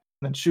Beck,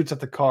 and then shoots at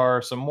the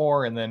car some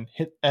more, and then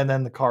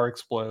the car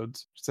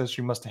explodes. She says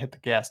she must have hit the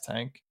gas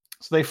tank.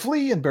 So they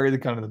flee and bury the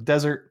gun in the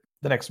desert.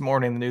 The next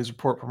morning, the news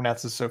report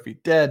pronounces Sophie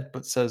dead,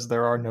 but says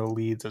there are no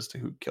leads as to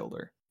who killed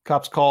her.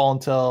 Cops call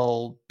and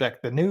tell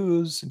Beck the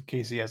news in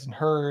case he hasn't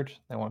heard.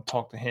 They want to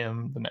talk to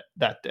him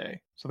that day.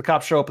 So the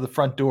cops show up at the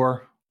front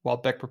door while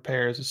Beck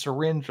prepares a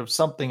syringe of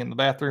something in the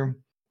bathroom.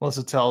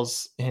 Melissa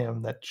tells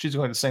him that she's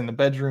going to stay in the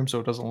bedroom so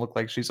it doesn't look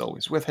like she's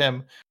always with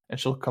him, and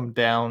she'll come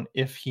down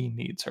if he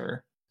needs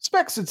her.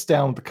 Beck sits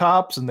down with the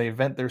cops, and they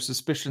vent their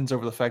suspicions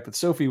over the fact that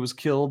Sophie was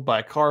killed by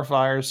a car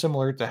fire,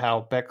 similar to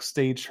how Beck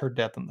staged her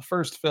death in the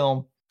first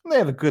film. And they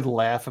have a good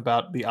laugh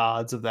about the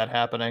odds of that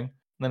happening.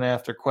 And then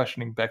after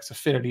questioning Beck's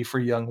affinity for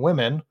young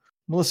women,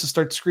 Melissa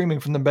starts screaming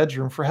from the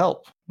bedroom for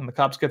help. When the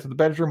cops get to the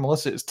bedroom,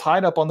 Melissa is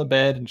tied up on the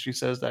bed, and she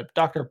says that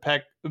Dr.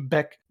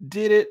 Beck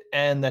did it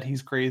and that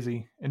he's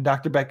crazy. And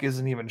Dr. Beck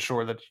isn't even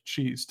sure that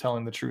she's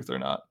telling the truth or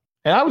not.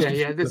 And I was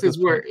this is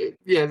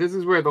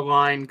where the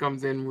line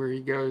comes in where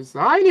he goes,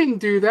 "I didn't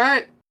do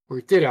that,"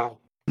 or did I?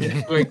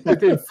 Like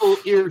within full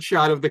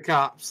earshot of the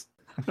cops.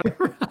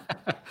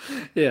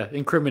 Yeah,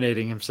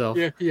 incriminating himself.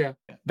 Yeah.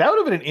 That would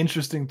have been an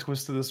interesting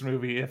twist to this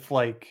movie if,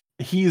 like,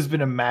 he's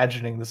been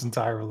imagining this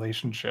entire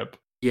relationship.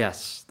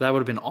 Yes, that would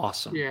have been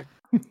awesome. Yeah.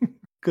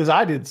 Because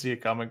I didn't see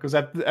it coming. Because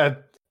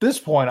at this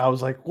point, I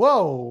was like,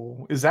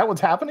 whoa, is that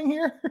what's happening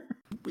here?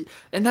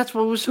 And that's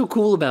what was so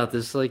cool about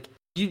this. Like,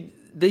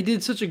 they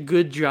did such a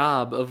good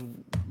job of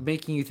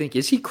making you think,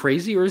 is he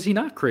crazy or is he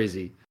not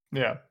crazy?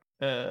 Yeah.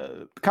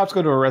 The cops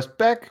go to arrest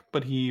Beck,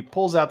 but he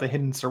pulls out the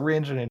hidden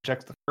syringe and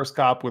injects the first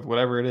cop with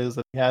whatever it is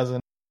that he has in.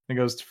 And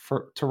goes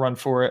to run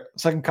for it. The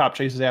second cop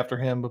chases after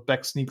him, but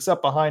Beck sneaks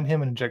up behind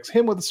him and injects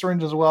him with a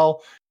syringe as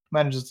well.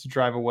 Manages to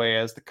drive away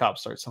as the cop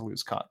starts to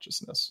lose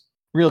consciousness.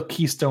 Real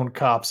Keystone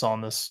Cops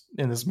in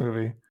this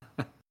movie.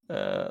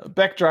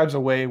 Beck drives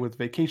away with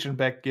Vacation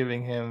Beck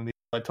giving him the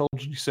 "I told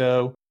you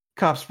so."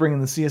 Cops bring in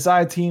the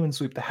CSI team and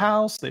sweep the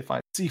house. They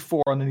find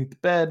C4 underneath the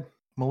bed.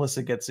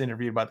 Melissa gets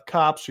interviewed by the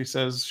cops. She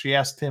says she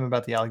asked him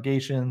about the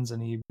allegations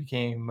and he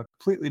became a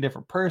completely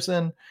different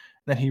person.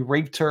 That he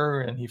raped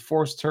her and he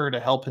forced her to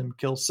help him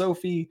kill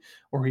Sophie,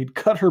 or he'd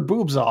cut her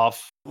boobs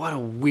off. What a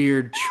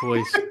weird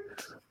choice.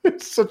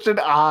 It's such an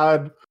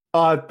odd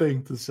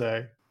thing to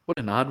say. What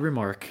an odd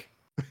remark.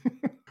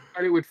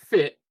 But it would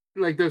fit.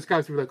 Like those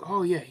guys would be like,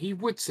 "Oh yeah, he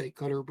would say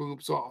cut her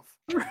boobs off."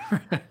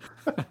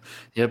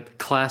 Yep,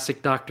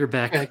 classic Dr.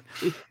 Beck. I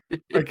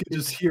could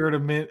just hear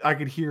it. I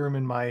could hear him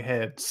in my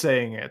head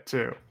saying it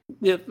too.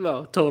 Yep,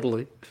 no,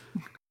 totally.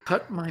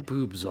 Cut my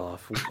boobs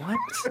off. What?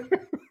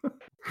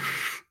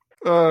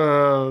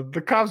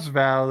 The cops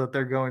vow that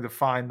they're going to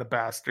find the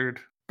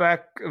bastard.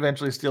 Beck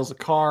eventually steals a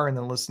car and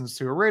then listens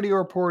to a radio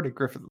report at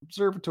Griffith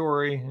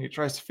Observatory, and he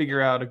tries to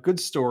figure out a good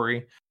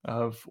story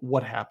of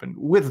what happened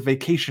with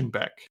Vacation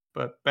Beck.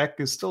 But Beck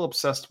is still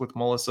obsessed with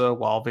Melissa,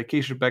 while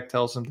Vacation Beck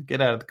tells him to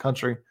get out of the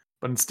country.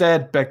 But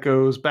instead, Beck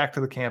goes back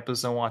to the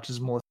campus and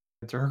watches Melissa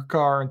enter her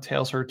car and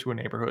tails her to a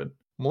neighborhood.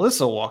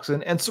 Melissa walks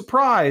in, and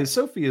surprise,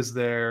 Sophie is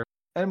there.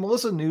 And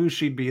Melissa knew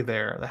she'd be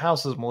there. The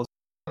house is Melissa,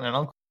 and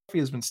Uncle Sophie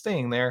has been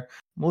staying there.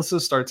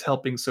 Melissa starts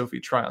helping Sophie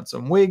try on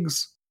some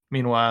wigs.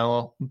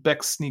 Meanwhile,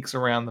 Beck sneaks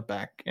around the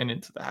back and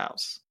into the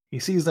house. He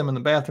sees them in the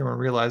bathroom and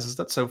realizes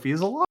that Sophie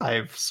is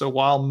alive. So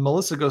while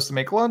Melissa goes to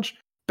make lunch,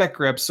 Beck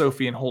grabs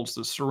Sophie and holds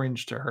the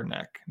syringe to her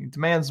neck. He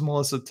demands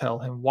Melissa tell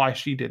him why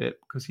she did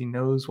it, because he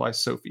knows why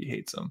Sophie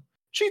hates him.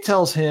 She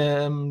tells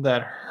him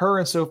that her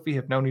and Sophie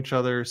have known each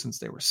other since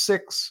they were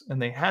 6,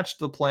 and they hatched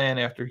the plan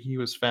after he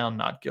was found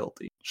not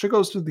guilty. She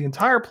goes through the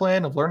entire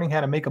plan of learning how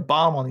to make a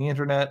bomb on the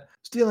internet,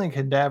 stealing a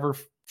cadaver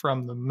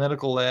from the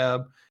medical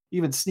lab,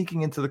 even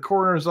sneaking into the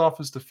coroner's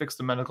office to fix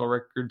the medical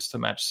records to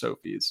match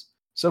Sophie's.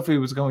 Sophie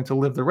was going to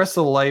live the rest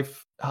of the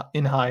life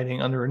in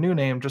hiding under a new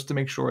name just to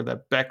make sure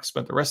that Beck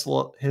spent the rest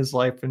of his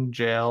life in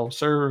jail,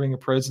 serving a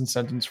prison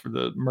sentence for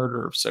the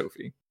murder of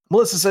Sophie.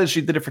 Melissa says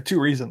she did it for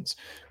 2 reasons.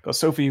 Because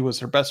Sophie was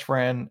her best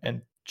friend,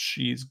 and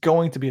she's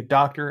going to be a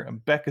doctor,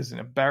 and Beck is an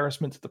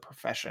embarrassment to the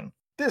profession.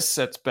 This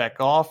sets Beck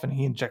off, and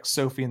he injects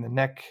Sophie in the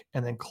neck,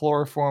 and then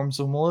chloroforms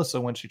Melissa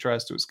when she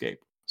tries to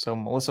escape. So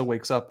Melissa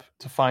wakes up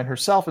to find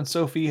herself and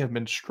Sophie have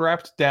been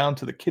strapped down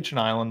to the kitchen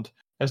island,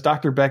 as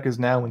Dr. Beck is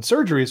now in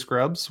surgery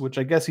scrubs, which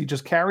I guess he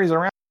just carries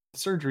around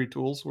surgery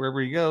tools wherever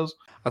he goes.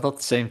 I thought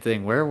the same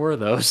thing. Where were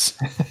those?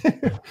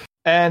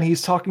 And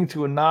he's talking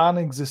to a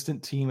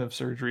non-existent team of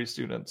surgery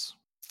students.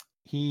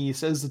 He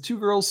says the two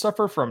girls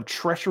suffer from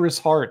treacherous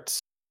hearts,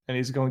 and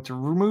he's going to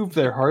remove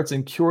their hearts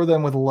and cure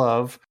them with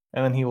love,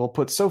 and then he will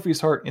put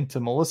Sophie's heart into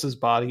Melissa's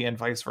body and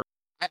vice versa.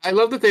 I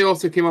love that they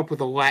also came up with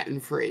a Latin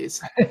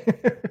phrase.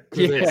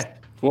 Yeah.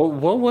 Well,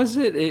 what was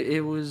it?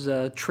 It was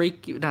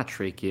trachea, not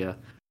trachea.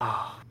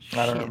 Oh,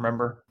 I don't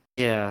remember.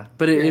 Yeah,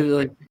 but it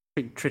was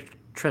like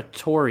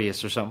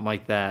tretorius or something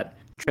like that.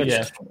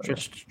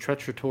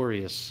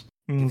 Tretorius.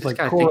 It's like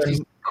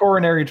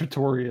coronary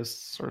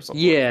tretorius or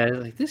something. Yeah,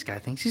 like this guy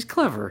thinks he's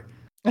clever.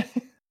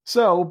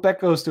 So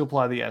Beck goes to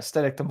apply the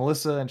aesthetic to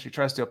Melissa, and she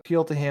tries to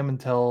appeal to him and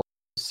tells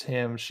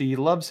him she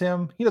loves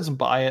him. He doesn't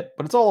buy it,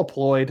 but it's all a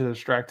ploy to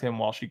distract him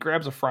while she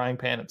grabs a frying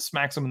pan and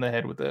smacks him in the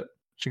head with it.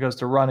 She goes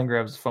to run and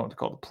grabs his phone to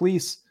call the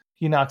police.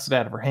 He knocks it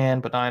out of her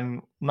hand, but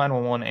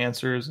 911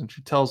 answers, and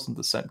she tells them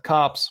to send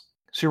cops.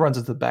 She runs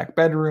into the back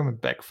bedroom, and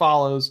Beck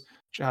follows.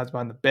 She hides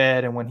behind the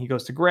bed, and when he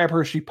goes to grab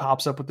her, she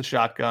pops up with the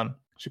shotgun.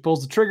 She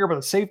pulls the trigger, but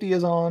the safety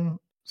is on,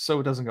 so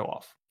it doesn't go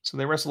off. So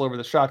they wrestle over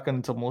the shotgun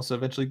until Melissa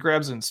eventually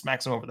grabs it and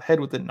smacks him over the head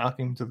with it,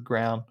 knocking him to the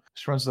ground.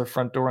 She runs to the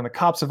front door, and the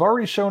cops have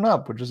already shown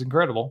up, which is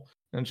incredible.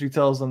 And she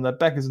tells them that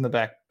Beck is in the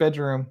back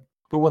bedroom,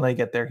 but when they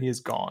get there, he is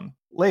gone.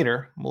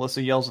 Later,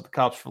 Melissa yells at the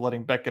cops for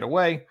letting Beck get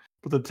away,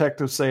 but the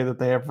detectives say that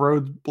they have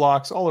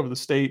roadblocks all over the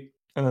state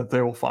and that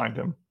they will find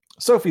him.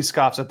 Sophie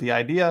scoffs at the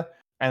idea,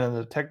 and then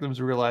the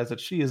detectives realize that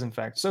she is in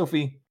fact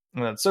Sophie,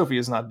 and that Sophie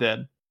is not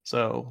dead.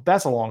 So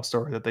that's a long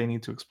story that they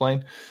need to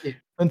explain. Yeah.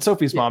 And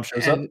Sophie's mom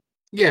shows up.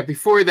 Yeah,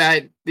 before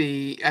that,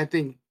 I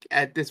think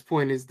at this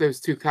point is those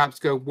two cops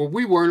go, well,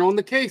 we weren't on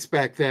the case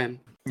back then.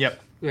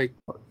 Yep. Like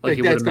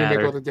mattered. that's going to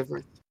make all the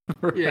difference.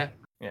 Yeah.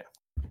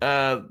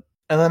 Yeah.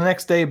 And then the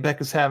next day, Beck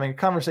is having a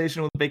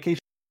conversation with Vacation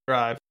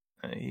Drive.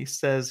 He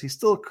says he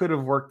still could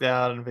have worked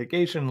out on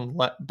vacation.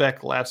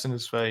 Beck laughs in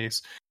his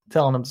face,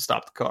 telling him to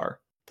stop the car.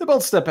 They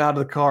both step out of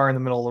the car in the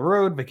middle of the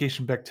road.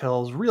 Vacation Beck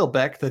tells real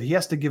Beck that he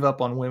has to give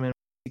up on women.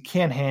 He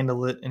can't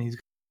handle it, and he's going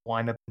to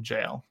wind up in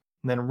jail.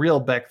 And then real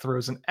Beck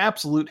throws an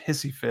absolute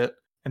hissy fit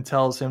and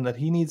tells him that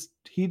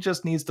he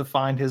just needs to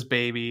find his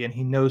baby, and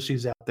he knows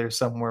she's out there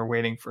somewhere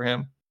waiting for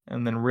him.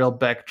 And then real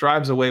Beck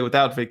drives away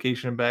without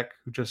Vacation Beck,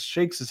 who just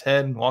shakes his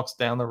head and walks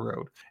down the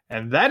road.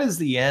 And that is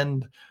the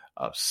end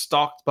of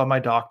Stalked by My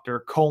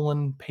Doctor,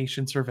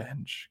 Patient's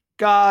Revenge.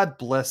 God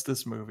bless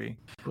this movie.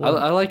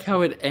 I like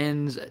how it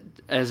ends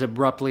as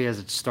abruptly as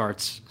it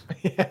starts.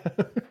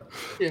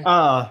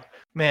 Yeah.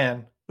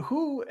 Man,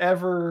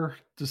 whoever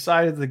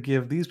decided to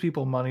give these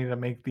people money to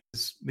make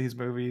these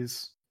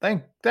movies,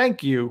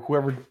 thank you,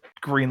 whoever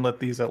greenlit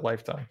these at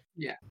Lifetime.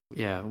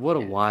 Yeah, what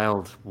a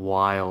wild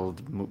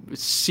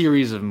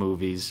series of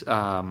movies.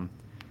 A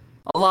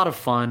lot of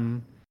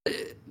fun.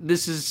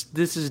 This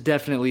is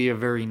definitely a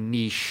very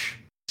niche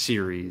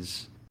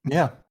series.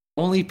 Yeah.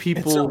 Only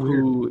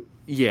people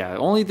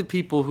only the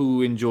people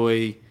who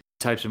enjoy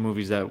types of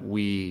movies that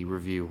we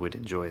review would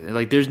enjoy it.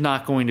 Like, there's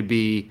not going to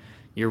be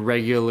your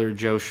regular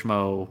Joe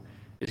Schmo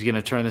is going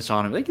to turn this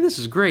on and be like, this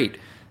is great.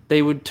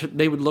 They would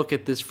look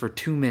at this for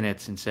 2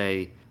 minutes and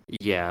say,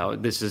 yeah,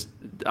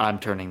 I'm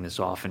turning this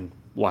off and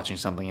watching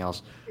something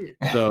else.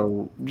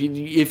 So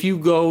if you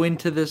go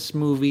into this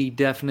movie,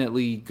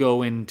 definitely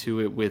go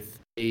into it with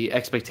the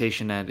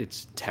expectation that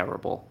it's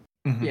terrible.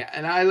 Mm-hmm. Yeah,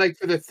 and I like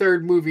for the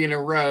third movie in a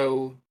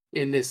row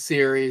in this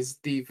series,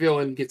 the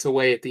villain gets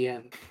away at the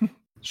end.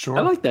 Sure.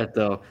 I like that,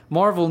 though.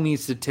 Marvel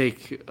needs to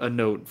take a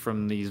note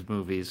from these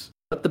movies.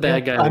 Let the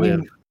bad guy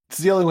live. Mean, it's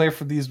the only way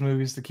for these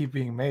movies to keep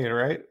being made,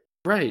 right?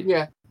 Right.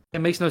 Yeah. It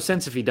makes no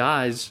sense if he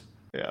dies.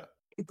 Yeah.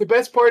 The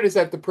best part is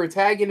that the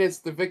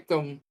protagonist, the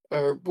victim,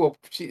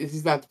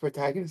 he's not the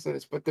protagonist in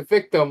this, but the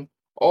victim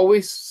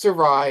always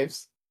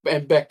survives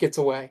and Beck gets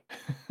away.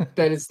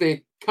 That is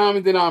the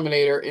common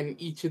denominator in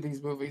each of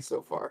these movies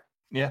so far.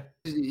 Yeah.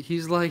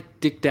 He's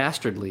like Dick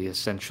Dastardly,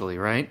 essentially,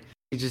 right?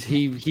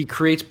 He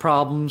creates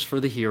problems for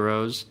the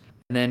heroes,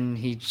 and then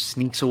he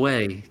sneaks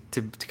away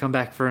to come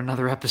back for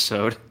another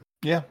episode.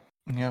 Yeah.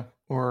 Yeah.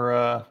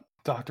 Or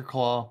Dr.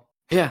 Claw.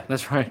 Yeah,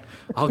 that's right.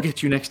 I'll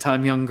get you next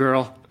time, young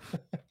girl.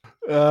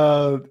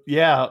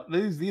 Yeah,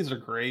 these are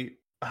great.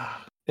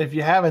 If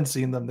you haven't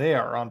seen them, they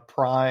are on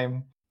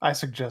Prime. I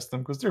suggest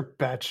them because they're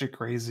batshit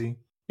crazy.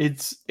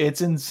 It's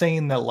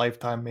insane that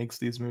Lifetime makes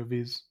these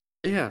movies.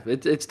 Yeah,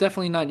 it's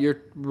definitely not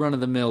your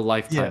run-of-the-mill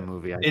Lifetime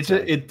movie.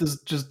 It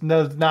does just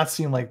not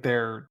seem like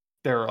their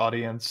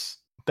audience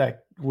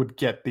that would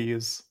get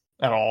these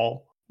at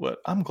all. But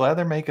I'm glad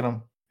they're making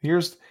them.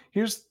 Here's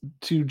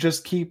to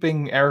just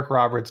keeping Eric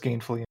Roberts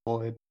gainfully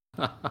employed.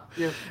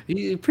 Yeah.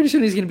 Pretty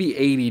soon he's going to be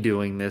 80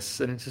 doing this,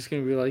 and it's just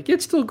going to be like,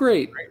 it's still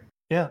great.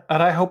 Yeah,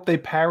 and I hope they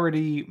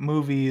parody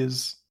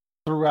movies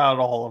throughout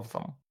all of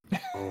them.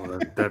 Oh,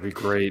 that'd be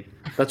great.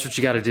 That's what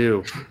you got to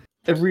do.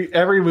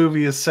 Every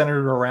movie is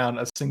centered around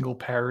a single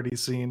parody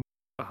scene.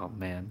 Oh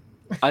man,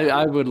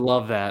 I would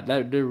love that.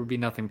 There would be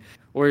nothing.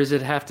 Or does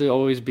it have to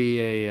always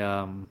be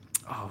a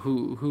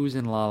who's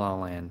in La La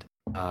Land?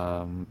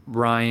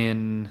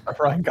 Ryan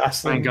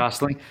Gosling. Ryan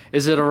Gosling.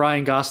 Is it a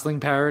Ryan Gosling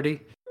parody?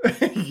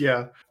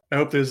 Yeah. I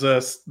hope there's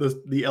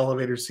the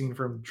elevator scene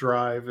from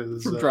Drive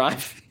is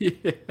Drive. Yeah.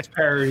 It's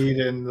parodied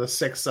in the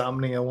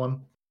Sexomnia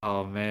one.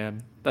 Oh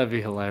man, that'd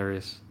be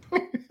hilarious.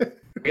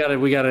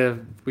 we gotta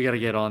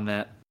get on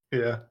that.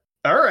 Yeah.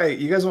 All right,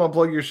 you guys want to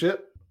plug your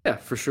shit? Yeah,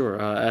 for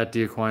sure. At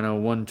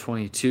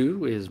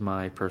Diaquino122 is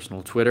my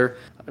personal Twitter.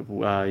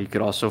 You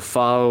could also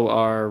follow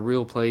our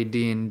Real Play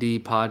D&D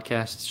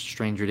podcast,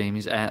 Stranger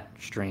Damies, at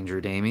Stranger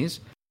Damies.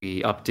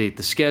 We update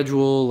the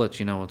schedule, let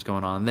you know what's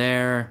going on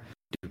there.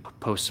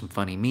 Post some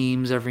funny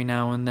memes every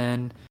now and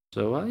then.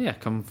 So, yeah,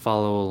 come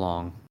follow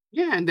along.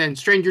 Yeah, and then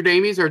Stranger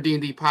Damies, our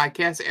D&D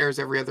podcast, airs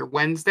every other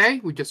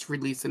Wednesday. We just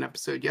released an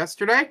episode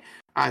yesterday.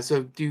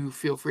 So do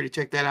feel free to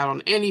check that out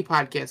on any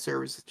podcast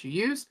service that you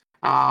use.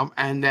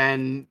 And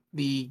then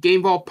the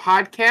Game Vault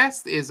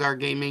podcast is our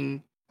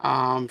gaming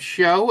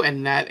show,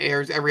 and that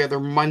airs every other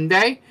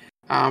Monday.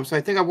 So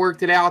I think I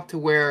worked it out to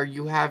where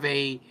you have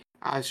a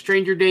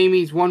Stranger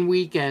Damies one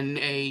week and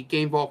a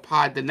Game Vault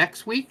pod the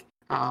next week.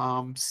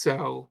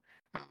 So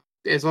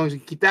as long as you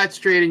keep that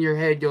straight in your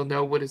head, you'll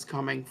know what is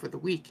coming for the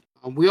week.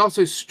 We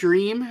also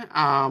stream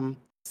about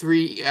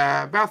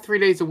 3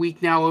 days a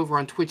week now over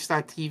on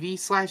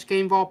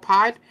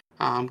twitch.tv/GameVaultPod.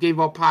 Game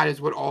Vault Pod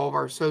is what all of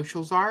our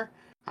socials are.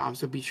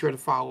 So be sure to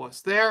follow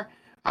us there.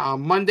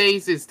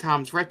 Mondays is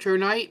Tom's Retro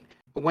Night.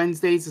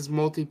 Wednesdays is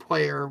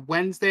Multiplayer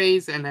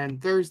Wednesdays. And then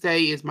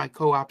Thursday is my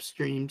co-op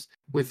streams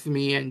with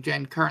me and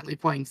Jen currently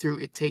playing through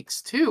It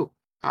Takes Two.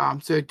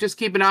 So just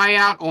keep an eye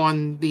out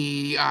on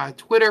the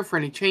Twitter for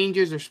any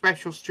changes or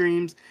special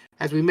streams,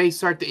 as we may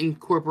start to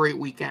incorporate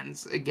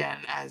weekends again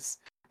as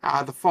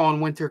the fall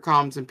and winter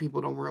comes and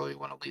people don't really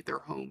want to leave their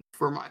home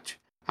for much.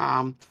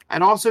 And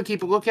also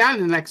keep a lookout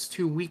in the next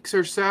 2 weeks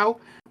or so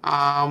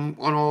on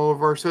all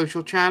of our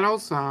social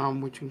channels,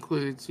 which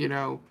includes,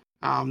 the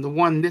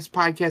one this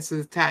podcast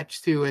is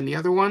attached to and the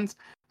other ones.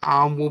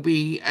 We'll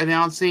be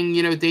announcing,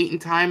 date and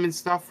time and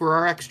stuff for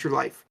our Extra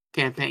Life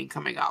campaign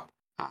coming up.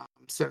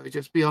 So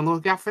just be on the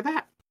lookout for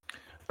that.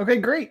 Okay,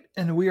 great.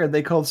 And we are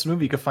They Call This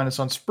Movie. You can find us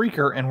on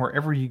Spreaker and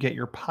wherever you get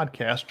your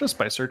podcast just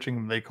by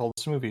searching They Call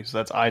This Movie. So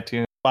that's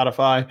iTunes,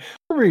 Spotify,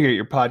 wherever you get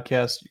your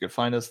podcast, you can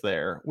find us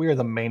there. We are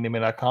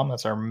themaindamie.com.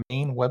 That's our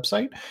main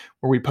website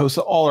where we post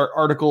all our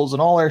articles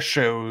and all our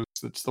shows.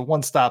 It's the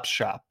one-stop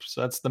shop. So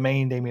that's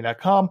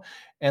themaindamie.com.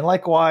 And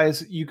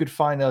likewise, you could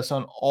find us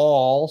on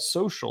all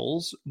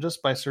socials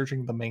just by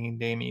searching The Main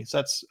Damie. So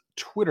that's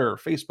Twitter,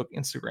 Facebook,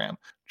 Instagram.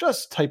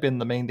 Just type in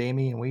The Main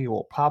Damie and we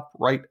will pop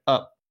right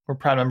up. We're a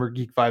proud member of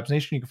Geek Vibes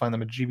Nation. You can find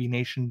them at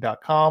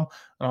gbnation.com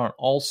and on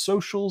all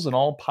socials and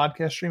all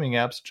podcast streaming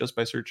apps just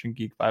by searching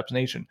Geek Vibes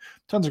Nation.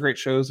 Tons of great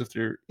shows. If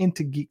you're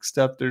into geek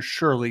stuff, there's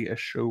surely a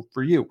show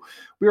for you.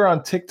 We are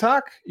on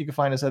TikTok. You can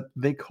find us at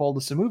They Called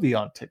Us a Movie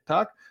on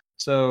TikTok.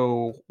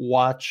 So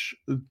watch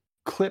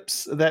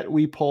clips that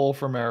we pull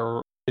from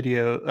our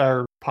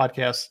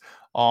podcasts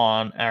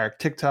on our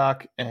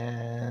TikTok,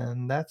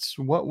 and that's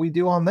what we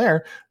do on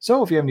there.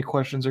 So if you have any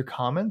questions or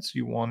comments,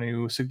 you want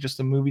to suggest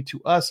a movie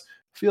to us,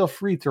 feel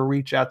free to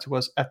reach out to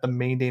us at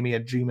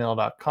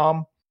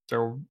themaindamie@gmail.com. It's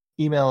our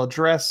email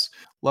address.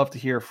 Love to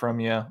hear from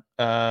you.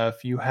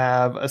 If you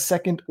have a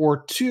second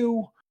or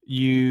two,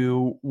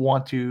 you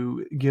want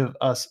to give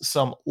us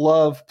some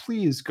love,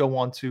 please go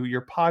on to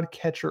your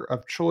podcatcher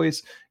of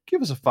choice.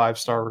 Give us a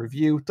 5-star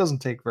review. It doesn't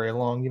take very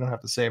long. You don't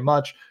have to say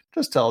much.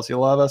 Just tell us you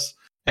love us.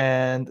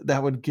 And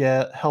that would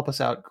help us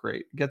out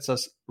great. It gets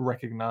us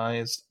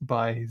recognized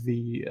by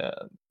the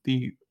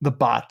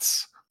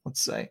bots,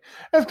 let's say.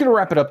 That's going to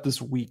wrap it up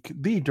this week.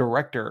 The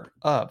director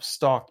of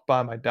Stalked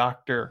by My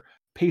Doctor,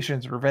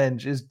 Patience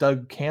Revenge is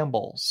Doug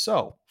Campbell.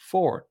 So,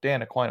 for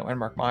Dan Aquino and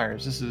Mark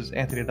Myers, this is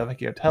Anthony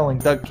Davecchio telling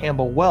Doug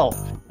Campbell, well,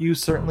 you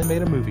certainly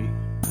made a movie,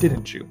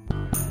 didn't you?